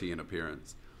similarity in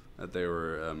appearance, that they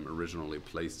were originally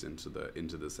placed into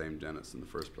the same genus in the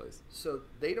first place. So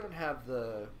they don't have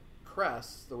the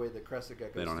crests the way the crested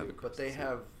geckos do, but they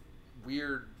have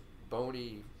weird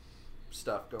bony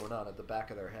stuff going on at the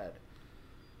back of their head.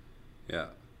 Yeah,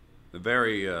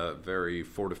 very very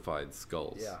fortified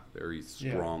skulls. Yeah, very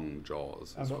strong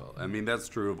jaws as well. I mean, that's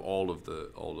true of all of the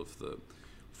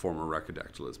former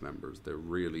Rhacodactylus members. They're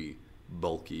really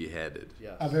bulky headed.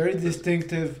 Yes. A very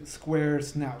distinctive square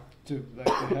snout too.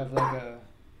 Like they have like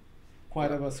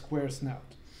quite of a square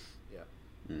snout. Yeah.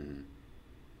 Mm-hmm.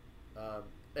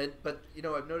 But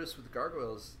I've noticed with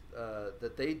gargoyles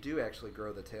that they do actually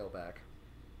grow the tail back,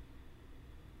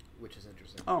 which is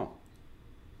interesting. Oh,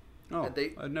 I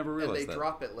never realized that. And they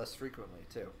drop it less frequently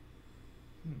too.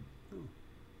 Oh.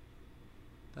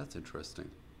 That's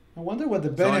interesting. I wonder what the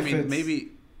benefits. So, I mean,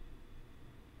 maybe.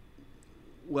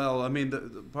 Well, I mean,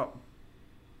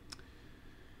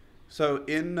 so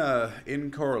in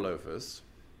Corolophus,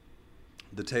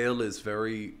 the tail is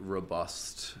very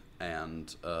robust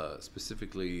and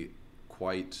specifically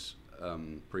quite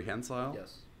prehensile.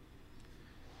 Yes.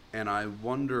 And I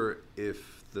wonder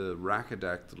if the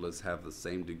Rhacodactylus have the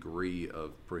same degree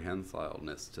of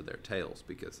prehensileness to their tails,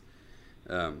 because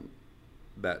that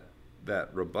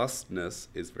robustness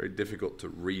is very difficult to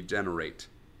regenerate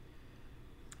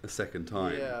a second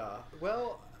time. Yeah.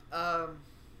 Well, I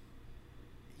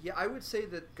would say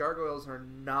that gargoyles are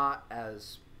not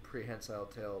as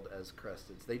prehensile-tailed as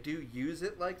cresteds. They do use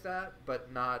it like that,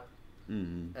 but not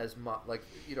as much. Like,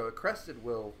 a crested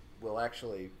will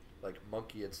actually like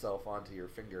monkey itself onto your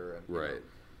finger and right.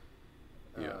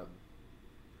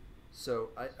 So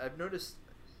I've noticed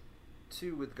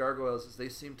too with gargoyles is they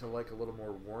seem to like a little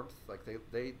more warmth. Like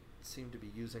they seem to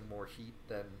be using more heat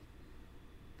than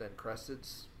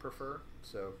cresteds prefer.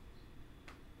 So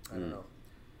I don't know.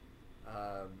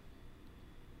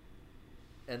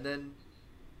 And then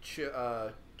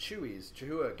Chihua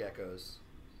geckos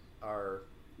are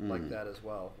like that as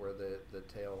well, where the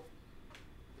tail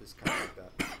is kind of like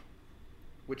that.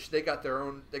 Which they got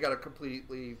a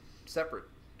completely separate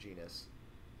genus.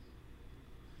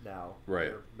 now.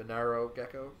 Right. They're Monaro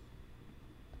gecko.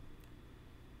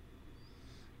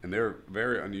 And they're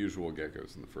very unusual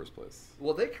geckos in the first place.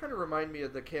 Well, they kind of remind me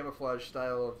of the camouflage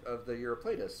style of the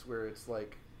Eurypletus, where it's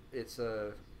like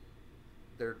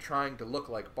they're trying to look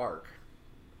like bark.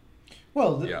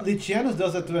 Well, Yeah. Lichianus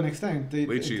does that to an extent.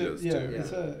 Lychee does yeah, too.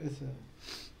 It's a.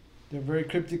 They're very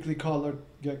cryptically colored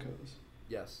geckos.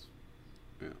 Yes.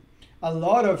 Yeah. A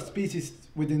lot of species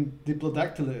within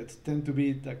Diplodactylids tend to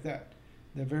be like that.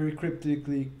 They're very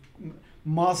cryptically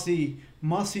mossy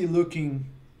looking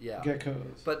Yeah.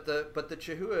 geckos. But the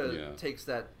Chihuahua Yeah. takes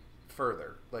that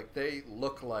further. Like they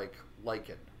look like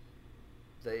lichen.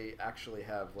 They actually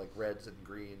have like reds and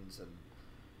greens and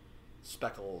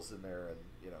speckles in there, and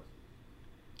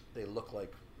they look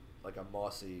like a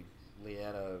mossy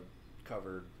liana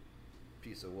covered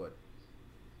piece of wood.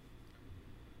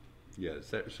 Yeah, it's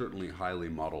certainly highly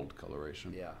modeled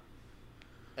coloration. Yeah.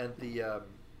 And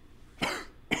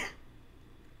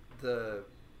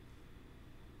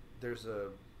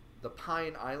the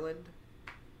Pine Island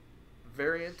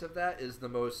variant of that is the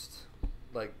most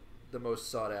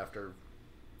sought after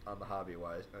on the hobby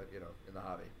wise, in the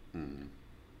hobby. Mm.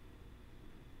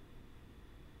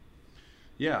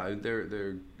 Yeah,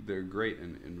 they're great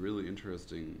and really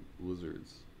interesting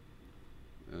lizards.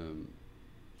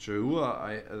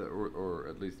 Chihuahua, or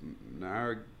at least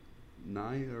Nyorogekko.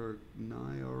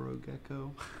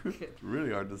 It's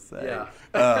really hard to say.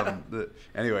 Yeah.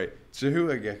 Anyway,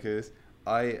 Chihuahua geckos,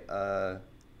 I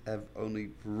have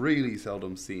only really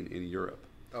seldom seen in Europe.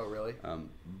 Oh, really?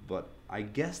 But I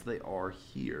guess they are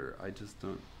here. I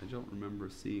don't remember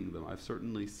seeing them. I've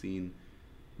certainly seen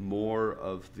more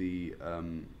of the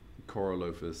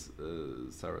Coralophus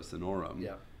saracenorum,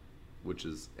 Yeah. which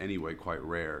is anyway quite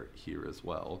rare here as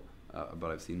well.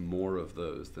 But I've seen more of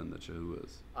those than the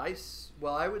Chihuahuas. I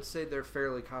would say they're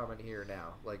fairly common here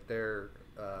now. Like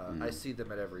I see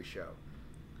them at every show.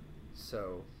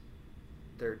 So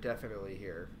they're definitely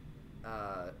here.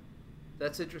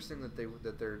 That's interesting that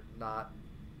they're not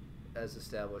as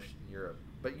established in Europe.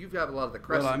 But you've got a lot of the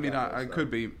crescent. Well, I mean, geckos, I though. could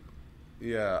be.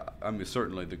 Yeah, I mean,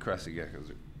 certainly the crescent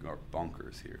geckos are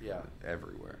bonkers here. Yeah.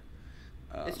 Everywhere.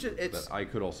 It's but I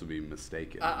could also be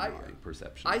mistaken in I- my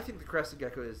perception. I think the crescent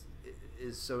gecko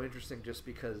is so interesting just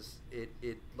because it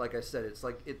like I said, it's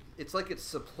like it's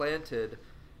supplanted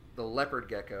the leopard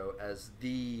gecko as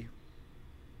the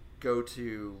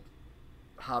go-to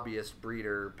hobbyist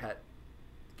breeder pet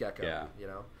gecko. Yeah.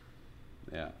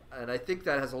 Yeah. And I think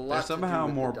that has a lot. They're somehow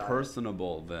to do with more the diet.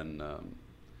 personable than.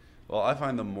 Well, I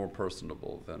find them more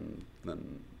personable than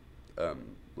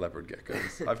leopard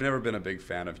geckos. I've never been a big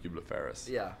fan of Eublepharis.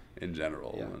 Yeah. In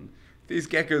general, Yeah. and these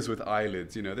geckos with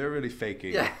eyelids, they're really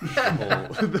faking Yeah.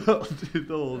 the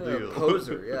whole deal.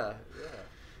 Poser, yeah.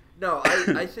 No,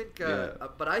 I think, Yeah.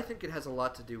 but I think it has a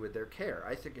lot to do with their care.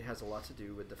 I think it has a lot to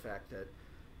do with the fact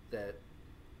that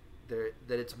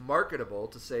it's marketable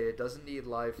to say it doesn't need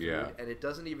live food, Yeah. and it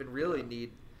doesn't even really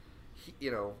need,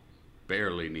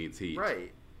 Barely needs heat.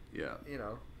 right. Yeah.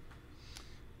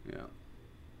 Yeah.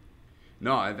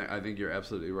 No, I think you're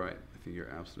absolutely right.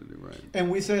 And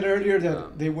we said earlier that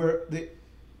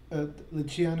Um,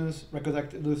 Lichianus,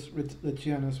 Rhacodactylus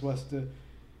lichianus was the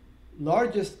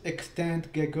largest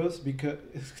extant gecko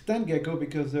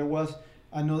because there was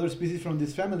another species from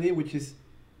this family which is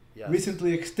Yes.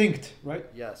 recently extinct, right?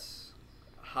 Yes.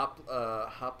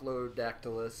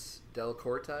 Hoplodactylus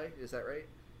delcorti, is that right?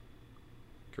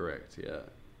 Correct. Yeah.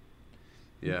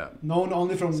 Yeah. Known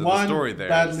only from So the one story there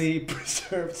badly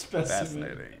preserved specimen.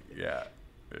 Fascinating. Yeah.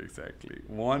 Exactly.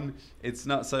 One, it's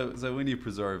not so when you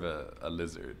preserve a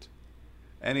lizard,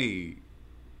 any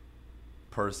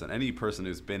person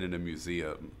who's been in a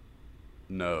museum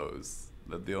knows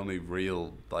that the only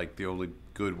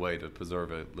good way to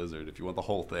preserve a lizard, if you want the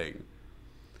whole thing,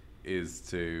 is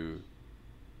to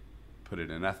put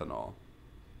it in ethanol.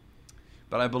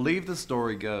 But I believe the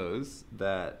story goes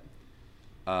that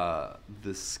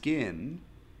the skin.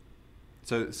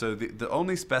 So the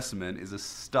only specimen is a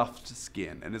stuffed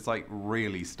skin, and it's like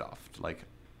really stuffed,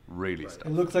 Right. It stuffed.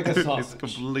 looks like a It's sausage.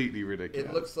 completely ridiculous.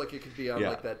 It looks like it could be on Yeah.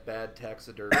 like that bad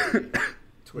taxidermy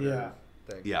Twitter Yeah.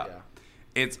 thing. Yeah.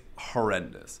 It's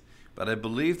horrendous. But I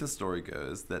believe the story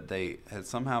goes that they had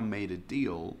somehow made a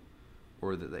deal,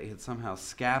 or that they had somehow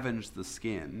scavenged the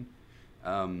skin,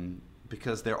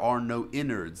 because there are no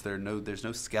innards, there's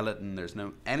no skeleton, there's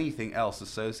no anything else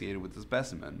associated with the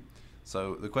specimen.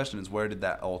 So the question is, where did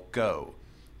that all go?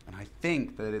 And I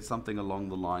think that it's something along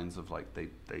the lines of like they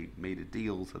made a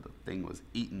deal so the thing was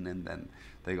eaten and then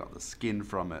they got the skin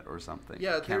from it or something.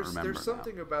 Yeah, Can't remember there's now.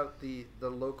 something about the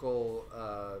local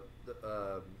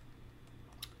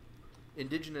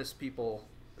indigenous people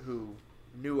who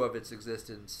knew of its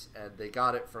existence, and they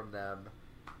got it from them.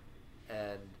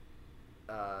 And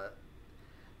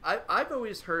I've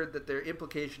always heard that their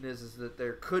implication is that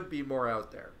there could be more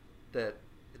out there. That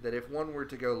if one were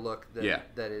to go look, that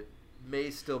it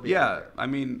may still be out there. I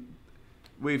mean,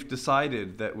 we've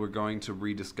decided that we're going to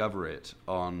rediscover it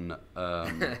on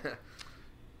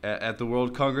at the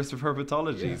World Congress of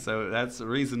Herpetology. So that's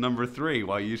reason number 3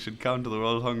 why you should come to the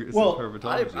World Congress of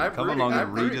Herpetology. Come along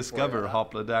and rediscover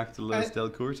Hoplodactylus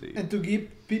delcourti. And to give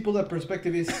people a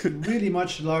perspective, it's really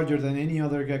much larger than any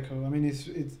other gecko. I mean,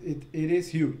 it is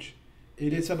huge.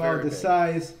 It's about the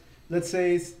size. Let's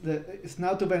say the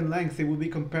snout to vent length. It would be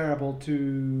comparable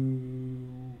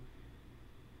to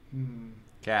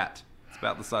cat. It's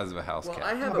about the size of a house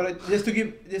cat. But just to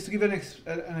give an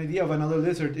idea of another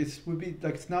lizard, it would be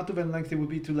like snout to vent length. It would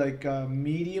be to like a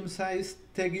medium-sized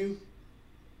tegu.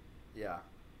 Yeah,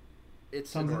 it's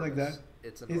something enormous. like that.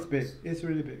 It's enormous. It's big. It's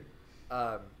really big.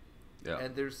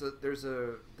 And there's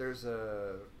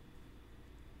a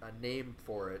name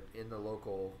for it in the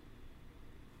local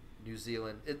New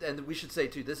Zealand, and we should say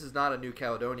too, this is not a New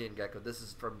Caledonian gecko. This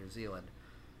is from New Zealand.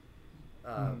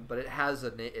 But it has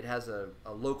a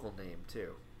local name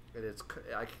too.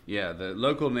 The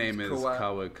local name is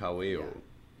Kawakaweo.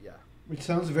 Yeah. Which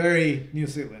sounds very New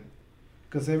Zealand,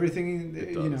 because everything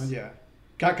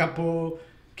Kakapo,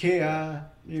 Kea,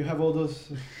 you have all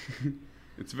those.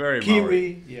 It's very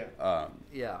Kiwi,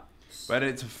 yeah. But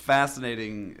it's a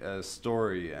fascinating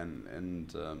story, and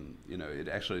it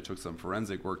actually took some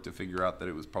forensic work to figure out that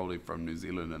it was probably from New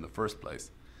Zealand in the first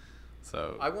place.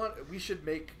 So we should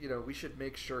make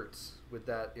shirts with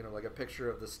that, like a picture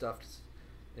of the stuffed,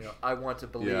 I want to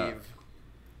believe.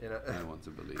 I want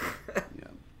to believe.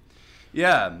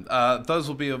 Yeah. Those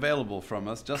will be available from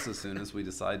us just as soon as we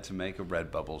decide to make a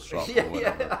Redbubble shop or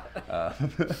whatever.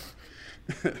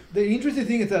 The interesting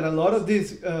thing is that a lot of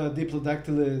these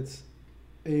diplodactylids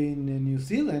in New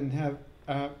Zealand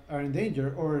are in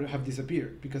danger or have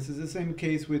disappeared, because it's the same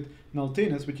case with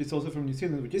Naltinus, which is also from New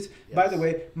Zealand, which is, by the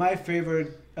way, my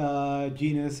favorite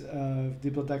genus of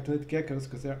diplodactylid geckos,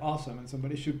 because they're awesome and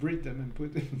somebody should breed them and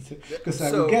put them, because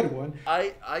I will get one.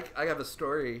 I have a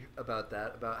story about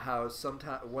that, about how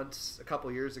once a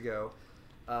couple years ago,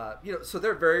 so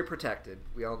they're very protected.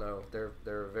 We all know they're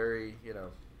very,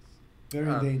 very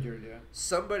endangered, yeah.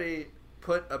 Somebody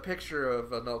put a picture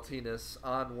of a Naltinus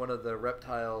on one of the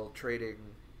reptile trading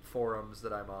forums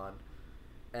that I'm on,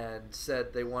 and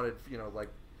said they wanted,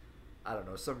 I don't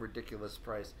know, some ridiculous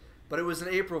price. But it was an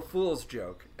April Fool's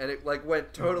joke, and it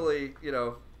went totally,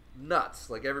 nuts.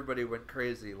 Like everybody went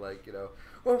crazy,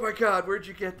 oh my God, where'd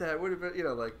you get that? What about,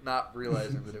 not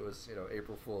realizing that it was,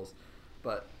 April Fool's.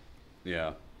 But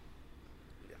they're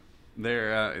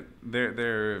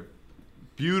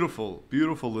beautiful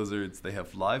lizards. They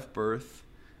have live birth.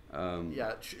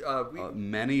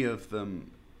 Many of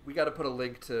them. We got to put a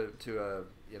link to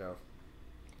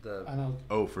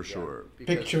sure.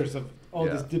 Pictures of all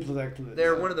these diplodactylids.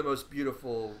 They're one of the most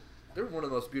beautiful. They're one of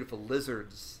the most beautiful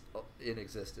lizards in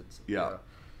existence. Yeah.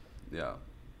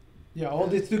 All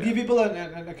this to give people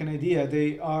an idea.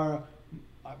 They are.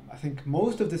 I think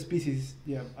most of the species.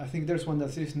 Yeah, I think there's one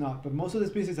that is not, but most of the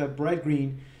species are bright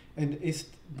green. And it's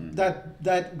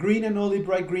that green and olive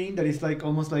bright green that is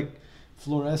almost like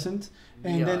fluorescent,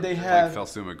 and then they have like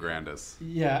Phelsuma grandis.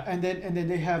 Yeah, and then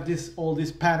they have all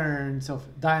these patterns of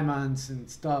diamonds and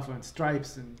stuff and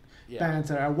stripes and bands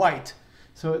that are white.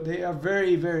 So they are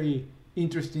very, very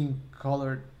interesting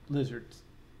colored lizards.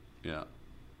 Yeah,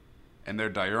 and they're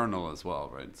diurnal as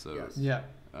well, right? So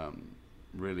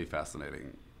really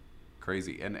fascinating,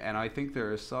 crazy, and I think there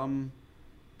are some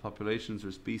populations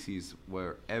or species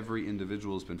where every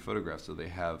individual has been photographed, so they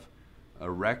have a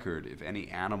record if any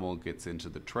animal gets into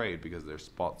the trade, because their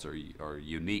spots are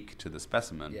unique to the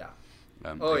specimen.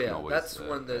 That's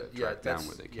one that track down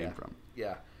where they came from.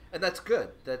 Yeah, and that's good.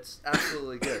 That's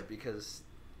absolutely good, because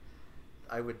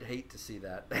I would hate to see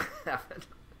that happen.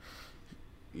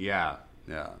 Yeah,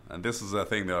 and this is a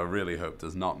thing that I really hope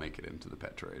does not make it into the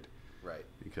pet trade. Right.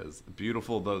 Because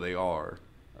beautiful though they are,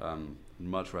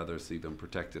 much rather see them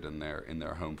protected in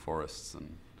their home forests,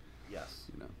 and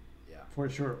for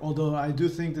sure. Although I do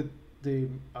think that they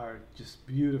are just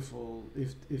beautiful.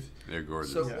 If they're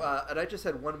gorgeous. So and I just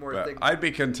had one more thing. I'd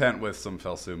be content with some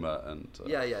Phelsuma and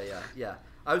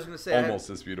I was going to say almost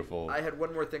as beautiful. I had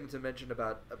one more thing to mention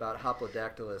about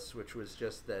Hoplodactylus, which was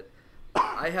just that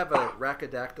I have a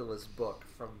Rhacodactylus book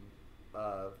from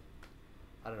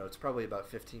I don't know, it's probably about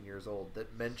 15 years old,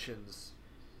 that mentions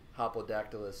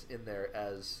Hoplodactylus in there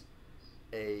as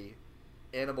a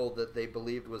animal that they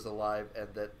believed was alive, and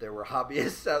that there were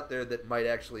hobbyists out there that might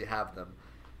actually have them.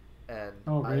 And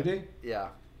Oh, really? Yeah.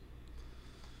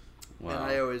 Wow. And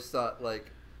I always thought,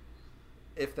 like,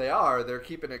 if they are, they're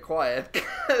keeping it quiet.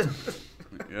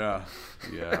 Yeah.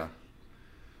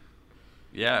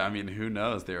 Yeah, I mean, who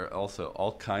knows? There are also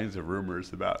all kinds of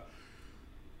rumors about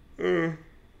the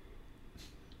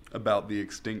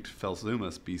extinct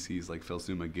Phelsuma species, like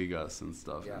Phelsuma gigas and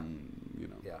stuff. Yeah.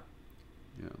 And, Yeah.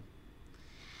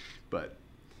 But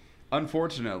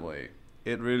unfortunately,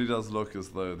 it really does look as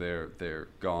though they're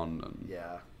gone. And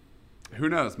Yeah. who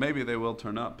knows? Maybe they will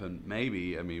turn up, and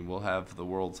maybe, I mean, we'll have the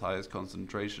world's highest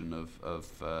concentration of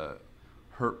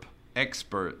herp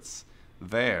experts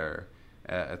there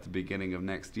at the beginning of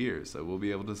next year. So we'll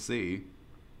be able to see.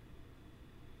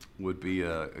 Would be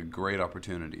a great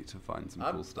opportunity to find some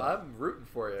cool stuff. I'm rooting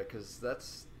for you because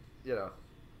that's,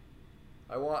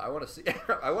 I want to see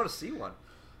I want to see one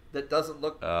that doesn't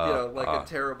look like a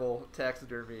terrible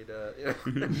taxidermied.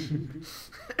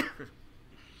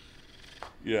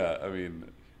 Yeah, I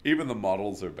mean, even the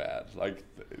models are bad. Like,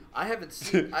 I haven't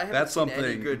seen. That's seen something,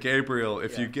 any good, Gabriel.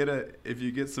 If Yeah.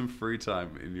 you get some free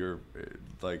time in your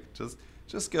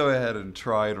just go ahead and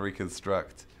try and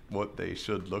reconstruct what they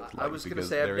should look like. I was going to because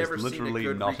say I've there is never seen a literally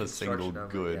good not a single reconstruction of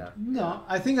it, good. yeah. No,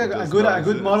 I think It a does good not a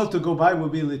good exist. model to go by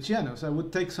would be Lichianos. I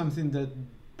would take something that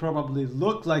probably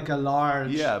looked like a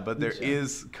large. Yeah, but there Lichiano.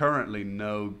 is currently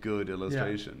no good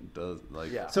illustration.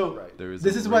 Yeah. So right. There is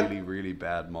this a is really, what- really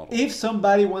bad model. If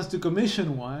somebody wants to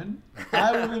commission one,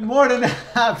 I will be more than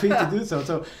happy to do so.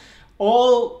 So,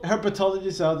 all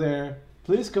herpetologists out there,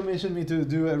 please commission me to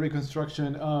do a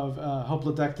reconstruction of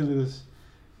Hoplodactylus.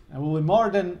 I will be more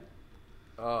than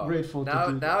Oh, grateful to now,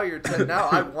 do now that. you're now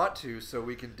I want to, so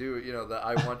we can do the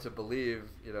I want to believe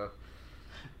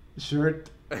shirt.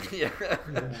 yeah.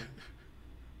 Yeah.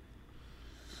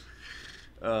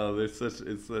 Oh, it's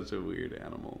such a weird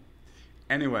animal.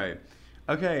 Anyway,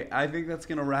 okay, I think that's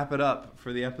gonna wrap it up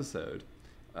for the episode.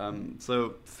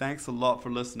 So thanks a lot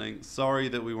for listening. Sorry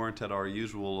that we weren't at our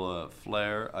usual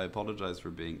flair. I apologize for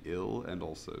being ill and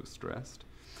also stressed.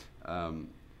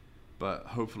 But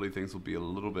hopefully things will be a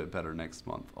little bit better next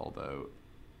month. Although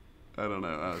I don't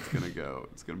know how it's gonna go.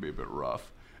 It's gonna be a bit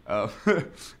rough.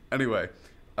 Anyway,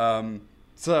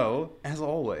 so as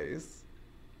always,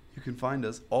 you can find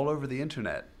us all over the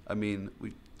internet. I mean,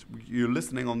 you're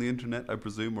listening on the internet, I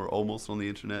presume, or almost on the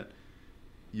internet.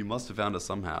 You must have found us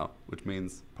somehow, which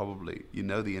means probably you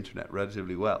know the internet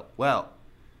relatively well. Well,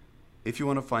 if you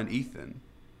want to find Ethan,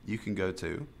 you can go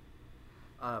to...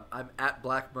 I'm at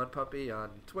Black Mud Puppy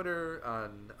on Twitter,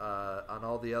 on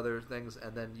all the other things,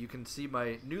 and then you can see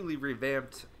my newly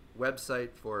revamped website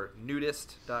for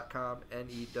newtist.com,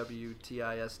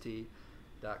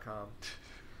 NEWTIST.com.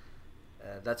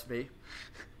 That's me.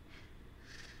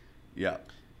 Yeah.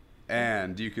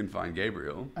 And you can find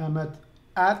Gabriel. I'm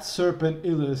at Serpent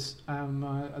Illus. I'm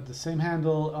at the same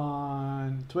handle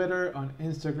on Twitter, on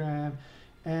Instagram,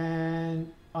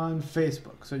 and on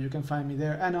Facebook. So you can find me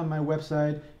there, and on my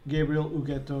website,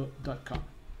 GabrielUgueto.com.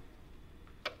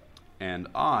 And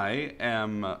I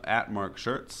am at Mark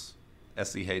Schertz,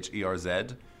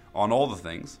 SCHERZ, on all the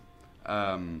things.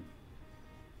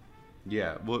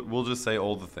 Yeah, we'll just say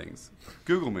all the things.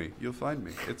 Google me, you'll find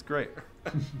me. It's great.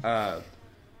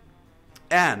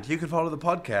 And you can follow the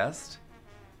podcast,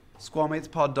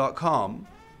 squamatespod.com,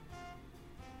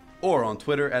 or on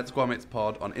Twitter at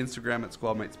squamatespod, on Instagram at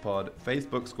squamatespod,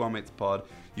 Facebook squamatespod.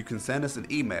 You can send us an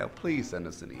email. Please send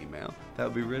us an email. That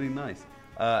would be really nice.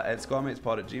 At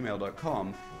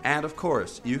squamatespod@gmail.com. And of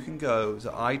course, you can go to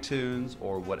iTunes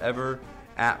or whatever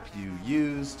app you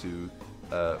use to,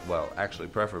 actually,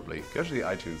 preferably, go to the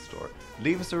iTunes store.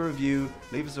 Leave us a review,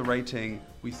 leave us a rating.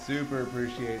 We super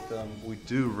appreciate them. We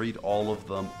do read all of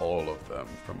them,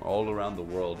 from all around the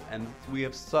world. And we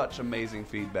have such amazing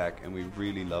feedback, and we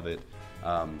really love it.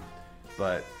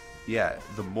 But yeah,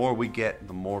 the more we get,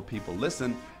 the more people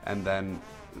listen, and then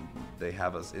they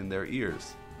have us in their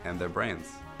ears and their brains.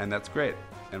 And that's great,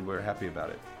 and we're happy about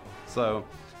it. So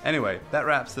anyway, that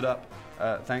wraps it up.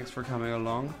 Thanks for coming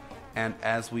along. And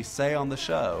as we say on the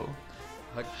show,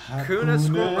 Hakuna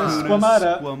Squamata.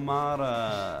 Squamata.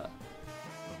 Squamata.